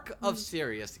Ark of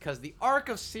Sirius, because the Ark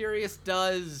of Sirius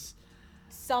does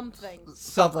something.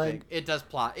 It does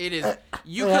plot. It is.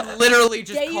 You could literally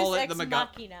just call it the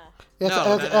MacGuffin. No. It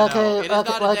is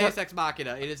not a Deus Ex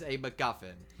Machina. It is a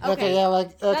MacGuffin.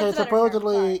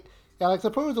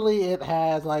 Supposedly it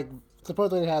has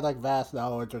vast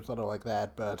knowledge or something like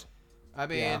that, but I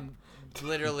mean,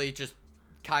 literally just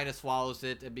kind of swallows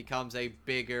it and becomes a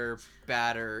bigger,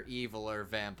 badder, eviler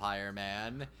vampire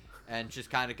man, and just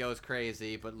kind of goes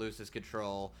crazy but loses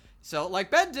control. So, like,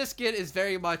 Ben Diskin is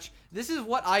very much, this is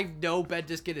what I know Ben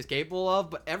Diskin is capable of,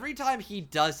 but every time he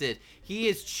does it, he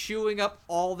is chewing up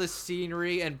all the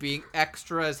scenery and being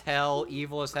extra as hell,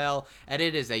 evil as hell, and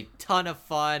it is a ton of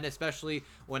fun, especially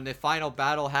when the final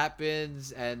battle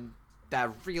happens, and that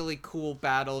really cool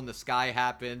battle in the sky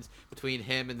happens between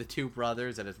him and the two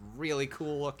brothers, and it's really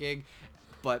cool looking.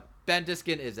 But Ben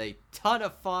Diskin is a ton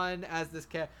of fun as this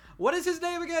cat. What is his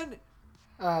name again?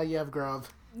 Yevgrov.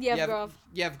 Yevgrov.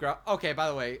 Okay, by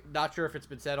the way, not sure if it's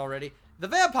been said already. The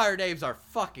vampire names are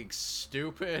fucking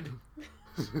stupid.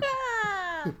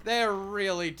 They're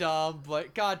really dumb,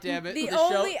 but goddamn it. The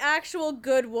only actual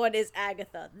good one is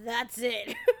Agatha. That's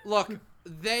it. Look,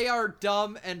 they are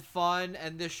dumb and fun,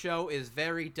 and this show is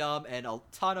very dumb and a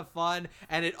ton of fun,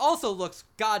 and it also looks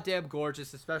goddamn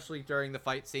gorgeous, especially during the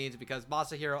fight scenes, because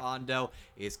Masahiro Ando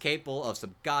is capable of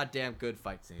some goddamn good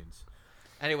fight scenes.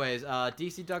 Anyways,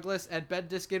 DC Douglas and Ben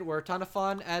Diskin were a ton of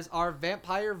fun as our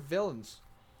vampire villains.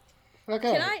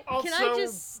 Okay. Can I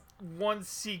just...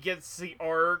 once he gets the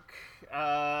arc,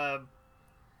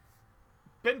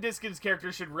 Ben Diskin's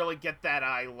character should really get that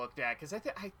eye looked at, because I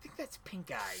think that's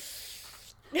pink eye.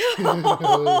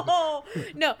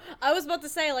 No, I was about to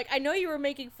say, like, I know you were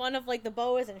making fun of, like, the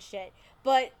boas and shit,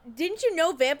 but didn't you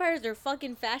know vampires are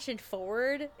fucking fashion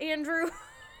forward, Andrew?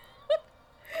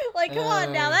 Like, come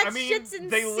on now, that shit's in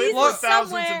they season live for thousands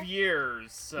somewhere. of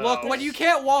years. So. Look, when you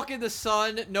can't walk in the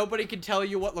sun, nobody can tell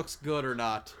you what looks good or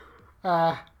not.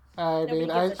 I think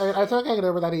I can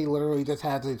remember that he literally just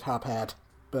has a top hat,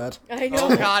 but... I know.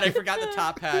 Oh god, I forgot the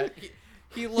top hat.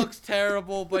 He looks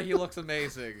terrible, but he looks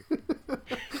amazing.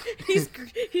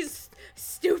 He's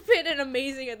stupid and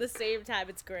amazing at the same time.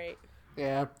 It's great.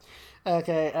 Yeah.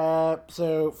 Okay,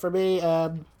 so for me,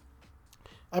 so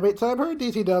I've heard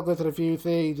DC Douglas in a few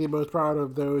things, the most proud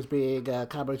of those being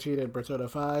Kamoshida in Persona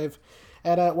 5.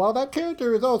 And while that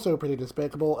character is also pretty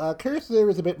despicable, Kirsten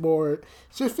is a bit more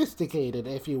sophisticated,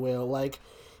 if you will. Like,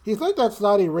 he's like that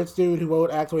snotty rich dude who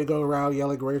won't actually go around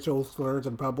yelling racial slurs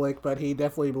in public, but he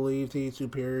definitely believes he's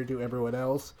superior to everyone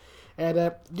else. And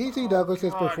DC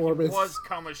Douglas's performance... He was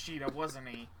Kamoshida, wasn't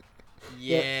he?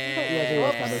 Yeah. He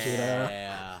was Kamoshida.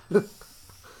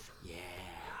 Yeah.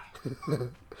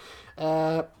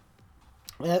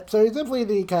 So he's definitely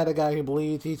the kind of guy who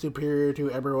believes he's superior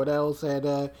to everyone else,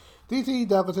 and DC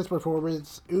Douglas's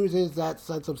performance oozes that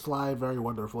sense of slime very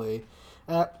wonderfully.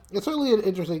 It's certainly an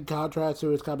interesting contrast to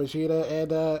his Kamoshida,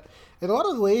 and in a lot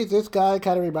of ways, this guy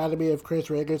kind of reminded me of Chris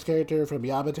Rager's character from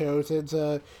Yamato, since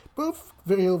both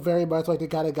feel very much like the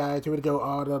kind of guys who would go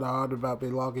on and on about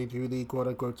belonging to the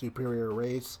quote-unquote superior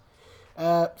race.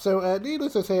 So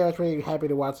needless to say, I was pretty happy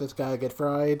to watch this guy get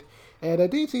fried. And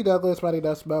DC Douglas finding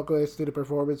enough smugness to the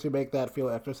performance to make that feel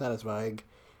extra satisfying.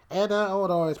 And all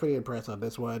in all, I was pretty impressed on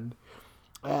this one.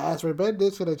 As for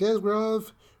Bendis and Jez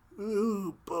Grove,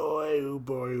 ooh boy, ooh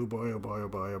boy, ooh boy, ooh boy, ooh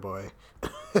boy, ooh boy.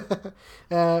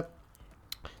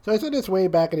 So I said this way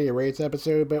back in the Erased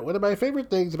episode, but one of my favorite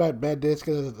things about Bendis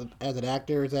as an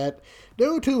actor is that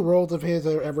no two roles of his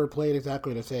are ever played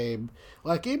exactly the same.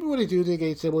 Like, even when he's using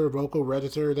a similar vocal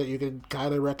register that you can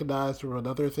kind of recognize from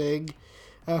another thing,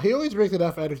 he always brings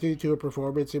enough energy to a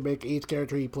performance to make each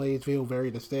character he plays feel very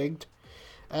distinct.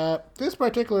 This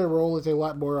particular role is a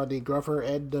lot more on the gruffer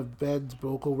end of Ben's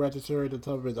vocal register than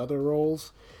some of his other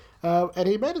roles. And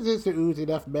he manages to ooze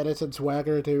enough menace and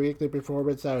swagger to make the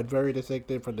performance sound very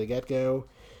distinctive from the get-go.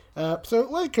 So,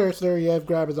 like Kirstner,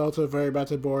 Yevgraf is also very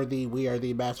much aboard the We Are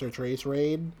the Master Race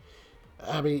train.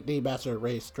 The Master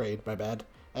Race train, my bad.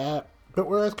 But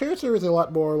whereas Kirstner is a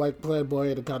lot more, like,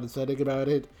 flamboyant and condescending about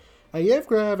it,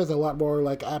 Yevgraf is a lot more,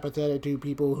 like, apathetic to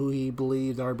people who he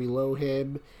believes are below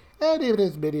him, and even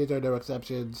his minions are no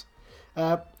exceptions.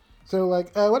 So,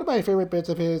 one of my favorite bits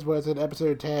of his was in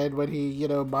episode 10 when he,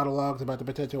 monologues about the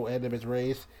potential end of his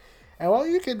race. And while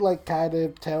you can, kind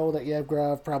of tell that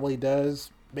Yevgraf probably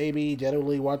does maybe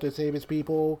generally want to save his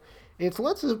people, it's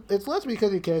less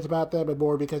because he cares about them and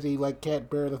more because he, can't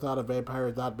bear the thought of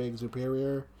vampires not being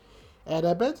superior.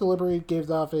 And Ben's delivery gives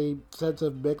off a sense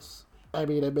of a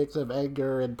mix of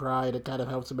anger and pride and kind of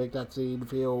helps to make that scene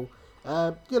feel,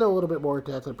 a little bit more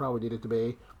intense than probably needed to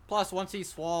be. Plus, once he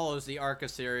swallows the Arc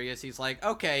of Sirius, he's like,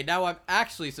 okay, now I'm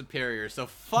actually superior, so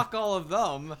fuck all of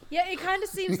them. Yeah, it kind of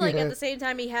seems like at the same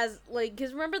time he has,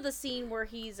 because remember the scene where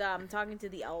he's talking to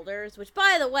the elders, which,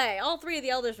 by the way, all three of the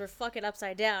elders were fucking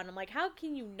upside down. I'm like, how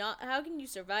can you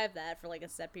survive that for, a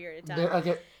set period of time?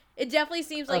 Okay. It definitely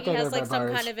seems like it has, some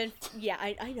vampires. kind of, yeah,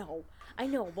 I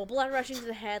know, well, blood rushing to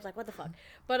the head, what the fuck?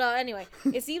 But, anyway,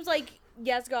 it seems like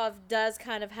Yezgov does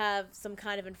kind of have some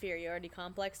kind of inferiority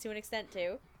complex to an extent,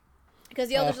 too. Because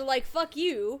the others are like, fuck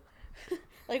you.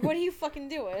 What are you fucking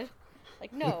doing?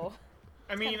 No.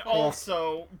 I mean,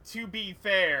 also, to be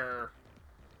fair,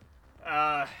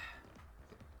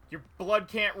 your blood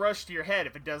can't rush to your head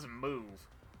if it doesn't move.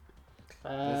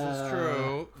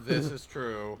 This is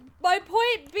true. My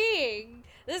point being,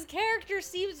 this character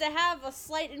seems to have a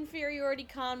slight inferiority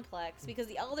complex because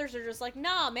the elders are just like,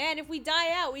 nah, man, if we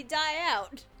die out, we die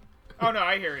out. Oh no,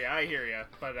 I hear you.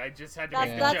 But I just had to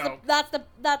make the joke.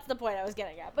 That's the point I was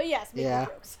getting at. But yes, make the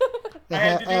jokes. I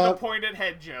had to do the pointed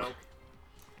head joke.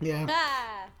 Yeah.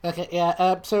 Ah. Okay,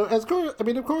 yeah, so of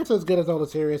course, as good as all the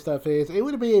serious stuff is, it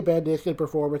would be a Bendis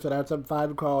performance without some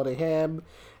fun quality him.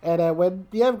 And when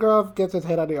Yevgraf gets his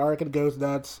head on the arc and goes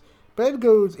nuts, Ben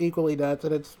goes equally nuts,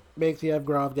 and it makes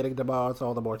Yevgraf getting demolished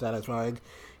all the more satisfying.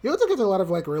 He also gets a lot of,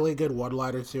 really good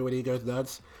one-liners, too, when he goes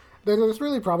nuts. There's this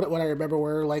really prominent one I remember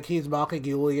where, he's mocking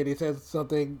Yuli, and he says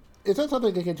something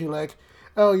akin to,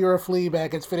 oh, you're a flea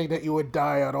bag, it's fitting that you would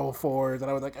die on all fours. And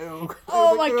I was like, oh.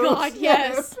 Oh my god,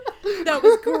 yes. That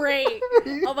was great.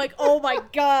 I'm like, oh my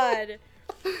god.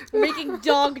 Making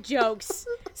dog jokes.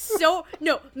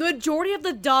 The majority of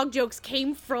the dog jokes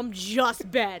came from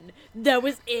just Ben. That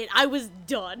was it. I was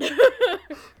done. It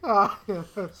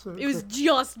was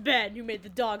just Ben who made the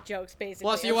dog jokes, basically.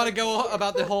 Plus, you want to go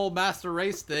about the whole master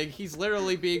race thing, he's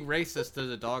literally being racist to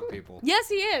the dog people. Yes,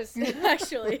 he is,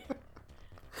 actually.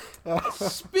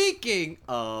 Speaking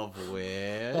of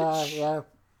which... yeah.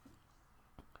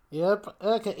 Yep,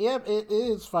 okay, yep, it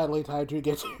is finally time to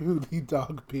get to the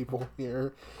dog people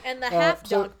here. And the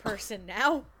half-dog person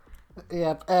now.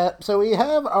 Yep, so we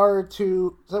have our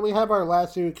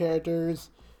last two characters,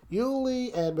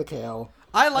 Yuli and Mikhail.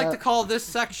 I like to call this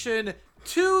section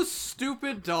Two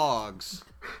Stupid Dogs.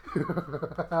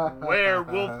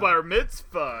 Werewolf bar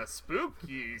mitzvah,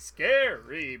 spooky,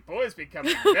 scary, boys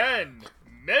becoming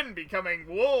men becoming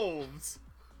wolves.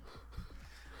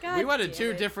 God we went in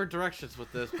two different directions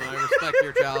with this, but I respect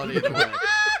neutrality in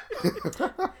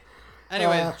a way.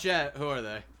 Anyways, Jet, who are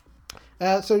they?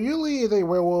 So Yuli is a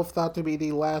werewolf thought to be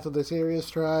the last of the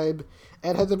Sirius tribe,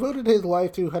 and has devoted his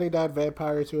life to hunting down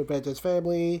vampires to avenge his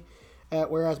family,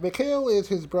 whereas Mikhail is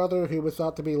his brother who was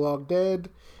thought to be long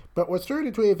dead, but was turned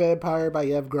into a vampire by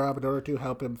Yevgraf in order to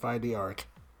help him find the Ark.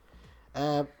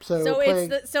 It's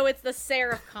the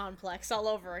Seraph complex all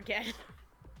over again.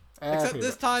 Except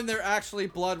this time they're actually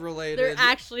blood related. They're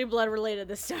actually blood related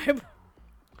this time.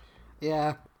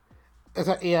 Yeah.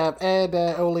 And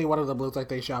only one of them looks like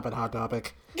they shop at Hot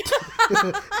Topic.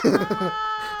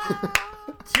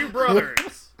 Two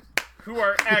brothers who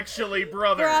are actually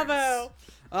brothers. Bravo.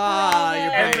 You're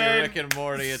And putting then Rick and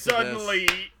Morty into suddenly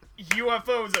this.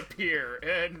 UFOs appear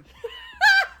and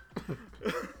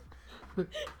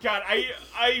God,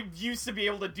 I used to be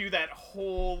able to do that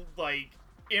whole, like,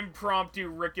 impromptu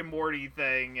Rick and Morty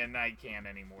thing, and I can't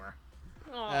anymore.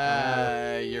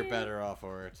 You're better off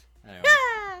for it.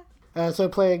 Anyway. So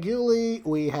playing Yuli,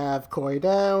 we have Koi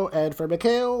Dao, and for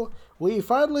Mikhail, we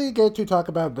finally get to talk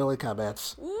about Billy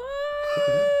Comets. Woo!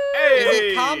 Hey!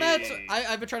 Is it Comets?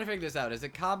 I've been trying to figure this out. Is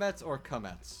it Comets or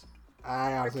Comets?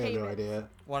 I honestly have no Comets. idea.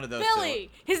 One of those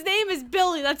Billy! His name is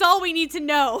Billy, that's all we need to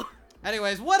know. two.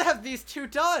 Anyways, what have these two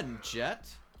done, Jet?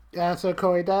 So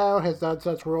Koi Dao has done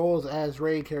such roles as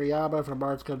Ray Kiriyama from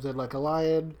Mars Comes In Like a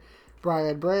Lion,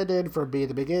 Brian Brandon from Be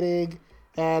the Beginning,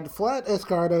 and Flat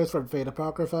Escardos from Fate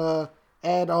Apocrypha,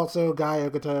 and also Guy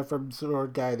Ogata from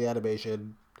Sword Guy the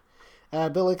Animation.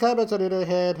 Billy Comets, on the other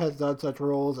hand, has done such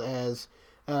roles as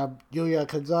Yuya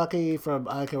Kanzaki from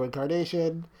Aiko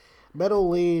Incarnation, Metal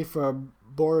Lee from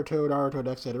Boruto Naruto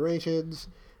Next Generations,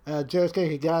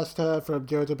 Josuke Higashita from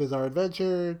JoJo Bizarre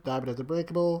Adventure, Diamond is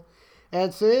Unbreakable,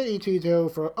 and Sei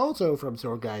Ichijo also from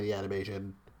Sword Guy the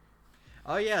Animation.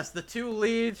 Oh yes, the two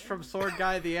leads from Sword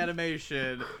Guy the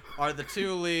Animation are the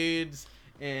two leads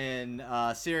in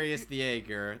Sirius the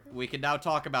Jaeger. We can now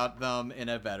talk about them in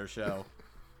a better show.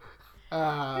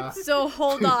 So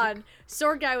hold on.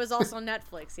 Sword Guy was also on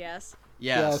Netflix, yes?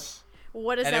 Yes.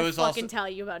 What does And it that was fucking also- tell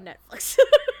you about Netflix?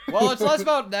 Well, it's less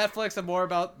about Netflix and more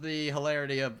about the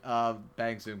hilarity of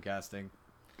Bang Zoom casting.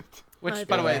 Which, I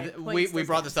by the way, think we points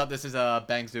brought does this up. This is a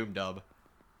Bang Zoom dub.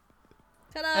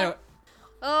 Ta-da! Anyway,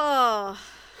 Oh,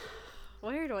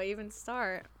 where do I even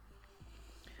start?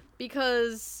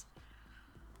 Because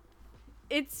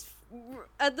it's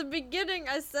at the beginning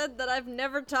I said that I've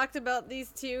never talked about these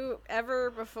two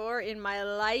ever before in my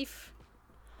life.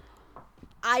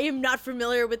 I am not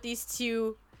familiar with these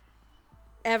two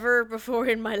ever before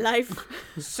in my life.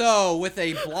 so with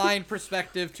a blind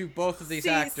perspective to both of these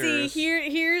actors.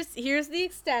 Here's the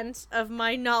extent of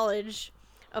my knowledge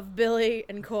of Billy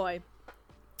and Koi.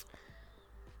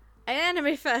 At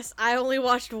Anime Fest, I only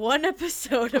watched one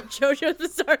episode of JoJo's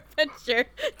Bizarre Adventure.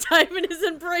 Diamond is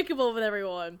Unbreakable with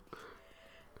everyone.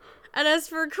 And as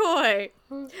for Koi,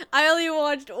 I only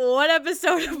watched one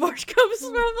episode of March Comes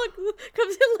In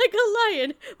Like a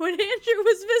Lion when Andrew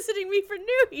was visiting me for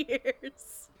New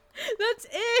Year's. That's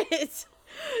it.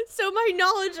 So my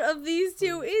knowledge of these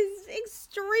two is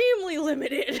extremely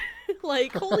limited.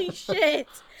 Like, holy shit.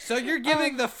 So you're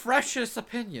giving the freshest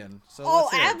opinion. So Oh,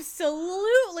 let's hear it.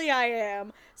 absolutely I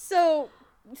am. So,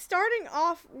 starting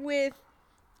off with...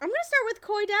 I'm gonna start with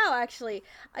Koi Dao, actually.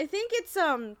 I think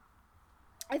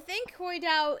Koi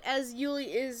Dao as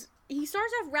Yuli is... He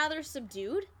starts off rather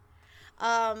subdued.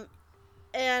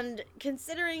 And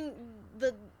considering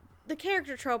the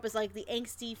character trope is like the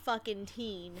angsty fucking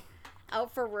teen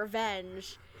out for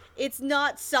revenge, it's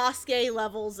not Sasuke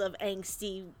levels of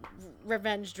angsty,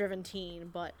 revenge-driven teen,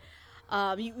 but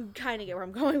you kind of get where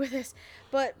I'm going with this.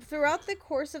 But throughout the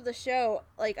course of the show,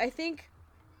 like, I think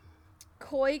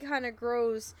Koi kind of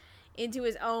grows into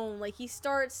his own. Like, he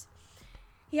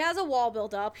has a wall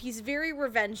built up. He's very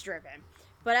revenge-driven.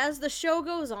 But as the show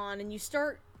goes on and you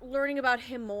start learning about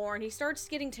him more and he starts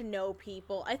getting to know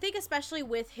people, I think especially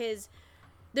with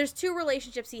there's two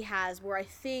relationships he has where I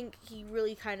think he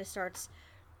really kind of starts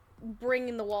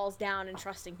bringing the walls down and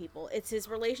trusting people. It's his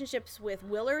relationships with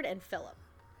Willard and Philip.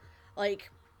 Like,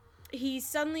 he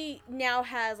suddenly now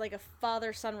has, like, a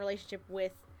father-son relationship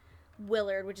with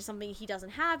Willard, which is something he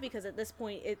doesn't have because at this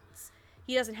point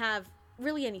he doesn't have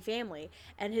really any family.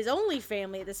 And his only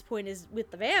family at this point is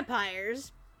with the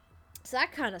vampires. So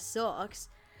that kind of sucks.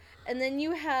 And then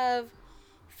you have...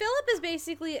 Philip is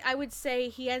basically, I would say,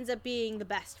 he ends up being the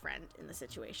best friend in the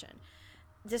situation.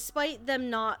 Despite them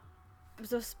not...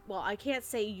 Well, I can't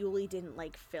say Yuli didn't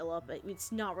like Philip.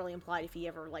 It's not really implied if he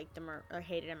ever liked him or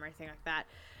hated him or anything like that.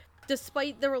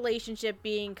 Despite the relationship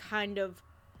being kind of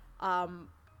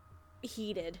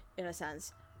heated, in a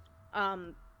sense.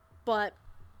 But,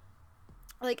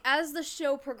 like, as the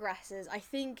show progresses, I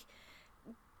think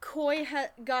Koi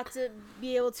got to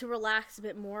be able to relax a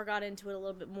bit more, got into it a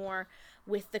little bit more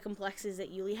with the complexities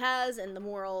that Yuli has and the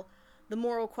moral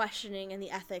questioning and the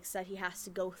ethics that he has to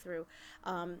go through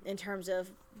in terms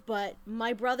of, but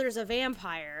my brother's a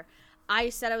vampire. I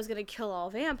said I was going to kill all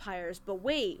vampires, but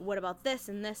wait, what about this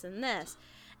and this and this?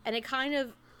 And it kind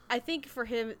of, I think for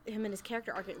him and his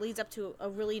character arc, it leads up to a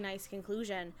really nice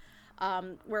conclusion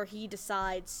where he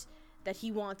decides that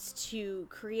he wants to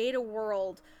create a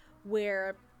world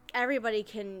where everybody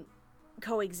can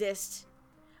coexist,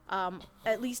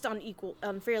 at least on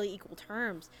fairly equal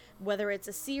terms, whether it's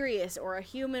a Sirius or a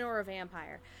human or a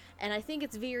vampire. And I think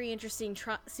it's very interesting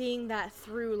seeing that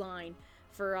through line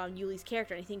for Yuli's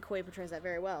character, and I think Koi portrays that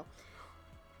very well.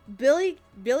 Billy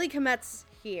Komet's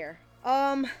here.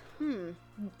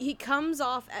 He comes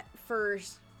off at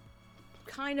first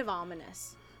kind of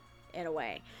ominous in a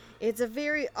way. It's a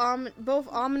very both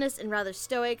ominous and rather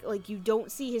stoic. Like, you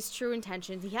don't see his true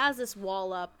intentions. He has this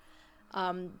wall up,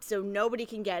 so nobody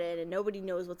can get in and nobody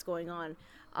knows what's going on.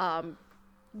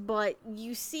 But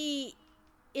you see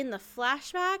in the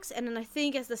flashbacks, and then I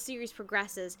think as the series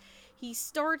progresses, you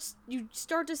start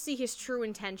to see his true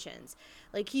intentions.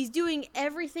 Like, he's doing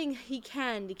everything he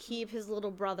can to keep his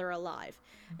little brother alive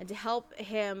and to help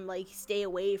him, like, stay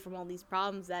away from all these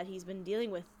problems that he's been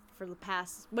dealing with for the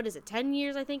past, 10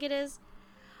 years, I think it is.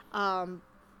 But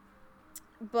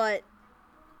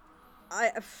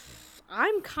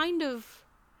I'm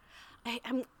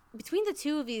between the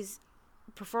two of these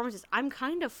performances, I'm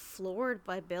kind of floored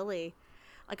by Billy.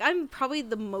 Like, I'm probably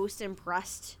the most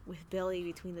impressed with Billy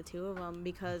between the two of them,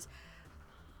 because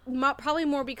probably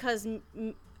more because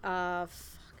Mikhail.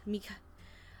 Thank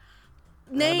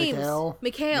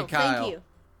you.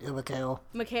 Yeah, Mikhail.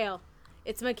 Mikhail.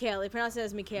 It's Mikhail. They pronounce it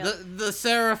as Mikhail. The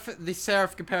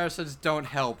serif comparisons don't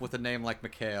help with a name like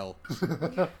Mikhail.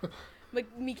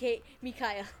 Mikhail.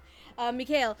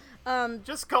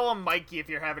 Just call him Mikey if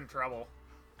you're having trouble.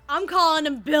 I'm calling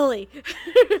him Billy.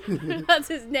 That's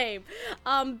his name.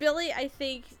 Billy, I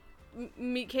think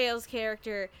Mikhail's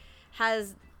character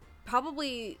has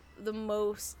probably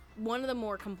one of the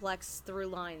more complex through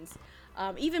lines.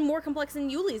 Even more complex than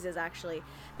Yuli's is, actually.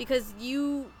 Because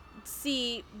you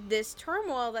see this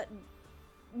turmoil that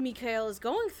Mikhail is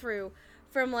going through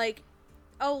from, like,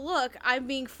 oh, look, I'm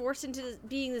being forced into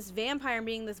being this vampire and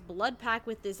being this blood pack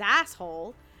with this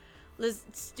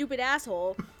stupid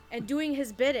asshole, and doing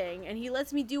his bidding, and he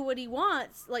lets me do what he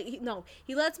wants. Like,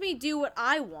 he lets me do what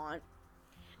I want.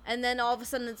 And then all of a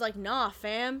sudden it's like, nah,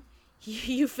 fam,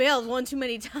 you failed one too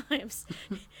many times.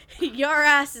 Your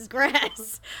ass is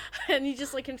grass. And he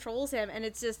just, like, controls him, and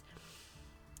it's just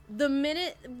the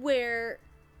minute where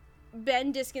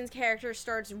Ben Diskin's character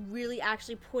starts really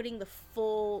actually putting the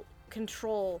full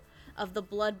control of the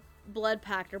blood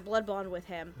pact or blood bond with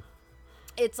him,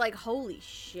 it's like, holy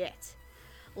shit.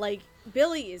 Like,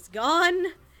 Billy is gone.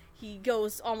 He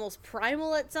goes almost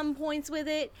primal at some points with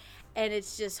it, and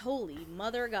it's just, holy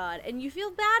mother God. And you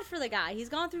feel bad for the guy. He's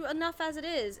gone through enough as it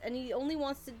is, and he only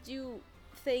wants to do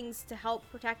things to help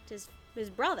protect his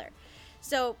brother.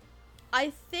 So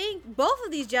I think both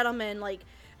of these gentlemen, like,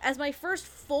 as my first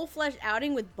full-fledged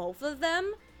outing with both of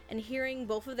them and hearing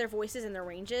both of their voices and their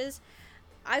ranges,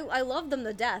 I loved them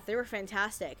to death. They were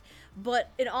fantastic. But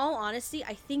in all honesty,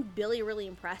 I think Billy really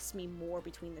impressed me more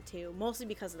between the two, mostly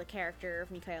because of the character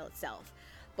of Mikhail itself.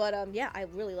 But yeah, I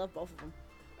really love both of them.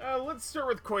 Let's start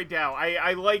with Koi Dao.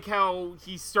 I like how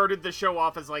he started the show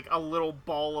off as, like, a little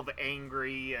ball of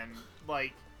angry, and,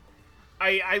 like,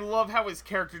 I love how his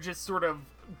character just sort of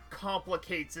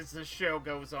complicates as the show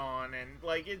goes on, and,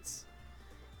 like, it's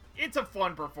a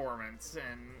fun performance,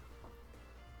 and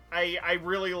I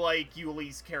really like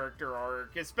Yuli's character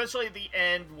arc, especially at the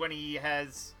end when he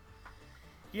has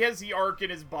the arc in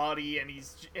his body, and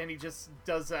he just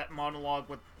does that monologue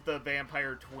with the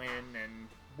vampire twin, and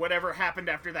whatever happened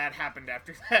after that happened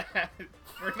after that.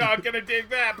 We're not gonna dig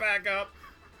that back up.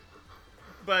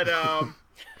 But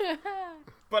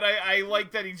I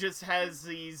like that he just has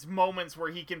these moments where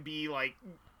he can be, like,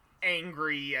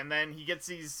 angry, and then he gets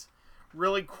these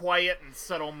really quiet and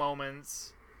subtle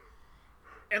moments.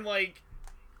 And, like,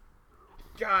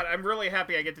 God, I'm really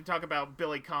happy I get to talk about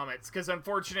Billy Comets, because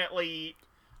unfortunately,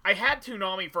 I had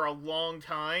Toonami for a long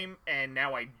time, and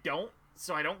now I don't,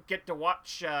 so I don't get to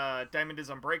watch Diamond is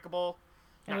Unbreakable.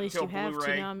 At least you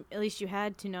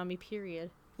had Toonami,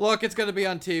 period. Look, it's gonna be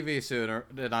on TV sooner.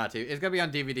 Not TV. It's gonna be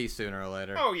on DVD sooner or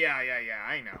later. Oh, yeah,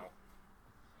 I know.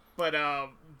 But,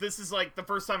 this is, like, the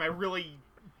first time I really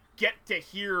get to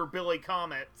hear Billy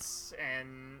Comets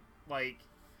and, like,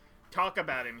 talk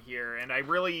about him here, and I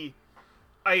really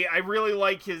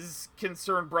like his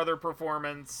concerned brother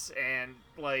performance, and,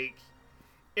 like,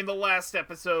 in the last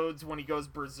episodes when he goes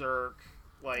berserk,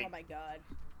 like, oh my God,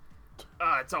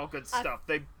 it's all good stuff.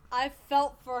 I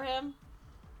felt for him.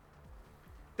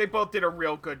 They both did a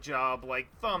real good job. Like,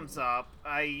 thumbs up.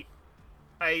 I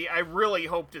really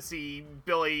hope to see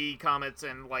Billy Comets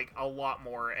in, like, a lot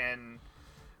more, and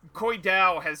Koi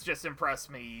Dao has just impressed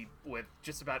me with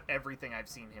just about everything I've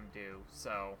seen him do,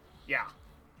 so, yeah.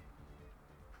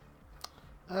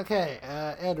 Okay,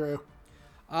 Andrew.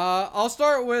 I'll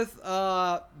start with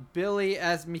Billy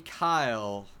as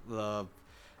Mikhail, the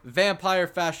vampire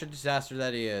fashion disaster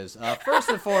that he is. First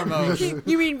and foremost...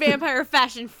 You mean vampire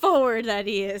fashion forward that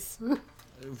he is.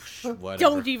 Whatever.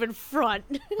 Don't even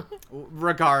front.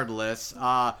 Regardless,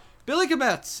 Billy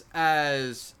Kometz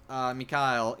as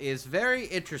Mikhail is very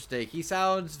interesting. He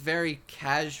sounds very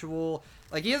casual.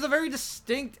 Like, he has a very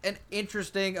distinct and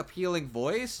interesting, appealing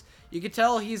voice. You can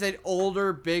tell he's an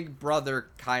older Big Brother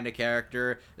kind of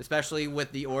character, especially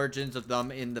with the origins of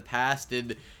them in the past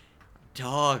in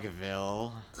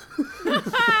Dogville.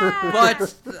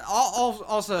 But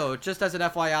also, just as an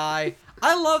FYI,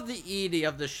 I love the Edie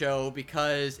of the show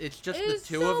because it's just the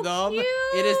two of them. Cute.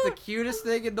 It is the cutest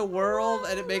thing in the world,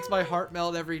 and it makes my heart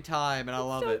melt every time, and I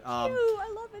love it. I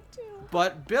love it too.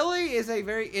 But Billy is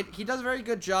he does a very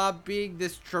good job being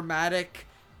this dramatic,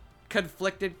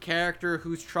 conflicted character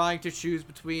who's trying to choose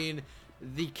between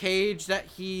the cage that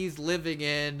he's living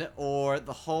in or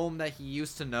the home that he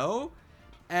used to know.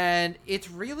 And it's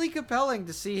really compelling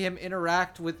to see him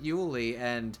interact with Yuli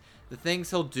and the things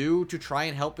he'll do to try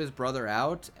and help his brother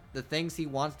out, the things he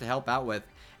wants to help out with.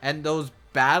 And those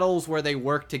battles where they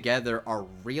work together are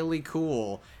really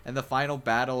cool. And the final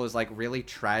battle is like really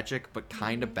tragic but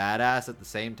kind of badass at the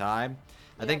same time.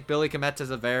 I think Billy Kometz has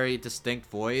a very distinct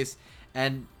voice.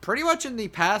 And pretty much in the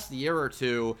past year or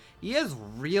two, he has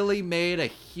really made a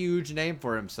huge name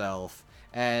for himself.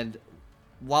 And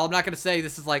while I'm not going to say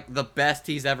this is like the best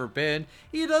he's ever been,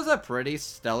 he does a pretty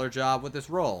stellar job with this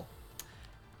role.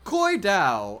 Koi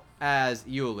Dao as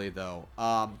Yuli, though.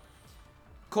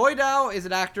 Koi Dao is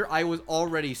an actor I was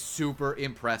already super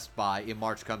impressed by in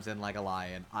March Comes In Like a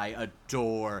Lion. I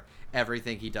adore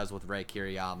everything he does with Rei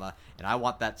Kiriyama, and I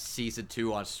want that season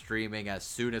 2 on streaming as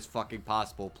soon as fucking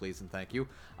possible, please and thank you.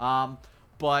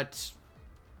 But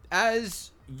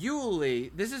as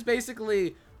Yuli, this is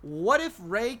basically, what if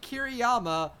Rei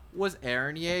Kiriyama was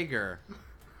Eren Yeager?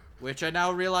 Which I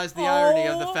now realize the irony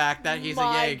of the fact that he's a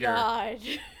Yeager. God.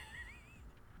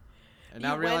 And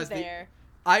now You realize went there.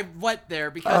 I went there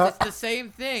because it's the same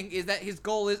thing, is that his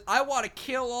goal is, I want to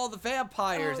kill all the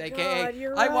vampires, Oh, aka God,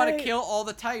 you're I want to right. kill all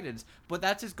the titans. But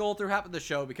that's his goal through half of the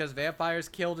show because vampires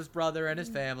killed his brother and his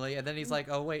family, and then he's like,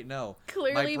 oh wait, no.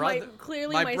 Clearly, my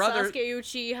my brother- Sasuke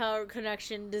Uchiha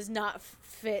connection does not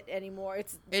fit anymore.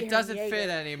 It Eren doesn't Yeager. fit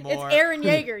anymore. It's Eren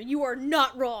Yeager. You are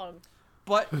not wrong.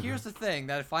 But here's the thing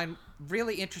that I find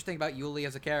really interesting about Yuli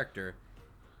as a character.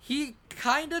 He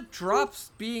kind of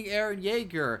drops being Eren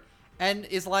Yeager and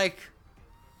is like,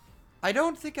 I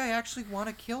don't think I actually want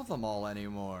to kill them all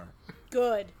anymore.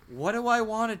 Good. What do I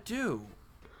want to do?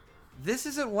 This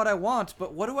isn't what I want,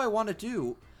 but what do I want to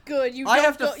do? Good. You. I don't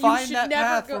have to go, you find should that never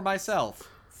path go, for myself.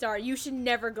 Sorry, you should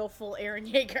never go full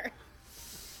Eren Yeager.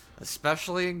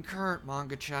 Especially in current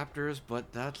manga chapters,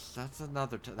 but that's that's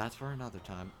for another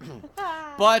time.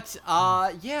 But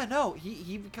yeah, no,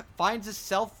 he finds his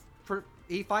self.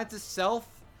 He finds his self.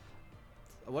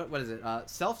 What is it?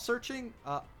 Self-searching,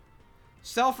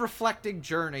 self-reflecting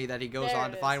journey that he goes There on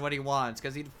it to is. find what he wants,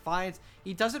 because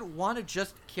he doesn't want to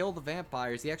just kill the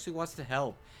vampires. He actually wants to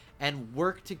help and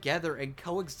work together and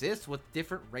coexist with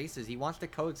different races. He wants to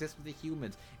coexist with the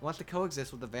humans. He wants to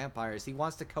coexist with the vampires. He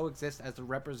wants to coexist as a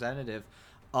representative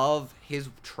of his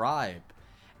tribe.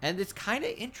 And it's kind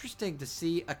of interesting to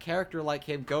see a character like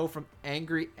him go from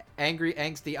angry,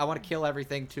 angsty, I want to kill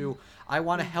everything, to I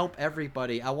want to help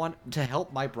everybody. I want to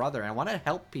help my brother. And I want to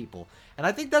help people. And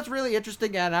I think that's really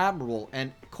interesting and admirable.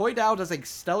 And Koi Dao does a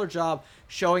stellar job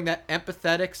showing that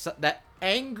empathetic, that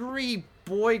angry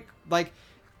boy, like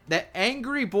that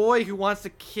angry boy who wants to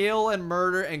kill and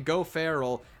murder and go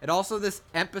feral. And also this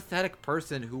empathetic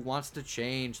person who wants to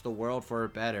change the world for a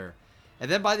better. And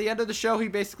then by the end of the show, he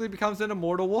basically becomes an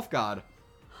immortal wolf god.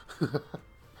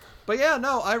 But yeah,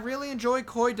 no, I really enjoy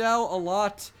Koi Dao a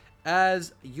lot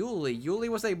as Yuli. Yuli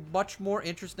was a much more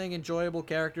interesting, enjoyable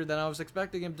character than I was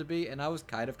expecting him to be, and I was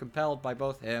kind of compelled by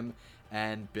both him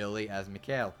and Billy as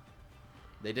Mikhail.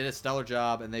 They did a stellar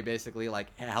job, and they basically,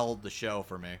 like, held the show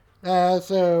for me.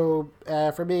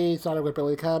 For me, starting with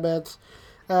Billy comments,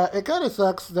 it kind of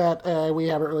sucks that we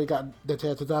haven't really gotten the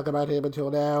chance to talk about him until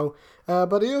now.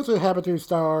 But he also happened to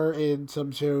star in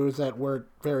some shows that weren't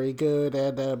very good,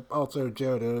 and also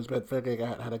JoJo's, but figuring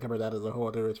out how to cover that as a whole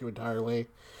other issue entirely.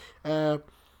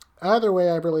 Either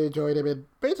way, I've really enjoyed him in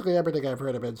basically everything I've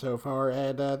heard of him so far,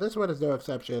 and this one is no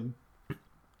exception.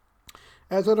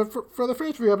 And so for the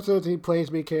first few episodes, he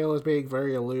plays Mikhail as being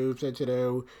very aloof, since,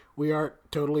 we aren't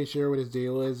totally sure what his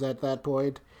deal is at that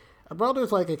point. While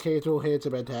there's like occasional hints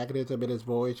of antagonism in his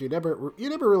voice, you never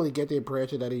really get the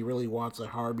impression that he really wants to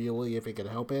harm Yuli if he can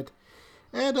help it.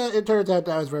 And it turns out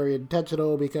that was very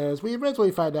intentional, because we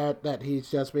eventually find out that he's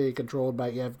just being controlled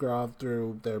by Yevgrov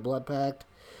through their blood pact.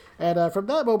 And from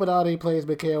that moment on, he plays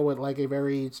Mikhail with like a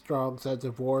very strong sense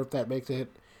of warmth that makes it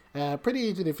pretty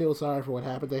easy to feel sorry for what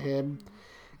happened to him.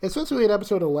 especially in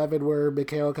episode 11 where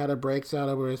Mikhail kind of breaks down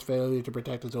over his failure to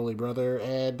protect his only brother,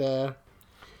 and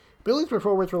Billy's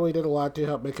performance really did a lot to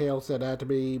help Mikhail stand out to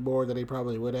me more than he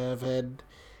probably would have, and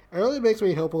it really makes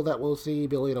me hopeful that we'll see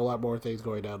Billy in a lot more things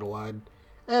going down the line.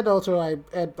 And also I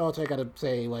gotta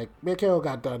say, like, Mikhail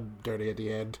got done dirty at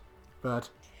the end, but...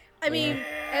 I mean,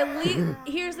 at least,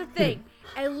 here's the thing.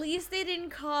 At least they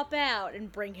didn't cop out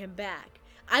and bring him back.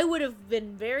 I would have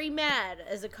been very mad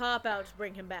as a cop out to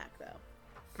bring him back, though.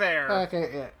 Fair.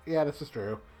 Okay, yeah, this is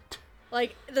true.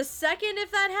 Like, the second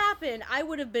if that happened, I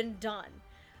would have been done.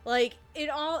 Like, it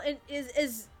is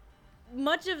as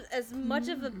much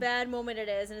of a bad moment it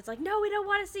is, and it's like, no, we don't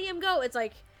want to see him go. It's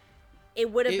like,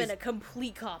 it would have been a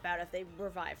complete cop out if they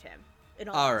revived him. In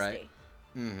all honesty.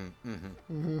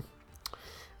 Right.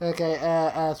 Okay,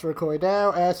 as for Koi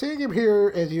now, seeing him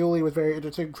here as Yuli was very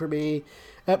interesting for me,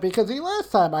 because the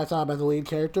last time I saw him as a lead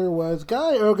character was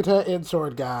Guy Ogata in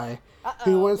Sword Guy,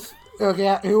 who was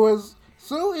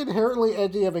so inherently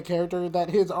edgy of a character that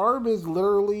his arm is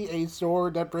literally a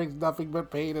sword that brings nothing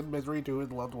but pain and misery to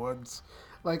his loved ones.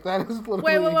 Like, that is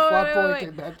literally a plot point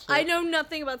in that shit. I know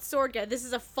nothing about Sword Guy. This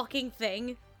is a fucking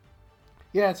thing.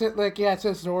 Yeah, it's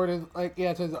his sword is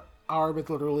his arm is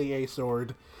literally a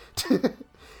sword.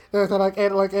 And his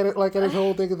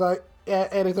whole thing is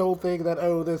that,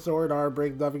 oh, this sword arm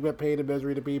brings nothing but pain and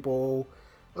misery to people.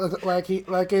 Like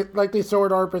the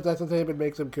sword arm possesses him and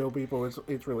makes him kill people.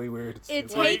 It's really weird. It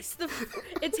takes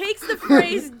the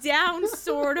phrase down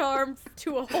sword arm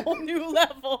to a whole new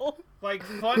level. Like,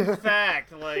 fun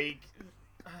fact, like,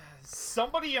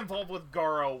 somebody involved with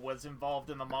Garo was involved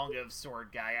in the manga of Sword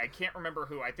Guy. I can't remember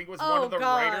who. I think it was one of the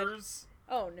writers.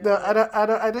 Oh no! No,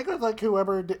 I think it was like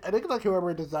whoever. I think like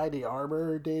whoever designed the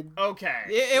armor did. Okay.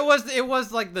 It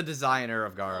was like the designer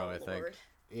of Garo, I think. Lord.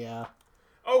 Yeah.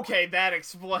 Okay, that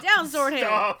explains Down, sword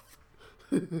hand.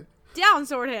 Down,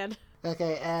 sword hand.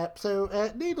 Okay.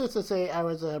 So needless to say, I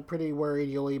was pretty worried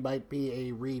Yuli might be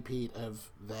a repeat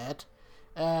of that.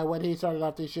 When he started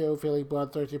off the show feeling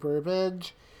bloodthirsty for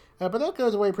revenge, but that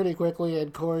goes away pretty quickly,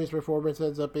 and Corey's performance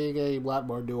ends up being a lot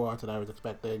more nuanced than I was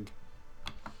expecting.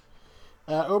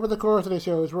 Over the course of the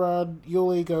show's run,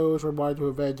 Yuli goes from wanting to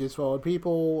avenge his fallen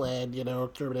people and,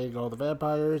 exterminating all the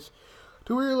vampires,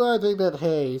 to realizing that,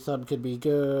 hey, some can be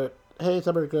good, hey,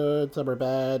 some are good, some are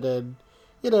bad, and,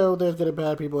 there's good and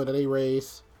bad people in any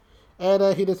race.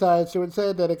 And he decides to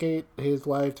instead dedicate his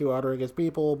life to honoring his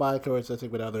people by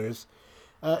coexisting with others.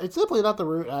 It's simply not the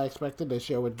route I expected the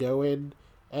show would go in,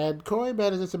 and Koi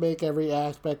manages to make every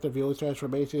aspect of Yuli's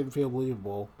transformation feel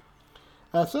believable.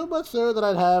 So much so that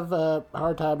I'd have a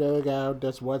hard time knowing out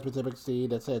just one specific scene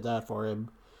that stands out for him.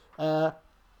 But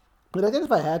I guess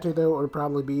if I had to, though, it would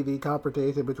probably be the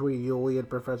confrontation between Yuli and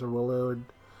Professor Willow,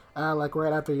 like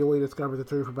right after Yuli discovers the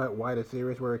truth about why the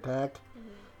Sirius were attacked.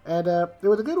 And it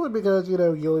was a good one because,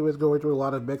 Yuli was going through a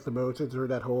lot of mixed emotions through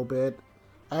that whole bit,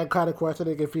 and kind of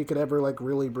questioning if he could ever,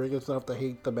 really bring himself to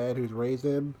hate the man who's raised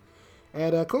him.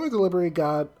 And Koi's delivery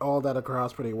got all that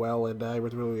across pretty well, and I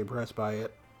was really impressed by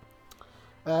it.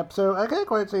 So I can't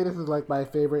quite say this is my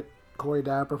favorite Koi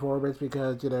Down performance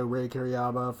because, Rei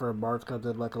Kiriyama from Mars Comes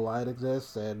In Like a Lion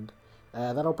exists, and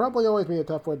that'll probably always be a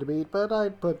tough one to beat, but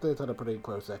I'd put this on a pretty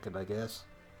close second, I guess.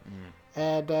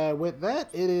 And with that,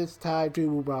 it is time to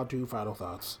move on to final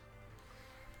thoughts.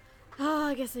 Oh,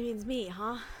 I guess it means me,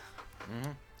 huh?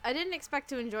 I didn't expect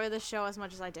to enjoy this show as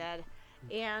much as I did.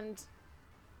 And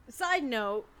side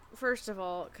note, first of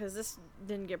all, because this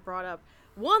didn't get brought up,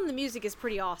 one, the music is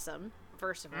pretty awesome.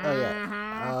 First of all. Oh,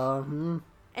 yeah.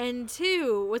 And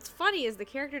two, what's funny is the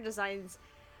character designs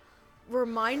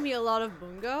remind me a lot of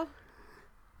Bungo,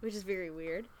 which is very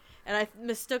weird. And I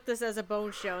mistook this as a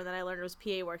Bone show, and then I learned it was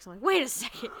PA Works. I'm like, wait a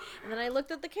second. And then I looked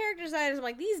at the character designs, I'm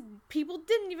like, these people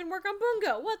didn't even work on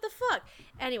Bungo. What the fuck?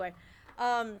 Anyway,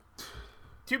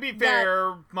 to be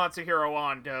fair, Matsuhiro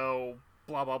Ando,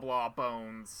 blah blah blah,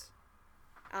 Bones.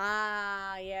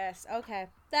 Ah, yes. Okay.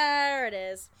 There it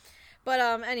is. But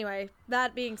anyway,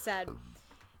 that being said,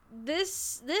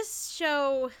 this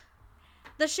show,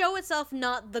 the show itself,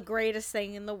 not the greatest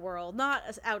thing in the world, not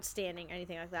as outstanding,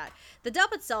 anything like that. The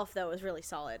dub itself, though, is really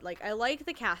solid. I like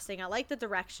the casting, I like the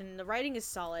direction, the writing is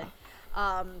solid.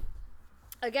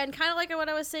 Again, kind of like what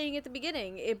I was saying at the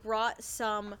beginning, it brought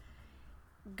some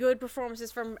good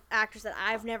performances from actors that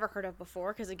I've never heard of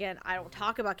before, because again, I don't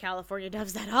talk about California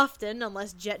dubs that often,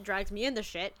 unless Jet drags me into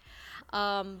shit.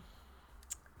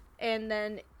 And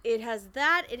then it has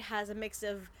a mix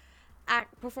of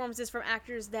performances from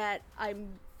actors that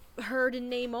I'm heard in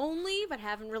name only, but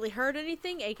haven't really heard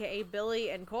anything, aka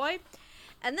Billy and Koi.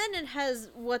 And then it has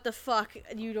what the fuck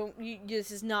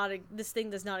this thing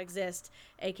does not exist,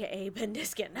 aka Ben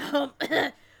Diskin.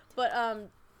 But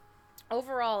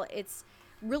overall, it's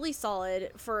really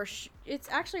solid it's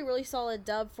actually really solid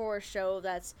dub for a show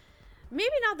that's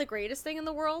maybe not the greatest thing in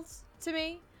the world to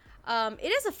me.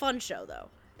 It is a fun show though.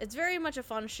 It's very much a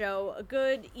fun show, a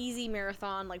good, easy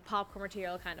marathon, like popcorn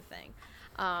material kind of thing.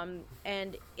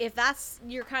 And if that's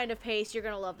your kind of pace, you're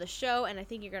going to love the show, and I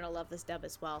think you're going to love this dub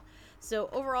as well. So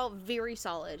overall, very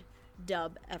solid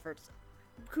dub efforts.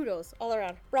 Kudos all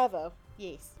around. Bravo.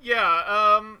 Yes.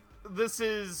 Yeah, this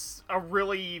is a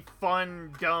really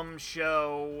fun, dumb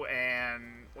show,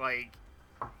 and, like,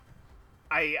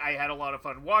 I had a lot of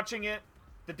fun watching it.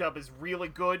 The dub is really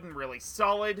good and really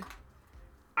solid.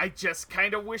 I just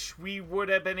kind of wish we would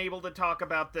have been able to talk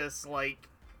about this, like,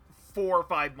 4 or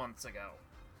 5 months ago.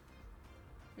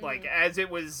 Like, as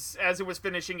it was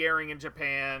finishing airing in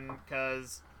Japan,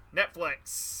 because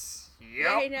Netflix.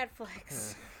 Yep. Yay,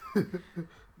 Netflix.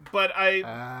 But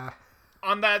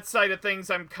on that side of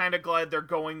things, I'm kind of glad they're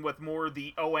going with more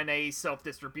the ONA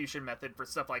self-distribution method for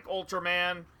stuff like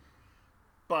Ultraman.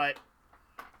 But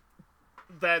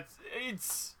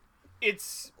it's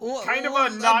kind of a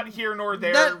not here nor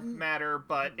there matter,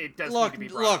 but it does need to be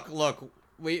brought up. Look.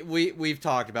 We've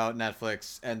talked about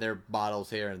Netflix and their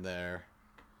bottles here and there.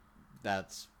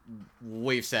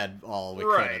 We've said all we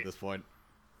could at this point.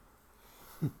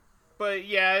 But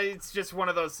yeah, it's just one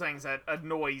of those things that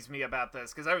annoys me about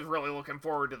this, because I was really looking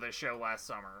forward to this show last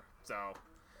summer. So,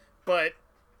 but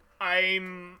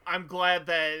I'm glad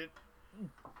that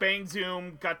Bang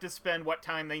Zoom got to spend what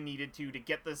time they needed to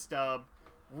get this dub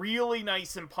really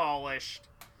nice and polished,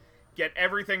 get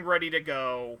everything ready to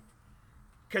go,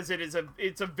 because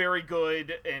it's a very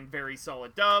good and very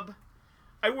solid dub.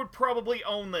 I would probably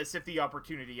own this if the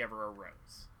opportunity ever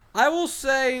arose. I will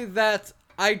say that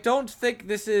I don't think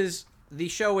the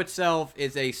show itself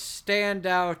is a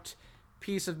standout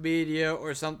piece of media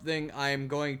or something I'm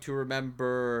going to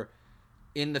remember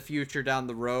in the future down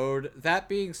the road. That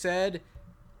being said,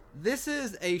 this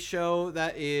is a show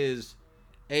that is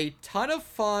a ton of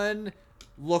fun,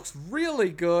 looks really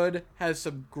good, has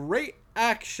some great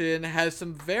action, has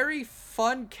some very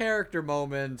fun character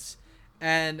moments,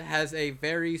 and has a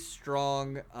very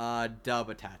strong dub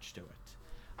attached to it.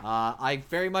 I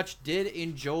very much did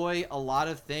enjoy a lot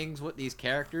of things with these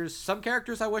characters. Some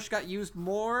characters I wish got used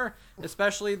more,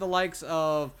 especially the likes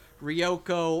of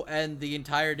Ryoko and the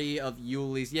entirety of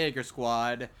Yuli's Jaeger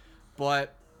Squad.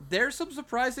 But there's some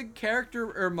surprising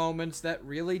character moments that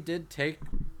really did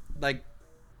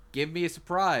give me a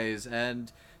surprise,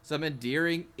 and some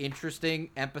endearing, interesting,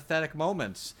 empathetic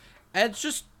moments. And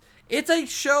it's a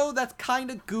show that's kind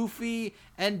of goofy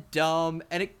and dumb,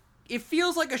 and it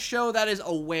feels like a show that is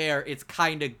aware it's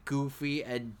kind of goofy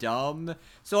and dumb.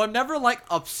 So I'm never,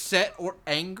 upset or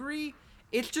angry.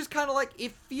 It's just kind of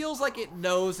it feels like it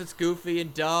knows it's goofy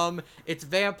and dumb. It's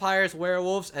vampires,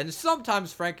 werewolves, and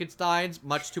sometimes Frankensteins,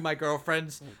 much to my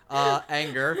girlfriend's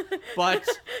anger. But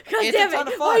it's a ton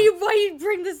of fun. Why you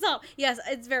bring this up? Yes,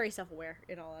 it's very self-aware,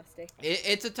 in all honesty.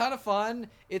 It's a ton of fun.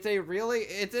 It's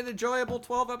an enjoyable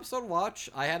 12-episode watch.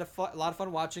 I had a lot of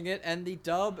fun watching it, and the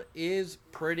dub is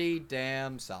pretty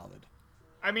damn solid.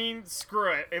 I mean,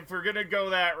 screw it. If we're gonna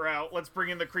go that route, let's bring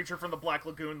in the creature from the Black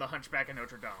Lagoon, the Hunchback of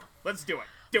Notre Dame. Let's do it.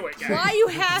 Do it, guys. Why you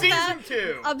have Season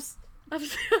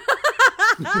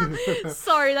 2.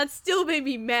 Sorry, that still made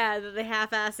me mad that they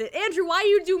half-assed it. Andrew, why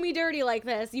you do me dirty like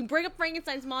this? You bring up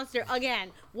Frankenstein's monster again.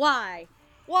 Why?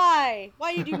 Why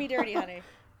you do me dirty, honey?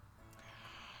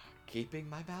 Keeping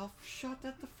my mouth shut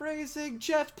at the phrasing.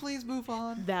 Jet, please move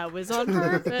on. That was on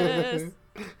purpose.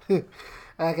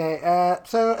 Okay,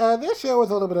 so this show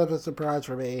was a little bit of a surprise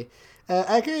for me.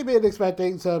 I came in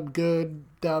expecting some good,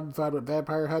 dumb fun with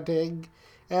vampire hunting,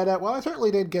 and while I certainly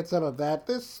did get some of that,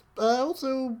 this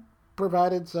also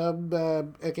provided some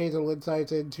occasional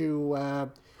insights into,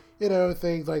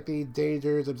 things like the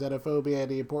dangers of xenophobia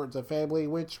and the importance of family,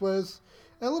 which was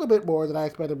a little bit more than I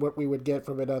expected what we would get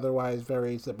from an otherwise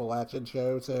very simple action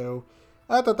show, so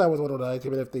I thought that was a little nice,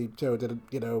 even if the show didn't,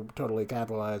 totally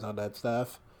capitalize on that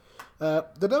stuff.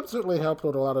 The dub certainly helped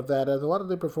with a lot of that, as a lot of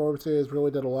the performances really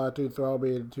did a lot to throw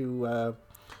me into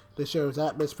the show's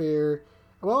atmosphere.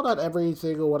 Well, not every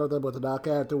single one of them was a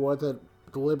knockout. The ones that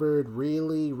delivered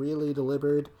really, really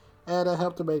delivered, and it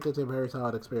helped to make this a very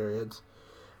solid experience.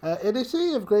 In a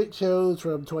sea of great shows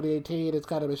from 2018, it's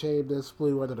kind of a shame this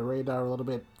flew under the radar a little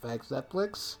bit thanks to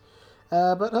Netflix.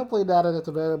 But hopefully now that it's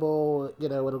available,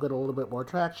 it'll get a little bit more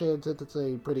traction since it's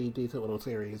a pretty decent little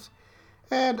series.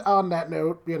 And on that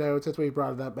note, since we've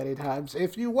brought it up many times,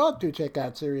 if you want to check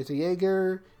out Sirius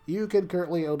Jaeger, you can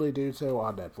currently only do so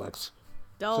on Netflix.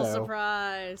 Dull So-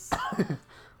 surprise.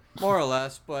 More or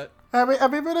less, but I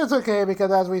mean, but it's okay because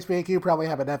as we speak, you probably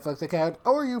have a Netflix account,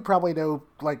 or you probably know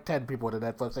like 10 people with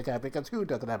a Netflix account because who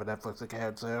doesn't have a Netflix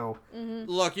account? So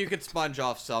look, you could sponge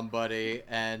off somebody,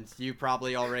 and you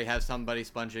probably already have somebody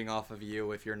sponging off of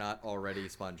you if you're not already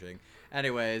sponging.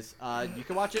 Anyways, you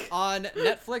can watch it on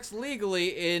Netflix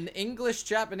legally in English,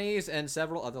 Japanese, and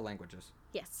several other languages.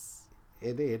 Yes.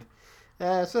 indeed.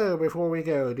 So before we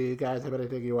go, do you guys have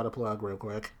anything you want to plug real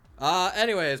quick?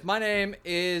 Anyways, my name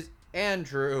is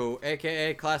Andrew,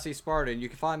 aka Classy Spartan. You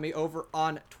can find me over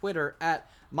on Twitter at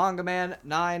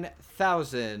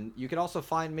Mangaman9000. You can also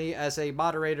find me as a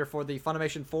moderator for the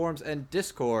Funimation forums and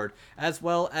Discord, as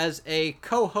well as a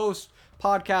co-host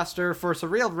podcaster for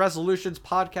Surreal Resolutions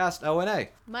podcast ONA.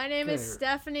 My name is Okay.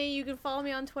 Stephanie. You can follow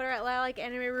me on Twitter at Lilac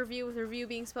Anime Review, with review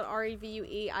being spelled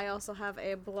REVUE. I also have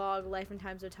a blog,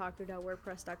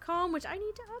 lifeandtimesoftaku.wordpress.com, which I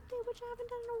need to update, which I haven't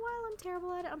done in a while. I'm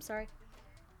terrible at it. I'm sorry.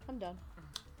 I'm done.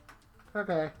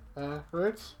 Okay.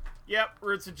 Roots? Yep,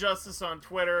 Roots of Justice on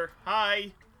Twitter.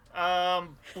 Hi.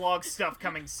 Blog stuff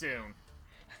coming soon.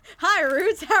 Hi,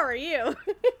 Roots. How are you?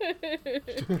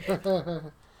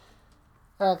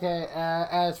 Okay,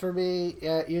 as for me,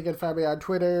 you can find me on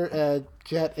Twitter,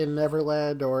 Jet in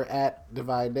Neverland, or at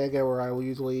Divine Nega, where I will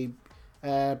usually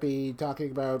be talking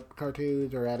about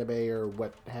cartoons or anime or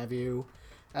what have you.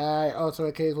 I also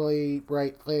occasionally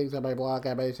write things on my blog,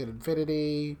 Animation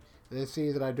Infinity. This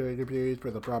season I'm doing reviews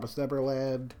for The Promised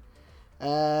Neverland.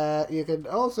 You can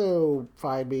also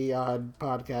find me on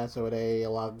Podcast ONA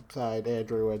alongside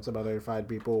Andrew and some other fine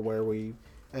people where we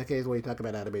occasionally talk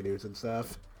about anime news and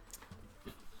stuff.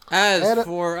 As And-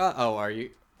 for are you?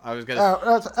 I was gonna.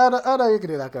 No, you can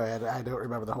do that. Go ahead. I don't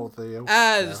remember the whole thing.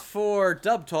 As for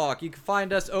Dub Talk, you can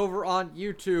find us over on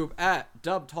YouTube at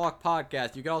Dub Talk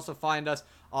Podcast. You can also find us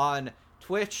on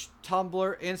Twitch,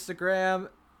 Tumblr, Instagram,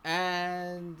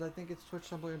 and I think it's Twitch,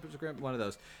 Tumblr, Instagram, one of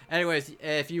those. Anyways,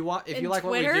 if you like And what we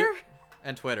Twitter? do,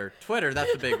 and Twitter,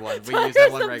 that's the big one. We use Twitter's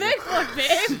that one the regularly. big one,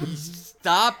 babe.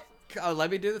 Stop. Oh,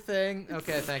 let me do the thing.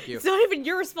 Okay, thank you. It's not even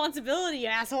your responsibility, you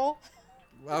asshole.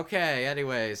 Okay,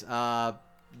 anyways,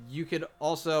 you can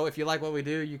also, if you like what we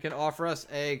do, you can offer us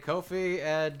a Ko-fi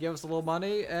and give us a little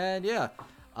money, and yeah.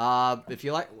 If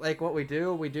you like what we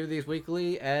do these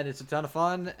weekly, and it's a ton of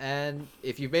fun, and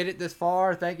if you've made it this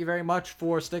far, thank you very much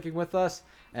for sticking with us,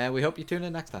 and we hope you tune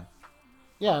in next time.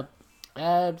 Yeah.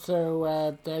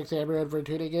 So, thanks everyone for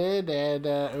tuning in, and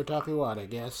Otaku on, I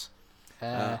guess.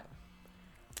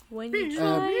 When you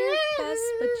try your best,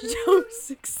 but you don't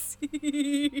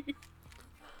succeed.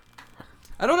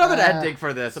 I don't have an ending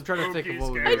for this. I'm trying to think of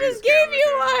what we Spooky, I do. just gave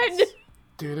you one.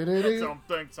 Do-do-do-do.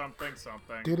 Something.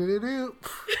 Do-do-do-do.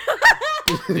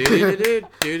 Do-do-do-do,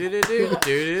 do-do-do-do,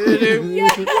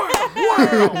 do-do-do-do.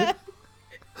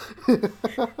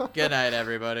 Good night,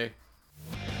 everybody.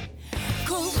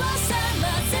 壊さま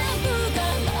全部